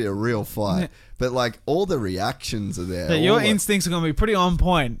might not be a real fight, but like all the reactions are there. Your instincts are going to be pretty on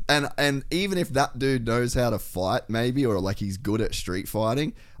point. And even if that dude knows how to fight maybe, or like he's good at street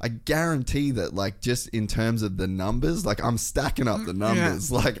fighting, I guarantee that like just in terms of the numbers, like I'm stacking up the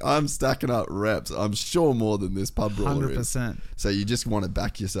numbers. Like I'm stacking up reps. I'm sure more than this pub brawler 100%. is. So you just want to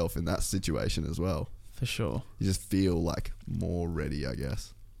back yourself in that situation as well. For sure. You just feel like more ready, I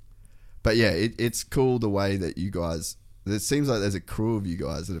guess. But yeah, it's cool the way that you guys... It seems like there's a crew of you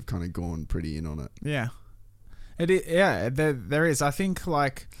guys that have kind of gone pretty in on it. Yeah. It is, yeah, there is. I think,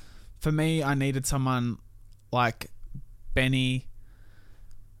 like, for me, I needed someone like Benny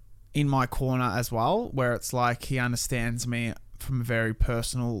in my corner as well, where it's like he understands me from a very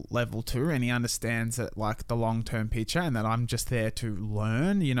personal level too, and he understands that like the long-term picture and that I'm just there to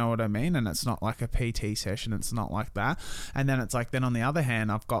learn, you know what I mean? And it's not like a PT session, it's not like that. And then it's like, then on the other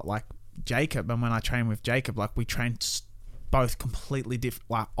hand, I've got like Jacob, and when I train with Jacob, like we train both completely different,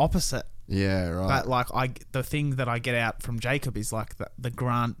 like opposite Yeah, right. But like the thing that I get out from Jacob is like the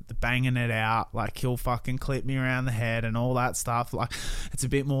grunt, the banging it out. Like he'll fucking clip me around the head and all that stuff. Like it's a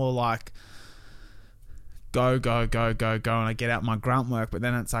bit more like go, and I get out my grunt work. But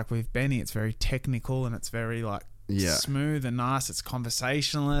then it's like with Benny, it's very technical and it's very like smooth and nice. It's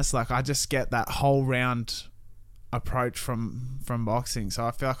conversationalist. Like I just get that whole round approach from boxing. So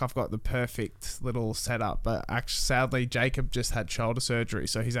I feel like I've got the perfect little setup. But actually, sadly, Jacob just had shoulder surgery,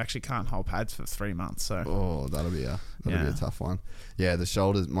 so he's actually can't hold pads for 3 months. So that'll be a tough one. Yeah, the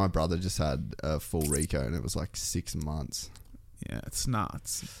shoulders. My brother just had a full Rico, and it was like 6 months. Yeah, it's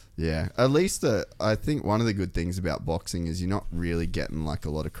nuts. Yeah, at least I think one of the good things about boxing is you're not really getting like a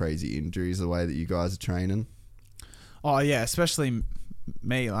lot of crazy injuries the way that you guys are training. Oh yeah, especially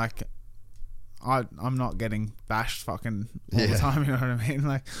me. Like I'm not getting bashed fucking all the time, you know what I mean?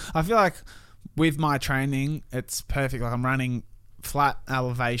 Like I feel like with my training it's perfect. Like I'm running flat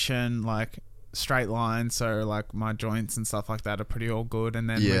elevation, like straight lines, so like my joints and stuff like that are pretty all good. And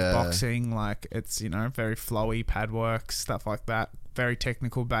then with boxing, like it's, you know, very flowy pad work, stuff like that, very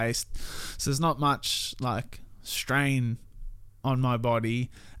technical based. So there's not much like strain on my body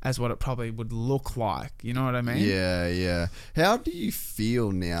as what it probably would look like, you know what I mean? Yeah. How do you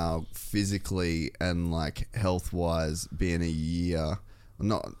feel now physically and like health wise being a year,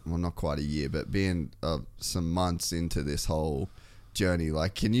 not quite a year, but being some months into this whole journey?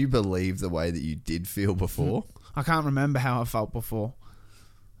 Like, can you believe the way that you did feel before? I can't remember how I felt before.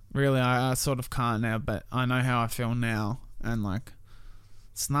 Really, I sort of can't now, but I know how I feel now, and like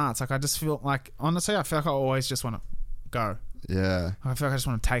it's nuts. Like I just feel like, honestly, I feel like I always just want to go. Yeah, I feel like I just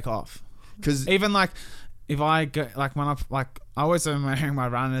want to take off. Because even like if I go, like when I always am wearing my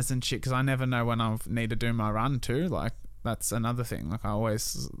runners and shit, because I never know when I need to do my run too. Like that's another thing. Like I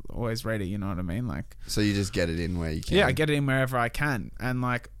always ready. You know what I mean? Like so you just get it in where you can. Yeah, I get it in wherever I can, and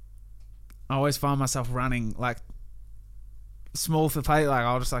like I always find myself running like small for play. Like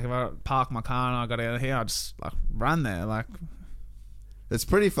I'll just like if I park my car and I got out of here, I just like run there. Like it's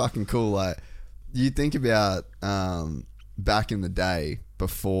pretty fucking cool. Like you think about back in the day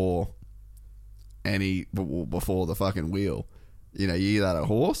before the fucking wheel, you know, you either had a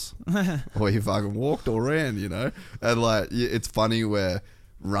horse or you fucking walked or ran, you know. And like it's funny where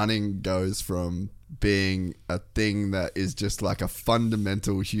running goes from being a thing that is just like a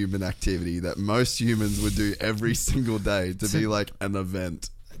fundamental human activity that most humans would do every single day to be like an event.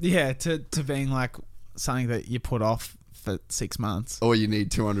 Yeah, to being like something that you put off for 6 months. Or you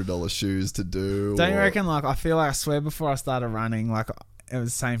need $200 shoes to do. Don't you reckon, like, I feel like I swear before I started running, like, it was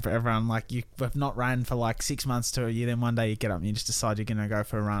the same for everyone. Like, you have not ran for like 6 months to a year, then one day you get up and you just decide you're going to go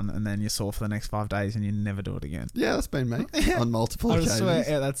for a run, and then you're sore for the next 5 days and you never do it again. Yeah, that's been me on multiple occasions. I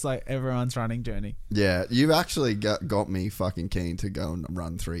swear, that's like everyone's running journey. Yeah, you've actually got me fucking keen to go and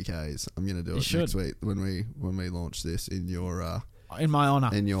run 3Ks. I'm going to do it next week when we launch this in your... in my honour.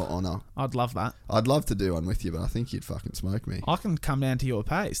 In your honour. I'd love that. I'd love to do one with you, but I think you'd fucking smoke me. I can come down to your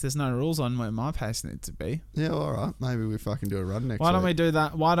pace. There's no rules on where my pace needs to be. Yeah, well, all right. Maybe we fucking do a run next week. Why don't we do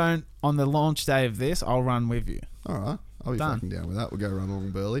that? Why don't, on the launch day of this, I'll run with you. All right. I'll be fucking down with that. We'll go run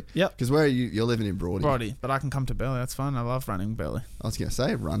along Burleigh. Yep. Because where are you? You're living in Broady. Broady, but I can come to Burleigh. That's fine. I love running Burleigh. I was going to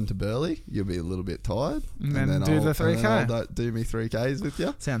say, run to Burleigh. You'll be a little bit tired. And then do the 3K. I'll do me 3Ks with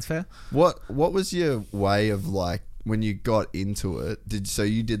you. Sounds fair. What was your way of like, when you got into it, so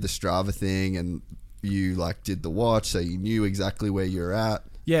you did the Strava thing and you like did the watch, so you knew exactly where you're at?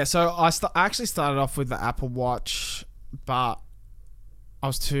 Yeah, so I actually started off with the Apple Watch, but I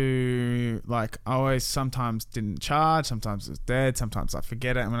was too, like, I always sometimes didn't charge, sometimes it was dead, sometimes I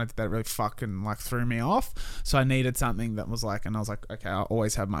forget it, and when I did that, it really fucking, like, threw me off. So I needed something that was like, and I was like, okay, I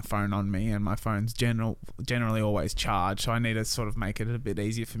always have my phone on me, and my phone's generally always charged, so I need to sort of make it a bit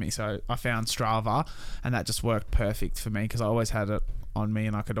easier for me. So I found Strava, and that just worked perfect for me, because I always had it on me,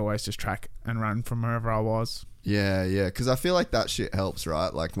 and I could always just track and run from wherever I was. Yeah, because I feel like that shit helps,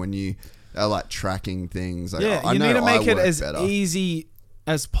 right? Like, when you are, like, tracking things. Like, yeah, you need to make it as easy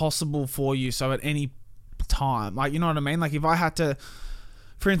as possible for you, so at any time, like, you know what I mean, like if I had to,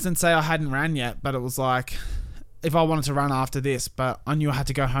 for instance, say I hadn't ran yet, but it was like if I wanted to run after this, but I knew I had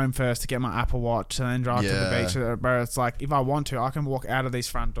to go home first to get my Apple Watch and then drive to the beach, but it's like if I want to, I can walk out of these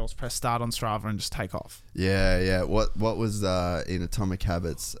front doors, press start on Strava and just take off. What was in Atomic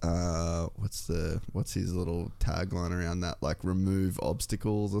Habits, what's his little tagline around that, like remove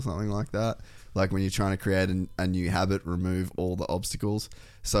obstacles or something like that? Like when you're trying to create a new habit, remove all the obstacles.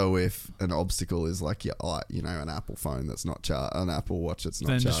 So if an obstacle is like an Apple phone that's not an Apple Watch that's not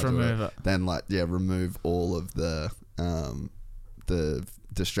charged, then just remove it. Then remove all of the the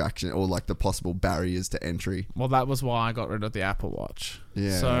distraction or like the possible barriers to entry. Well, that was why I got rid of the Apple Watch.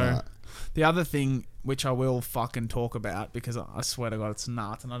 Yeah. So right. the other thing, which I will fucking talk about because I swear to God it's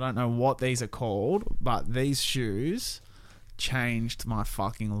nuts, and I don't know what these are called, but these shoes changed my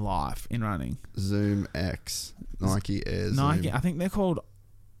fucking life in running. Zoom X, Nike Air Zoom. Nike, I think they're called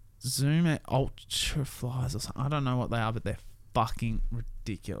Zoom Ultra Flies or something. I don't know what they are, but they're fucking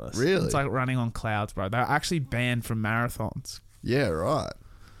ridiculous. Really? It's like running on clouds, bro. They're actually banned from marathons. Yeah, right.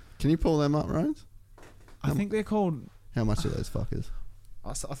 Can you pull them up, Rose? I think they're called... How much are those fuckers?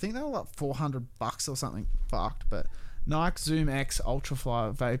 I think they were like $400 or something. Fucked, but Nike Zoom X Ultra Fly,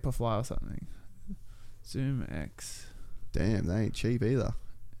 Vaporfly or something. Zoom X. Damn, they ain't cheap either.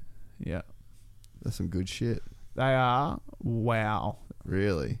 Yeah. That's some good shit. They are. Wow.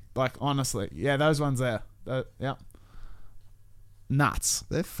 Really? Like, honestly. Yeah, those ones there. Yeah. Nuts.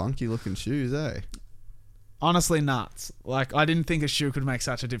 They're funky looking shoes, eh? Honestly, nuts. Like, I didn't think a shoe could make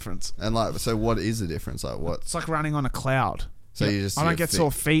such a difference. And like, so what is the difference? Like, what? It's like running on a cloud. So you just... I don't get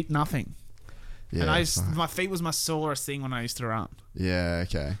sore feet, nothing. Yeah. And my feet was my sorest thing when I used to run. Yeah,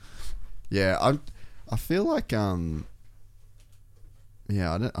 okay. Yeah, I feel like, yeah,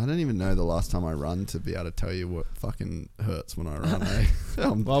 I don't even know the last time I run to be able to tell you what fucking hurts when I run, eh?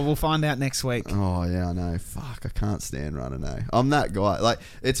 Well, we'll find out next week. Oh, yeah, I know. Fuck, I can't stand running, eh? I'm that guy. Like,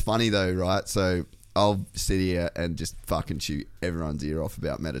 it's funny though, right? So I'll sit here and just fucking shoot everyone's ear off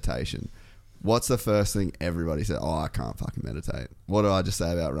about meditation. What's the first thing everybody says? Oh, I can't fucking meditate. What do I just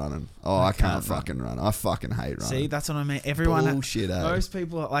say about running? Oh, I can't fucking run. I fucking hate running. See, that's what I mean. Everyone... Bullshit, eh? Most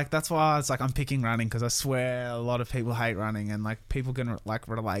people... Like, that's why it's like I'm picking running, because I swear a lot of people hate running, and like people can like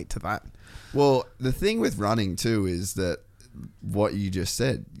relate to that. Well, the thing with running too is that what you just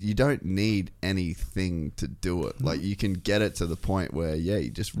said, you don't need anything to do it. Like, you can get it to the point where, yeah, you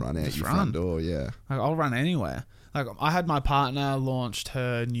just run out your front door, yeah. Like, I'll run anywhere. Like, I had my partner launched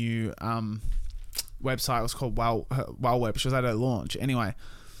her new website. It was called Well Web. She was at her launch. Anyway,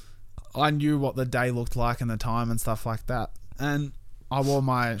 I knew what the day looked like and the time and stuff like that. And I wore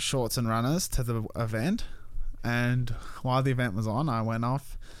my shorts and runners to the event. And while the event was on, I went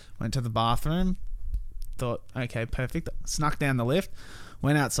to the bathroom, thought, okay, perfect. Snuck down the lift,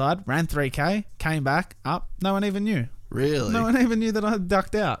 went outside, ran 3K, came back, up. No one even knew. Really? No one even knew that I had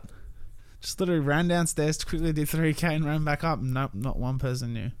ducked out. Just literally ran downstairs, quickly did 3K and ran back up. Nope, not one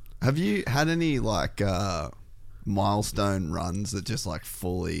person knew. Have you had any like milestone runs that just like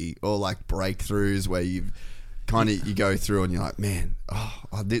fully, or like breakthroughs where you've kind of, you go through and you're like, man,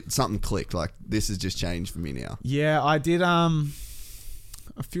 something clicked. Like, this has just changed for me now. Yeah, I did a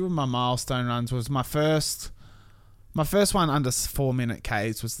few of my milestone runs. Was my first one under 4-minute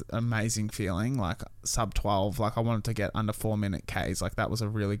Ks was an amazing feeling, like sub 12. Like, I wanted to get under 4-minute Ks. Like, that was a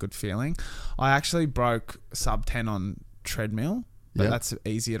really good feeling. I actually broke sub 10 on treadmill, but that's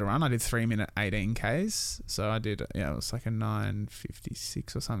easier to run. I did 3-minute 18 Ks. So I did, it was like a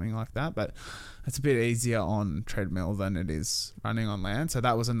 9:56 or something like that. But it's a bit easier on treadmill than it is running on land. So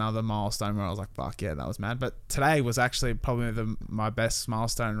that was another milestone where I was like, fuck yeah, that was mad. But today was actually probably my best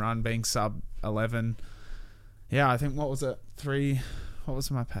milestone run, being sub 11. Yeah, I think, what was it? What was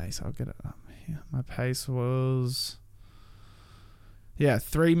my pace? I'll get it up here. My pace was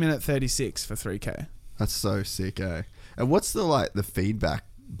 3-minute 36 for 3K. That's so sick, eh? And what's the feedback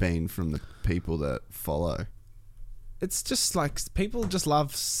been from the people that follow? It's just like, people just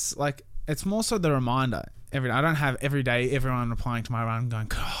love, like, it's more so the reminder. I don't have every day everyone replying to my run going,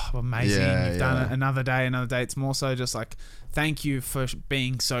 oh, amazing, you've done it, another day. It's more so just like, thank you for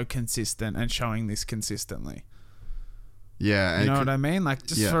being so consistent and showing this consistently. Yeah. You know what I mean? Like,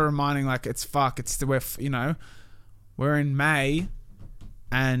 just for reminding, like, we're in May,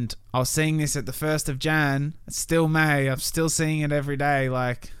 and I was seeing this at the 1st of Jan. It's still May. I'm still seeing it every day.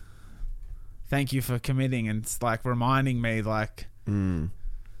 Like, thank you for committing. And it's like reminding me, like,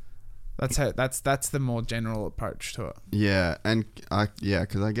 that's the more general approach to it. Yeah. And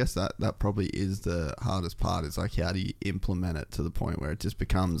because I guess that probably is the hardest part, is like, how do you implement it to the point where it just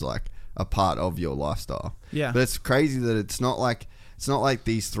becomes like a part of your lifestyle? Yeah. But it's crazy that it's not like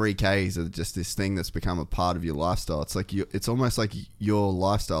these 3Ks are just this thing that's become a part of your lifestyle. It's like it's almost like your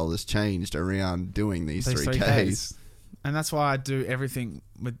lifestyle has changed around doing these 3Ks. And that's why I do everything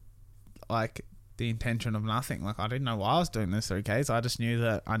with like the intention of nothing. Like, I didn't know why I was doing those 3Ks. I just knew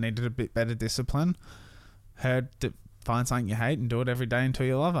that I needed a bit better discipline. Heard to find something you hate and do it every day until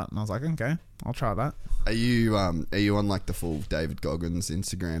you love it. And I was like, okay, I'll try that. Are you on like the full David Goggins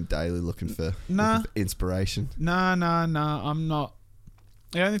Instagram daily looking for inspiration? No, I'm not.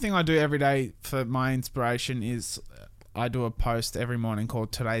 The only thing I do every day for my inspiration is I do a post every morning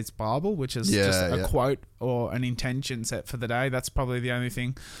called Today's Bible, which is just a quote or an intention set for the day. That's probably the only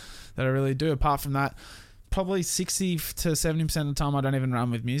thing that I really do. Apart from that, probably 60 to 70% of the time I don't even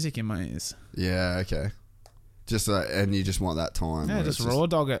run with music in my ears. Yeah, okay. Just and you just want that time. Yeah, just raw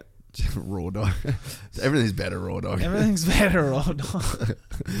dog it. Raw dog. Everything's better raw dog. Everything's better raw dog.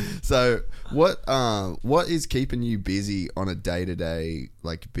 So what is keeping you busy on a day-to-day,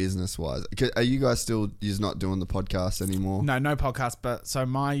 like business-wise? Are you guys still just not doing the podcast anymore? No podcast. But so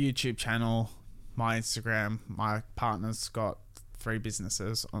my YouTube channel, my Instagram, my partner's got 3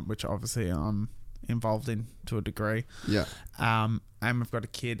 businesses, which obviously I'm involved in to a degree. Yeah. And we've got a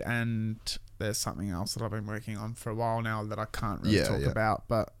kid, and there's something else that I've been working on for a while now that I can't really talk about,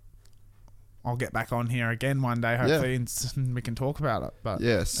 but I'll get back on here again one day, hopefully, and we can talk about it. But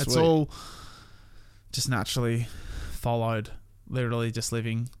it's all just naturally followed, literally just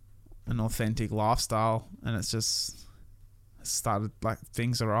living an authentic lifestyle, and it's just started like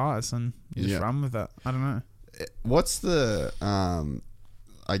things arise, and you just run with it. I don't know. What's the,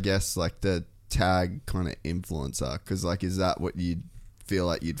 I guess, like the tag kind of influencer? Because like, is that what you'd feel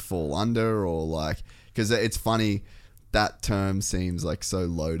like you'd fall under, or like, because it's funny, that term seems like so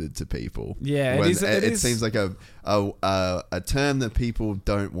loaded to people. Yeah, it seems like a term that people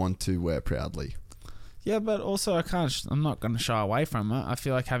don't want to wear proudly. Yeah, but also I'm not going to shy away from it. I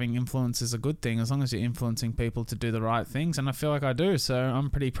feel like having influence is a good thing as long as you're influencing people to do the right things, and I feel like I do. So I'm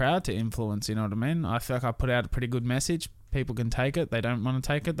pretty proud to influence, you know what I mean? I feel like I put out a pretty good message. People can take it. They don't want to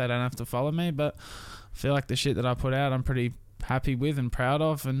take it. They don't have to follow me, but I feel like the shit that I put out, I'm pretty happy with and proud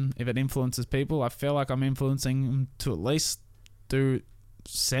of, and if it influences people, I feel like I'm influencing them to at least do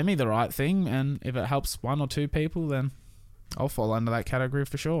semi the right thing, and if it helps 1 or 2 people, then I'll fall under that category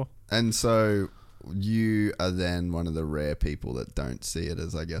for sure. And so you are then one of the rare people that don't see it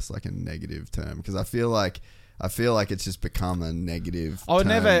as, I guess, like a negative term, because I feel like it's just become a negative I would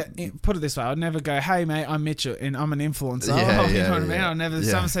term. never put it this way. I would never go, hey mate, I'm Mitchell and I'm an influencer. You know what I mean? I never.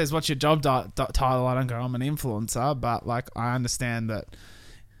 Someone says, what's your job title? I don't go, I'm an influencer. But like, I understand that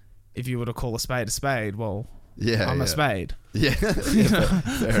if you were to call a spade, well, I'm a spade. Yeah,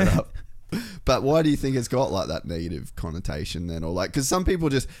 fair enough. But why do you think it's got like that negative connotation then? Or like, because some people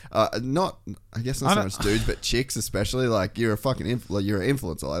just not so much dudes, but chicks especially, like, you're a fucking you're an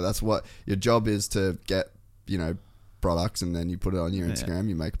influencer. Like, that's what your job is, to get, you know, products, and then you put it on your Instagram,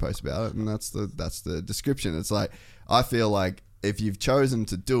 you make a post about it, and that's the description. It's like, I feel like if you've chosen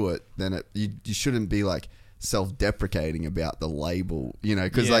to do it, then you shouldn't be like self-deprecating about the label, you know,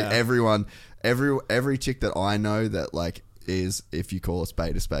 because like every chick that I know that like is, if you call a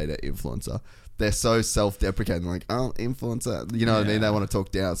spade an influencer, they're so self-deprecating, like, oh, influencer, you know what I mean? They want to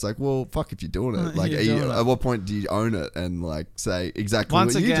talk down. It's like, well, fuck if you're doing it. Like, at what point do you own it and like say exactly what you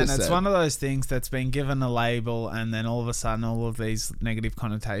just said? Once again, it's one of those things that's been given a label, and then all of a sudden all of these negative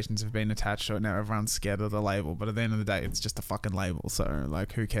connotations have been attached to it. Now everyone's scared of the label, but at the end of the day, it's just a fucking label. So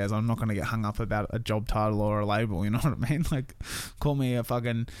like, who cares? I'm not going to get hung up about a job title or a label, you know what I mean? Like, call me a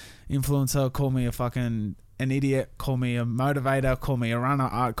fucking influencer, call me a fucking an idiot, call me a motivator, call me a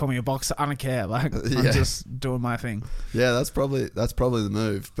runner, call me a boxer. I don't care. Like, I'm just doing my thing. Yeah, that's probably the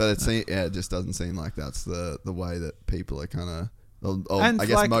move. But it just doesn't seem like that's the way that people are kind of. I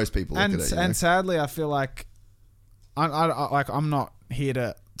guess like, most people look at it. And sadly, I feel like I'm not here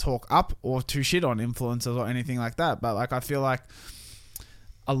to talk up or to shit on influencers or anything like that. But like, I feel like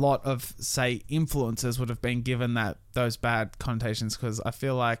a lot of, say, influencers would have been given those bad connotations, because I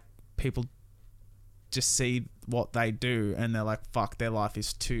feel like people just see what they do and they're like, fuck, their life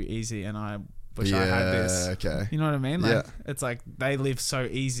is too easy and I wish I had this. Okay. You know what I mean? Like, it's like they live so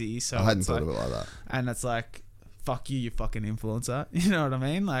easy. So I hadn't thought of it like that. And it's like, fuck you fucking influencer. You know what I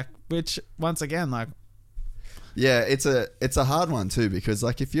mean? Like, which, once again, like, yeah, it's a hard one too, because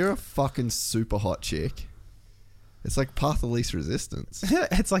like, if you're a fucking super hot chick, it's like path of least resistance.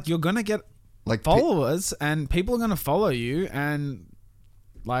 It's like, you're gonna get like followers and people are gonna follow you, and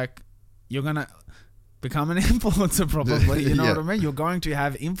like, you're gonna become an influencer probably, you know what I mean? You're going to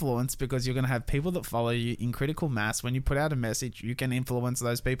have influence because you're going to have people that follow you in critical mass. When you put out a message, you can influence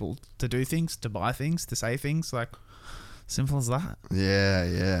those people to do things, to buy things, to say things. Like, simple as that.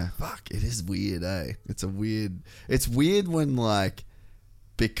 Yeah. Fuck, it is weird, eh? It's weird when like,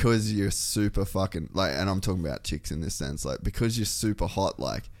 because you're super fucking like, and I'm talking about chicks in this sense, like, because you're super hot,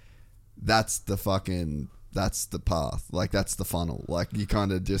 like, that's the path. Like, that's the funnel. Like, you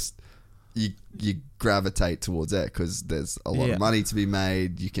kind of just, you gravitate towards that because there's a lot of money to be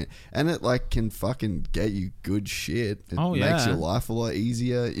made. You can, and it like can fucking get you good shit. It makes your life a lot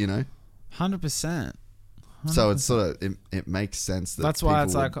easier, you know. 100%. So it's sort of it makes sense. That's why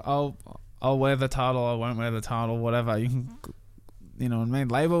it's like, I'll wear the title, I won't wear the title, whatever. You can, you know what I mean?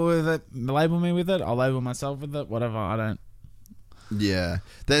 Label me with it. I'll label myself with it. Whatever. I don't. Yeah,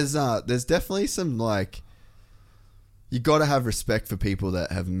 there's definitely some like, you got to have respect for people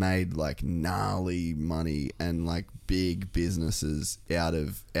that have made like gnarly money and like big businesses out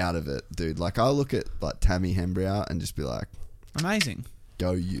of it, dude. Like I look at like Tammy Hembrow and just be like, amazing.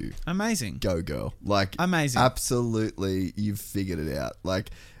 Go you. Amazing. Go girl. Like amazing. Absolutely, you've figured it out.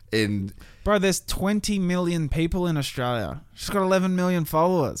 Like bro, there's 20 million people in Australia. She's got 11 million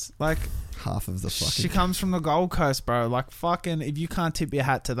followers. Like half of the fucking. She comes from the Gold Coast, bro. Like fucking, if you can't tip your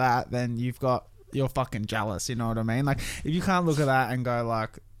hat to that, then you're fucking jealous. You know what I mean? Like if you can't look at that and go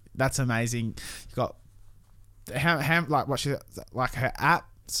like, that's amazing. You got like what she like her app.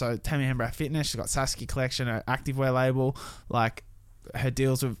 So Tammy Hembrow Fitness. She's got Saskia Collection, her activewear label. Like her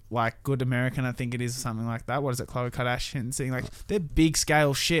deals with like Good American, I think it is, or something like that. What is it, Khloe Kardashian thing? Like they're big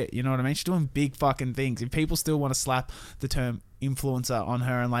scale shit. You know what I mean? She's doing big fucking things. If people still want to slap the term influencer on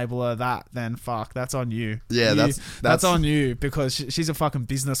her and label her that, then fuck, that's on you. Yeah, that's on you, because she's a fucking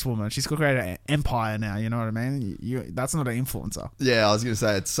businesswoman. She's created an empire now. You know what I mean? That's not an influencer. Yeah, I was gonna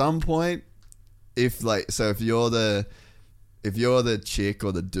say at some point, if you're the chick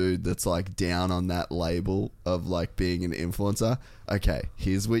or the dude that's like down on that label of like being an influencer, okay,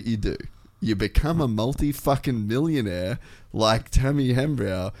 here's what you do. You become a multi-fucking millionaire like Tammy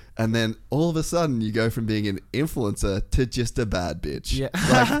Hembrow, and then all of a sudden you go from being an influencer to just a bad bitch. Yeah.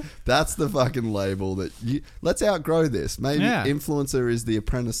 Like, that's the fucking label that let's outgrow this. Maybe influencer is the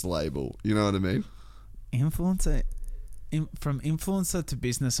apprentice label. You know what I mean? Influencer. From influencer to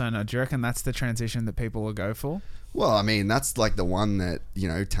business owner, do you reckon that's the transition that people will go for? Well, I mean, that's like the one that, you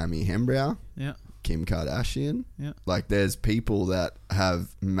know, Tammy Hembrow, Kim Kardashian. Yeah. Like there's people that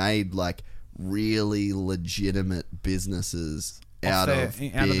have made like really legitimate businesses out of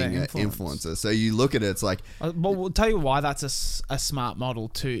being an influencer. So you look at it, it's like... Well, we'll tell you why that's a smart model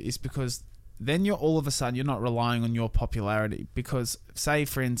too, is because then you're all of a sudden, you're not relying on your popularity. Because say,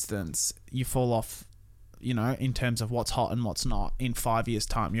 for instance, you fall off, you know, in terms of what's hot and what's not in 5 years'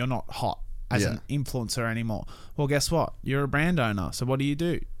 time. You're not hot as an influencer anymore. Well, guess what? You're a brand owner. So what do?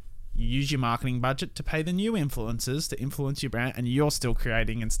 You use your marketing budget to pay the new influencers to influence your brand, and you're still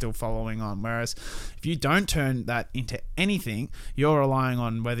creating and still following on. Whereas if you don't turn that into anything, you're relying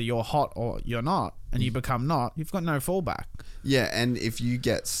on whether you're hot or you're not, and you become not, you've got no fallback. Yeah, and if you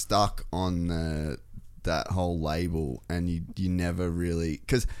get stuck on that whole label and you never really...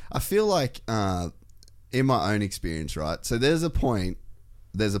 Because I feel like... in my own experience, right? So there's a point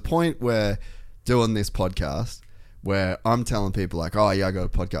where doing this podcast where I'm telling people like, oh yeah, I got a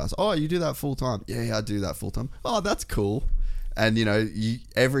podcast. Oh, you do that full time? Yeah, I do that full time. Oh, that's cool. And you know,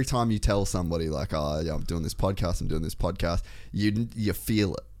 every time you tell somebody like, oh yeah, I'm doing this podcast, you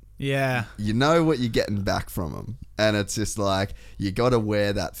feel it. Yeah. You know what you're getting back from them. And it's just like, you got to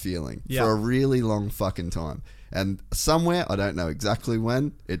wear that feeling for a really long fucking time. And somewhere, I don't know exactly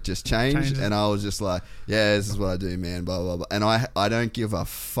when, it just changed. And I was just like, yeah, this is what I do, man, blah, blah, blah. And I don't give a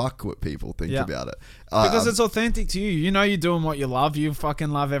fuck what people think about it. Because it's authentic to you. You know you're doing what you love. You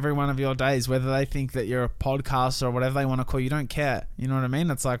fucking love every one of your days. Whether they think that you're a podcaster or whatever they want to call you, don't care. You know what I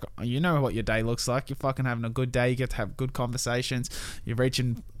mean? It's like, you know what your day looks like. You're fucking having a good day. You get to have good conversations. You're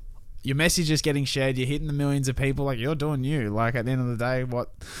reaching... Your message is getting shared. You're hitting the millions of people. Like, you're doing you. Like, at the end of the day,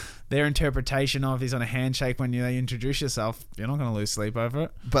 what their interpretation of is on a handshake when they introduce yourself, you're not going to lose sleep over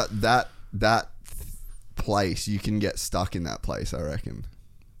it. But that place, you can get stuck in that place, I reckon,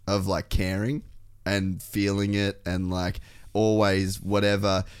 of like caring and feeling it and like always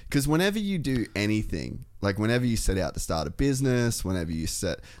whatever. Because whenever you do anything, like whenever you set out to start a business, whenever you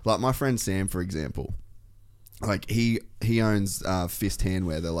like my friend Sam, for example, like he owns Fist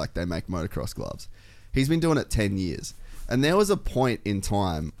Handwear. They make motocross gloves. He's been doing it 10 years. And there was a point in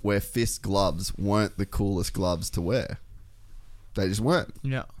time where Fist gloves weren't the coolest gloves to wear. They just weren't.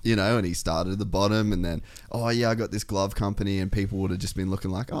 Yeah. You know, and he started at the bottom and then, oh yeah, I got this glove company, and people would have just been looking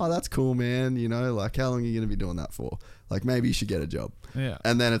like, oh, that's cool, man. You know, like how long are you going to be doing that for? Like maybe you should get a job. Yeah.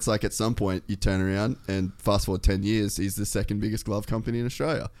 And then it's like at some point you turn around and fast forward 10 years, he's the second biggest glove company in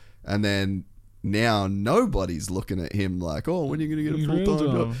Australia. And then now nobody's looking at him like, oh, when are you going to get a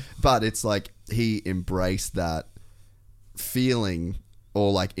full-time job? But it's like he embraced that feeling,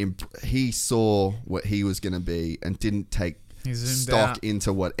 or like he saw what he was going to be and didn't take stock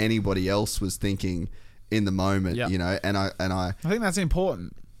into what anybody else was thinking in the moment, you know. And I think that's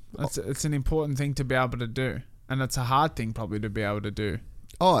important. It's an important thing to be able to do, and it's a hard thing probably to be able to do.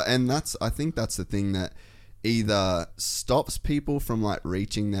 Oh, and I think that's the thing that either stops people from like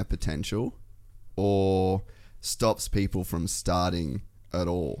reaching their potential or stops people from starting at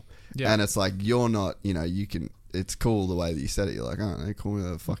all. Yeah. And it's like, you're not, you can, it's cool the way that you said it. You're like, oh, they call me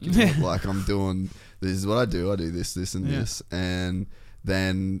the fuck you want. Like, I'm doing, this is what I do. I do this, and this. And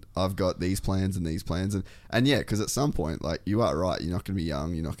then I've got these plans and these plans. And yeah, because at some point, like, you are right. You're not going to be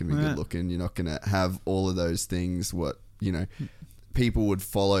young. You're not going to be good looking. You're not going to have all of those things, people would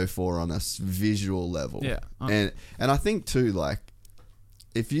follow for on a visual level. Yeah. And I think too, like,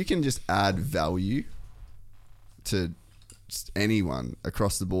 if you can just add value to anyone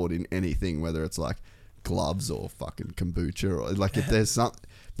across the board in anything, whether it's like gloves or fucking kombucha, or like, if there's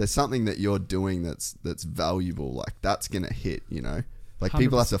something that you're doing that's valuable, like, that's gonna hit, like 100%.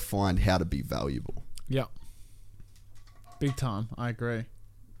 People have to find how to be valuable. Yeah, big time. I agree.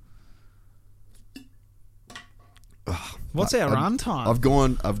 What's our run time? I've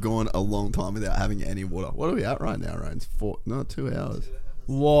gone a long time without having any water. What are we at right now, Ryan? 2 hours.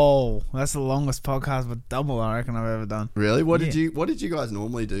 Whoa, that's the longest podcast with double I reckon I've ever done. Really? What did you guys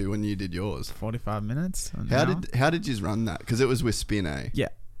normally do when you did yours? 45 minutes. How did you run that? Because it was with Spin, eh? Yeah,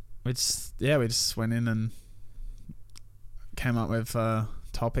 we just went in and came up with a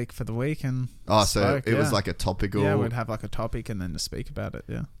topic for the week and spoke, it was like a topical. Yeah, we'd have like a topic and then to speak about it.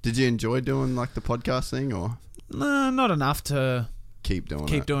 Yeah. Did you enjoy doing like the podcast thing, or? No, not enough to keep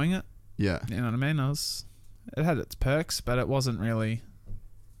doing it. Yeah. You know what I mean? It had its perks, but it wasn't really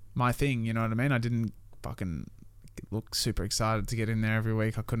my thing, you know what I mean? I didn't fucking look super excited to get in there every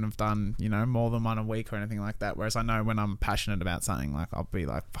week. I couldn't have done, more than one a week or anything like that. Whereas I know when I'm passionate about something, like, I'll be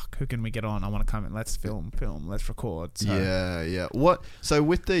like, fuck, who can we get on? I want to come in. Let's film, let's record. So. Yeah. So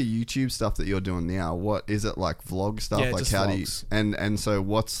with the YouTube stuff that you're doing now, what is it, like vlog stuff? Yeah, like just how vlogs. do you, and so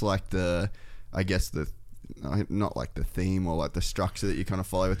what's like not like the theme or like the structure that you kind of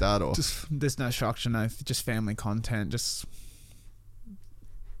follow with that, or there's no structure, just family content, just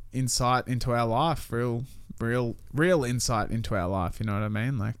insight into our life, real insight into our life, you know what I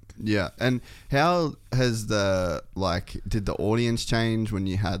mean? Like, yeah. And how has did the audience change when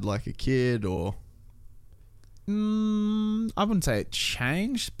you had like a kid, or? I wouldn't say it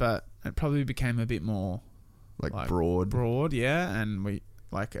changed, but it probably became a bit more like broad, yeah, and we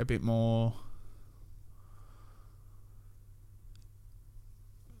like a bit more.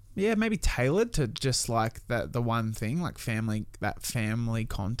 Yeah, maybe tailored to just like the one thing, like family. That family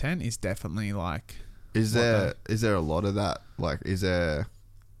content is definitely like. Is there a lot of that? Like, is there?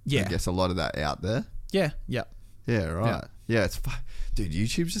 Yeah, I guess a lot of that out there. Yeah. Yep. Yeah. Right. Yeah. It's dude.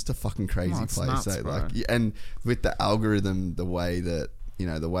 YouTube's just a fucking crazy place. Nuts, bro. Like, and with the algorithm, the way that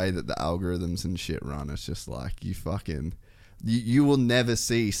the algorithms and shit run, it's just like you will never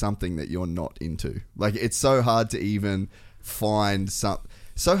see something that you're not into. Like, it's so hard to even find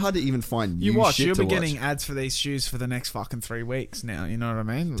So hard to even find new you'll be getting watch. ads for these shoes for the next fucking 3 weeks now. You know what I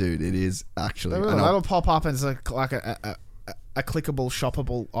mean, dude? It is actually. That'll pop up as like a clickable,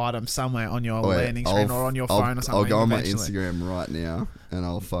 shoppable item somewhere on your landing screen or on your phone or something. I'll go on my Instagram right now and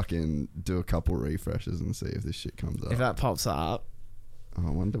I'll fucking do a couple refreshes and see if this shit comes up. If that pops up. Oh,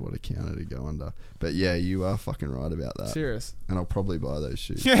 I wonder what account it'd go under. But yeah, you are fucking right about that. Serious. And I'll probably buy those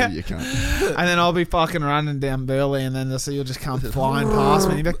shoes. Yeah. You can't. And then I'll be fucking running down Burley and then you'll just come flying past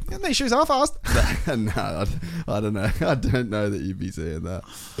me and you'll be like, these shoes are fast. No, I don't know. I don't know that you'd be saying that.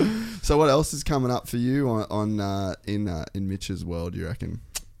 So what else is coming up for you in Mitch's world, you reckon?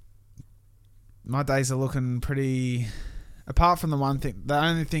 My days are looking pretty... Apart from the one thing, the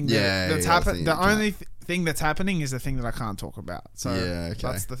only thing that's happened, the only thing that's happening is the thing that I can't talk about. So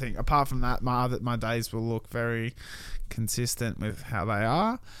that's the thing. Apart from that, my days will look very consistent with how they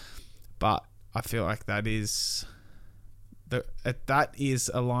are. But I feel like that is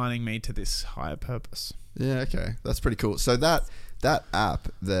aligning me to this higher purpose. Yeah, okay, that's pretty cool. So that app,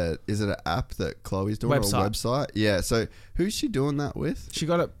 is it an app that Chloe's doing, or a website? Yeah. So who's she doing that with? She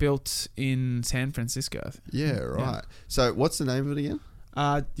got it built in San Francisco. Yeah, right. Yeah. So what's the name of it again?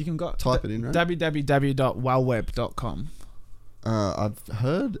 You can type it in, right? www.wellweb.com. I've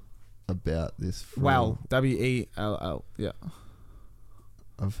heard about this. Well, WELL. Yeah.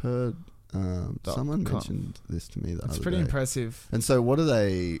 I've heard someone mentioned this to me the other day. It's pretty impressive. And so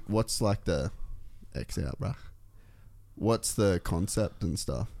what's like the X out, bruh? What's the concept and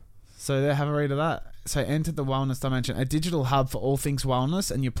stuff? So have a read of that. So enter the wellness dimension, a digital hub for all things wellness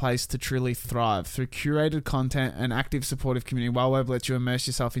and your place to truly thrive. Through curated content and active supportive community, WellWeb lets you immerse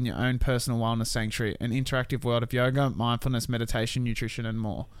yourself in your own personal wellness sanctuary, an interactive world of yoga, mindfulness, meditation, nutrition, and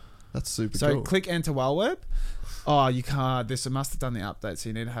more. That's super cool. So click enter WellWeb. Oh, you can't. This must have done the update, so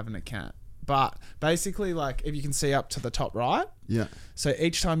you need to have an account. But basically, like, if you can see up to the top right. Yeah. So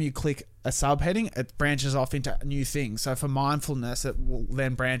each time you click a subheading, it branches off into new things. So for mindfulness, it will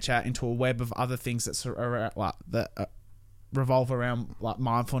then branch out into a web of other things that revolve around like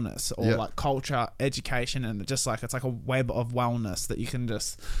mindfulness or like culture, education, and just like it's like a web of wellness that you can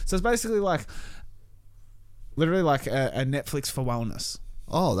just. So it's basically like literally like a Netflix for wellness.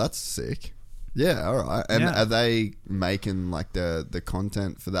 Oh, that's sick. Yeah, all right. And are they making like the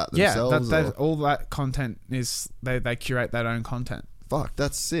content for that themselves? Yeah, all that content is they curate their own content. Fuck,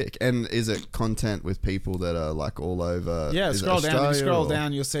 that's sick. And is it content with people that are like all over? Yeah, scroll down. You scroll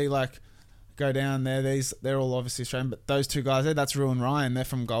down, you'll see like go down there. They're all obviously Australian, but those two guys there, that's Rue and Ryan. They're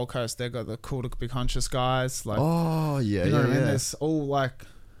from Gold Coast. They've got the Cool to Be Conscious guys. Like, oh yeah, you know what I mean? There's all like,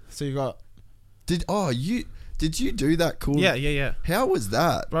 so you got. Did you do that cool? Yeah. How was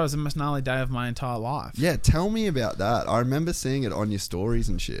that? Bro, it was the most gnarly day of my entire life. Yeah, tell me about that. I remember seeing it on your stories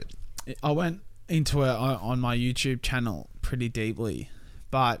and shit. I went into it on my YouTube channel pretty deeply,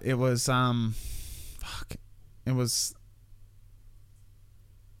 but it was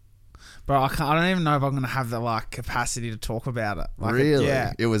bro, I don't even know if I'm gonna have the like capacity to talk about it. Like, really?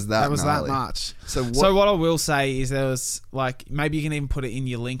 It was that. It was gnarly. that much. So what I will say is there was like, maybe you can even put it in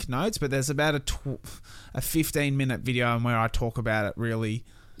your link notes, but there's about a 15-minute video where I talk about it really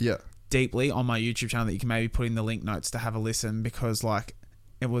deeply on my YouTube channel that you can maybe put in the link notes to have a listen, because like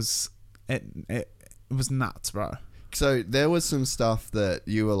it was nuts, bro. So there was some stuff that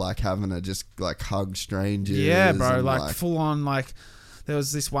you were like having to just like hug strangers. Yeah, bro, like full on like. There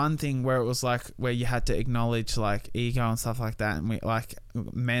was this one thing where it was like where you had to acknowledge like ego and stuff like that, and we like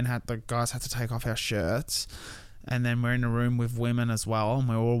the guys had to take off our shirts, and then we're in a room with women as well, and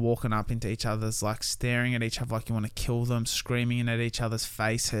we're all walking up into each other's, like staring at each other like you want to kill them, screaming at each other's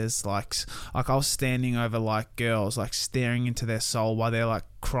faces, like I was standing over like girls, like staring into their soul while they're like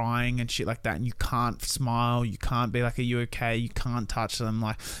crying and shit like that, and you can't smile, you can't be like, are you okay? You can't touch them,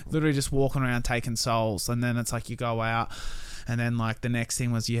 like literally just walking around taking souls. And then it's like you go out. And then like the next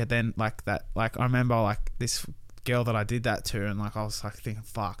thing was you had then like that, like I remember like this girl that I did that to, and like I was like thinking,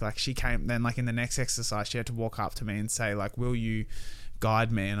 fuck, like she came then like in the next exercise she had to walk up to me and say like, will you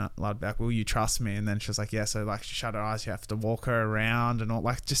guide me? And I'd be like, will you trust me? And then she was like, yeah. So like she shut her eyes, you have to walk her around and all,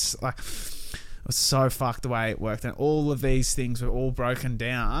 like just like it was so fucked the way it worked. And all of these things were all broken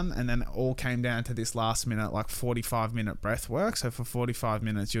down, and then it all came down to this last minute like 45-minute breath work. So for 45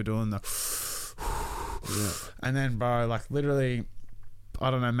 minutes you're doing the and then bro, like literally I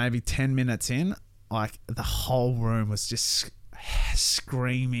don't know, maybe 10 minutes in, like the whole room was just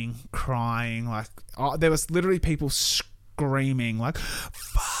screaming, crying, like there was literally people screaming like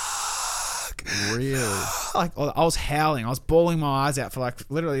fuck, really, like I was howling, I was bawling my eyes out for like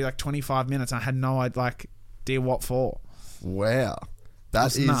literally like 25 minutes, and I had no idea what for. Wow, that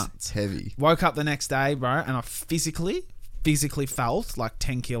is nuts. Heavy. Woke up the next day, bro, and I physically felt like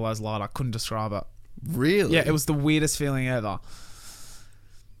 10 kilos lighter. I couldn't describe it. Really? Yeah, it was the weirdest feeling ever.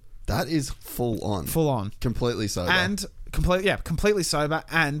 That is full on. Completely sober. And completely sober.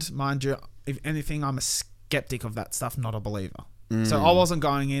 And mind you, if anything, I'm a skeptic of that stuff, not a believer. So I wasn't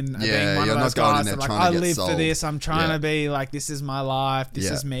going in being one of those guys that like, I live for this, I'm trying to be like, this is my life, this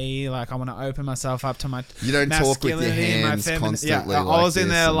is me, like I want to open myself up to my You don't talk with your hands constantly. Yeah, I was in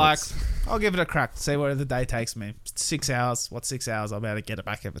there like, I'll give it a crack, see where the day takes me. 6 hours, 6 hours, I'll be able to get it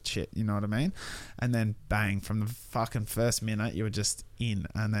back if it's shit, you know what I mean? And then bang, from the fucking first minute, you were just in.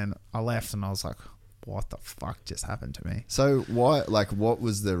 And then I left and I was like, what the fuck just happened to me? So why, like, what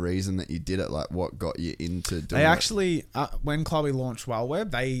was the reason that you did it? Like, what got you into doing it? They actually, when Chloe launched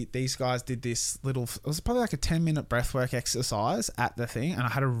WellWeb, these guys did this little, it was probably like a 10-minute breathwork exercise at the thing, and I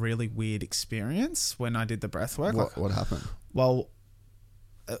had a really weird experience when I did the breathwork. What happened? Well,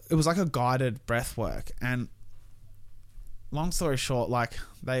 it was like a guided breathwork, and long story short, like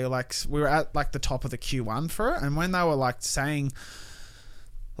they were like, we were at like the top of the Q1 for it, and when they were like saying,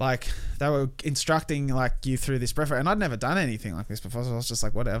 like they were instructing like you through this breath, and I'd never done anything like this before, so I was just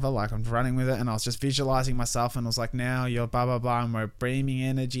like, whatever, like I'm running with it, and I was just visualizing myself, and I was like, now you're blah blah blah, and we're beaming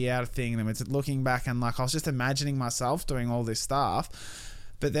energy out of thing, and it's looking back, and like I was just imagining myself doing all this stuff.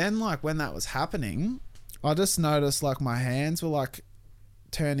 But then like when that was happening, I just noticed like my hands were like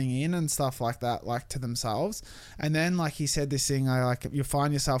turning in and stuff like that, like to themselves. And then like he said this thing, I like, you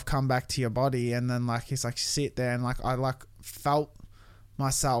find yourself come back to your body, and then like he's like, sit there, and like I like felt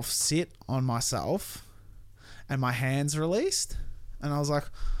myself sit on myself, and my hands released, and I was like,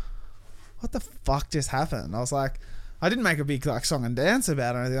 what the fuck just happened? I was like, I didn't make a big like song and dance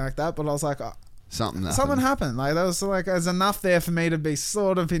about it or anything like that, but I was like, something happened. Like there was like, there's enough there for me to be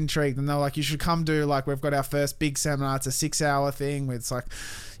sort of intrigued. And they're like, you should come do, like, we've got our first big seminar, it's a 6-hour thing with, it's like,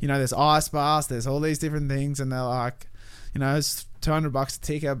 you know, there's ice baths, there's all these different things, and they're like, you know, it's $200 a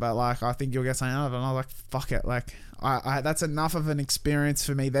ticket, but like I think you'll get something out of it. And I was like, fuck it, like I that's enough of an experience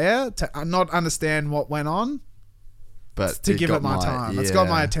for me there to not understand what went on, but to give it my time. It's got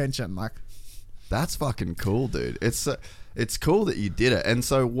my attention. Like, that's fucking cool, dude. It's cool that you did it. And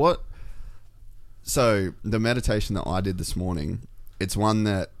so what? So the meditation that I did this morning, it's one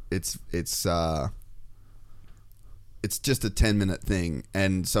that it's just a 10-minute thing.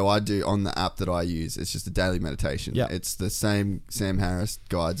 And so I do on the app that I use, it's just a daily meditation. Yeah. It's the same, Sam Harris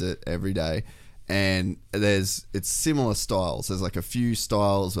guides it every day. And it's similar styles. There's like a few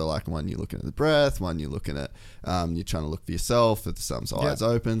styles where like one you're looking at the breath, one you're looking at, you're trying to look for yourself, with some's eyes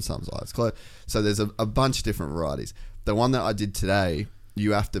open, some's eyes closed. So there's a bunch of different varieties. The one that I did today,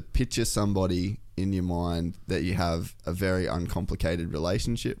 you have to picture somebody in your mind that you have a very uncomplicated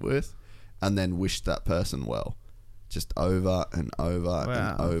relationship with, and then wish that person well, just over and over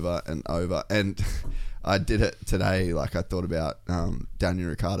and over and over. And I did it today. Like, I thought about Daniel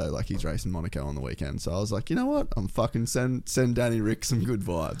Ricciardo, like he's racing Monaco on the weekend. So I was like, you know what? I'm fucking send Danny Rick some good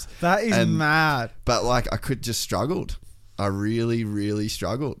vibes. That is mad. But like, I could just struggled. I really, really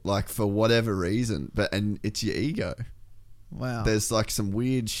struggled, like for whatever reason. And it's your ego. Wow. There's like some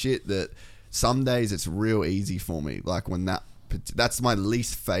weird shit that some days it's real easy for me. Like when that's my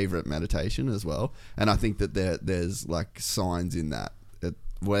least favorite meditation as well. And I think that there's like signs in that.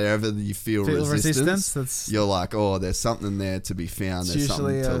 Wherever you feel resistance, you're like, oh, there's something there to be found. There's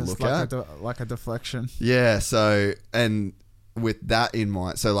something to look at. Like a deflection. Yeah. So, and with that in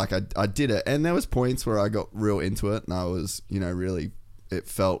mind, so like I did it, and there was points where I got real into it, and I was, really, it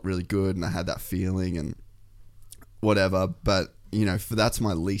felt really good, and I had that feeling and whatever. But that's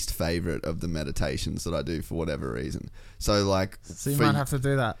my least favorite of the meditations that I do for whatever reason. So like, so you might have to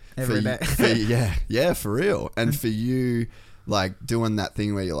do that every day. Yeah, for real. And for you, like doing that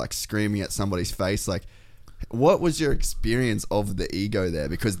thing where you're like screaming at somebody's face, like what was your experience of the ego there?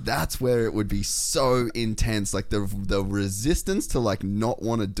 Because that's where it would be so intense. Like the resistance to like not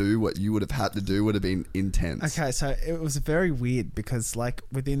want to do what you would have had to do would have been intense. Okay, so it was very weird because like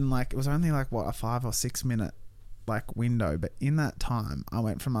within like, it was only like what, a 5 or 6 minute like window, but in that time I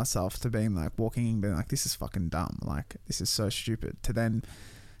went from myself to being like walking and being like, this is fucking dumb, like this is so stupid, to then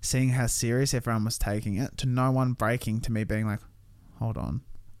seeing how serious everyone was taking it, to no one breaking, to me being like, hold on,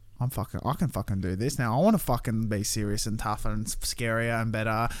 I can fucking do this now. I want to fucking be serious and tougher and scarier and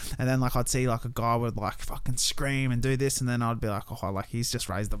better. And then like I'd see like a guy would like fucking scream and do this, and then I'd be like, oh, like he's just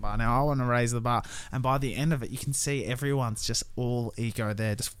raised the bar, now I want to raise the bar. And by the end of it, you can see everyone's just all ego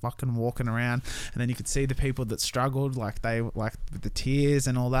there, just fucking walking around. And then you could see the people that struggled, like they like with the tears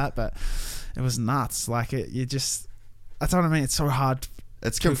and all that. But it was nuts. Like that's what I mean. It's so hard.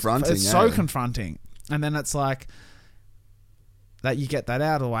 It's confronting. It's so confronting. And then it's like that you get that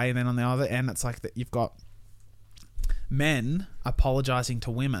out of the way, and then on the other end, it's like that you've got men apologizing to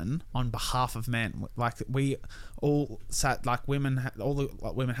women on behalf of men. Like we all sat, like women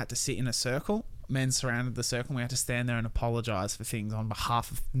had to sit in a circle. Men surrounded the circle, and we had to stand there and apologize for things on behalf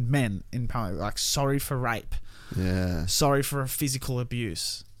of men in public. Like, sorry for rape. Yeah. Sorry for physical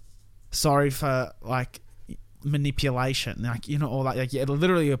abuse. Sorry for like manipulation, like all that, like you're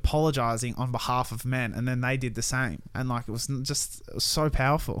literally apologizing on behalf of men, and then they did the same, and like it was so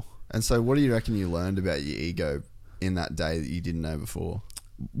powerful. And so what do you reckon you learned about your ego in that day that you didn't know before?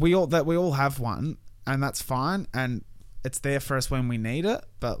 We all have one, and that's fine, and it's there for us when we need it,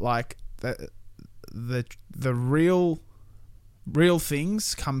 but like the real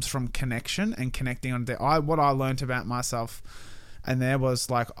things comes from connection and connecting on what I learned about myself. And there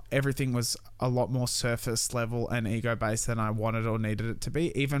was like, everything was a lot more surface level and ego based than I wanted or needed it to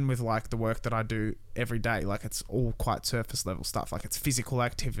be. Even with like the work that I do every day, like it's all quite surface level stuff. Like it's physical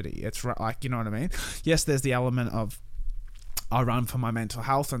activity. It's like, you know what I mean? Yes, there's the element of I run for my mental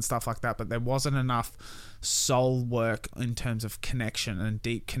health and stuff like that, but there wasn't enough soul work in terms of connection and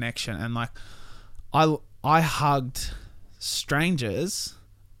deep connection. And like I hugged strangers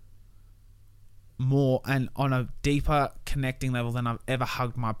more and on a deeper connecting level than I've ever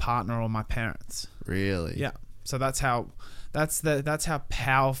hugged my partner or my parents. Really? Yeah. So that's how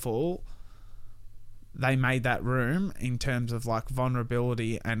powerful they made that room in terms of like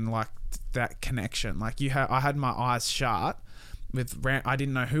vulnerability and like that connection. Like I had my eyes shut I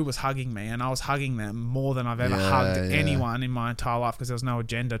didn't know who was hugging me, and I was hugging them more than I've ever hugged anyone in my entire life, because there was no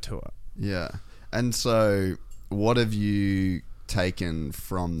agenda to it. Yeah. And so what have you taken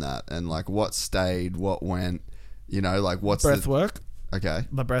from that, and like what stayed, what went, like what's breath work? Okay.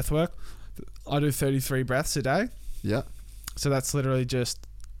 The breath work, I do 33 breaths a day. Yeah. So that's literally just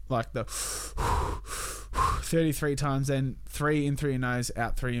like the 33 times, then 3 in through your nose,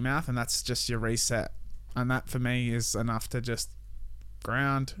 out through your mouth, and that's just your reset. And that for me is enough to just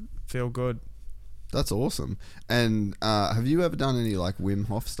ground, feel good. That's awesome. And have you ever done any like Wim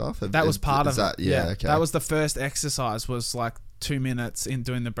Hof stuff? That was part of it. Yeah, okay. That was the first exercise. Was like 2 minutes in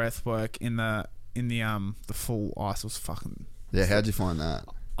doing the breath work in the full ice. Was fucking. Yeah, how'd you find that?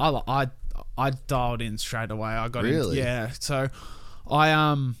 I dialed in straight away. I got really? in. Yeah. So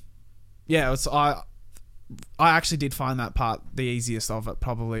I actually did find that part the easiest of it,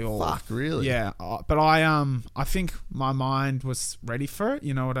 probably. All. Fuck, really? Yeah, but I think my mind was ready for it.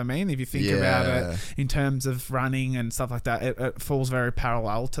 You know what I mean? If you think about it in terms of running and stuff like that, it falls very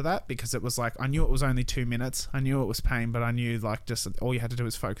parallel to that, because it was like I knew it was only 2 minutes. I knew it was pain, but I knew like just all you had to do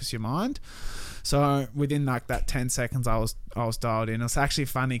was focus your mind. So within like that 10 seconds, I was dialed in. It's actually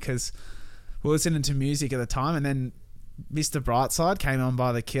funny because we were listening to music at the time, and then Mr. Brightside came on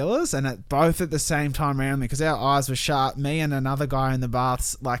by the Killers, and both at the same time around me, because our eyes were sharp. Me and another guy in the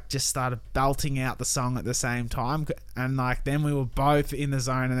baths like just started belting out the song at the same time, and like then we were both in the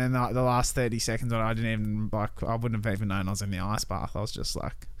zone. And then like the last 30 seconds, I wouldn't have even known I was in the ice bath. I was just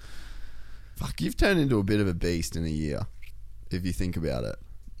like, fuck, you've turned into a bit of a beast in a year, if you think about it.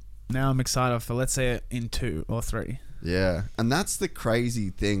 Now I'm excited for, let's say, in 2 or 3. Yeah, and that's the crazy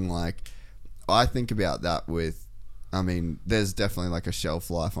thing. Like, I think about that with, I mean, there's definitely like a shelf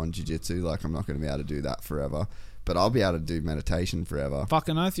life on jiu-jitsu. Like, I'm not going to be able to do that forever, but I'll be able to do meditation forever.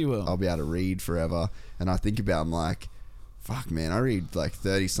 Fucking oath you will. I'll be able to read forever. And I think about, I'm like, fuck, man, I read like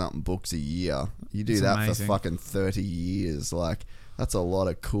 30-something books a year. You do that amazing. For fucking 30 years. Like, that's a lot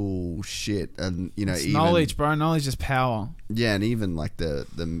of cool shit. And, you know, it's even knowledge, bro. Knowledge is power. Yeah, and even like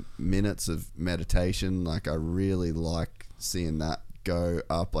the minutes of meditation, like I really like seeing that go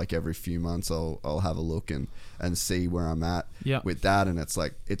up. Like every few months I'll have a look and see where I'm at with that. And it's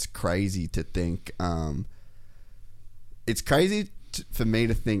like, it's crazy to think, it's crazy for me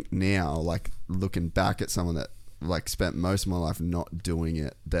to think now, like looking back at someone that like spent most of my life not doing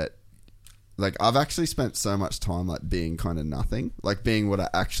it, that like I've actually spent so much time like being kind of nothing, like being what I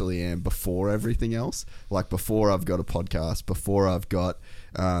actually am before everything else. Like before I've got a podcast, before I've got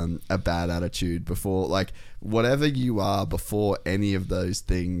a bad attitude, before like whatever you are before any of those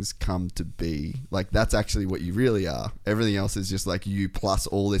things come to be, like that's actually what you really are. Everything else is just like you plus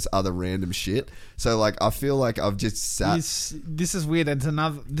all this other random shit. So like I feel like I've just sat. This is weird.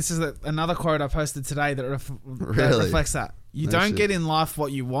 This is another quote I posted today that reflects that. You don't get in life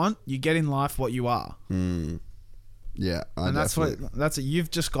what you want. You get in life what you are. Yeah, and that's what you've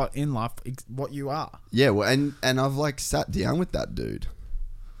just got in life, what you are. Yeah, well, and I've like sat down with that dude.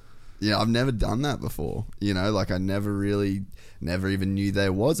 Yeah, I've never done that before. You know, like I never even knew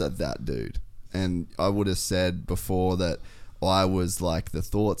there was that dude. And I would have said before that I was like the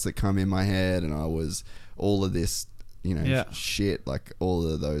thoughts that come in my head, and I was all of this, you know, shit, like all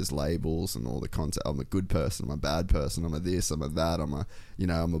of those labels and all the concept. I'm a good person, I'm a bad person, I'm a this, I'm a that, I'm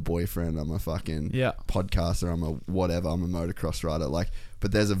a boyfriend, I'm a fucking podcaster, I'm a whatever, I'm a motocross rider. Like,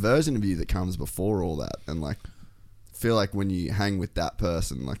 but there's a version of you that comes before all that, and like, feel like when you hang with that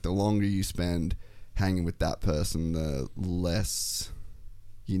person, like the longer you spend hanging with that person, the less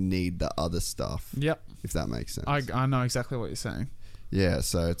you need the other stuff. Yep. If that makes sense. I know exactly what you're saying. Yeah,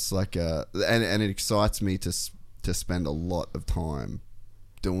 so it's like and it excites me to spend a lot of time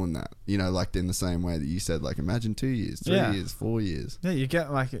doing that, you know, like in the same way that you said, like imagine 2 years, 3 years, 4 years. Yeah, you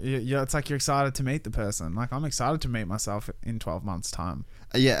get like, it's like you're excited to meet the person. Like I'm excited to meet myself in 12 months time.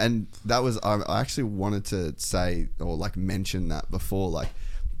 Yeah, and that was, I actually wanted to say or like mention that before, like,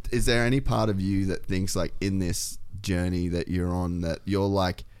 is there any part of you that thinks like in this journey that you're on, that you're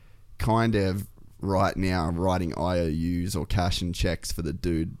like kind of right now writing IOUs or cashing checks for the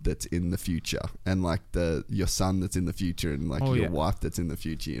dude that's in the future, and like your son that's in the future, and like your wife that's in the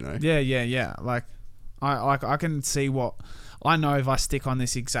future, you know? Yeah. Like I can see what I know. If I stick on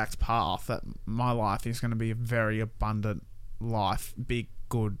this exact path, that my life is going to be a very abundant life, big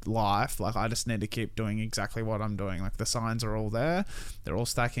good life. Like I just need to keep doing exactly what I'm doing. Like the signs are all there, they're all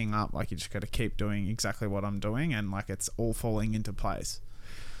stacking up. Like you just got to keep doing exactly what I'm doing, and like it's all falling into place.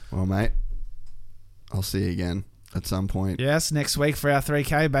 Well, mate, I'll see you again at some point. Yes, next week for our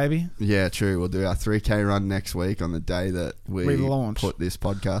 3K, baby. Yeah, true. We'll do our 3K run next week on the day that we launch. Put this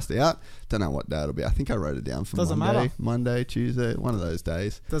podcast out. Don't know what day it'll be. I think I wrote it down for Monday, Tuesday, one of those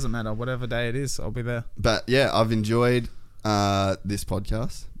days. Doesn't matter. Whatever day it is, I'll be there. But yeah, I've enjoyed this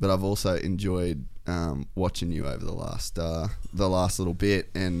podcast, but I've also enjoyed watching you over the last little bit,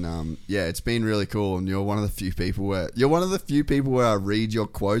 and yeah, it's been really cool. And you're one of the few people where I read your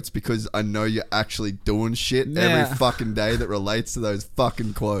quotes because I know you're actually doing shit every fucking day that relates to those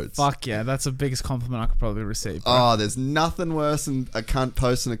fucking quotes. Fuck yeah, that's the biggest compliment I could probably receive, bro. Oh, there's nothing worse than a cunt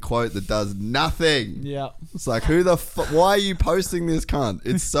posting a quote that does nothing. Yeah, it's like, why are you posting this, cunt?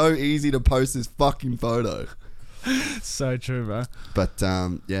 It's so easy to post this fucking photo. So true, bro. But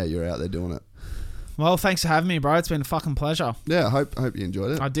yeah, you're out there doing it. Well, thanks for having me, bro. It's been a fucking pleasure. Yeah, I hope you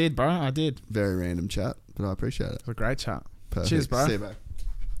enjoyed it. I did, bro. I did. Very random chat, but I appreciate it. It was a great chat. Perfect. Cheers, bro. See you, bro.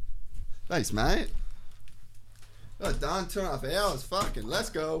 Thanks, mate. Oh, done 2.5 hours. Fucking,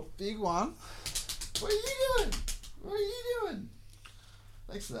 let's go. Big one. What are you doing? What are you doing?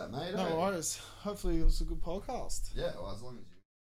 Thanks for that, mate. No worries. Hopefully it was a good podcast. Yeah, well, as long as you...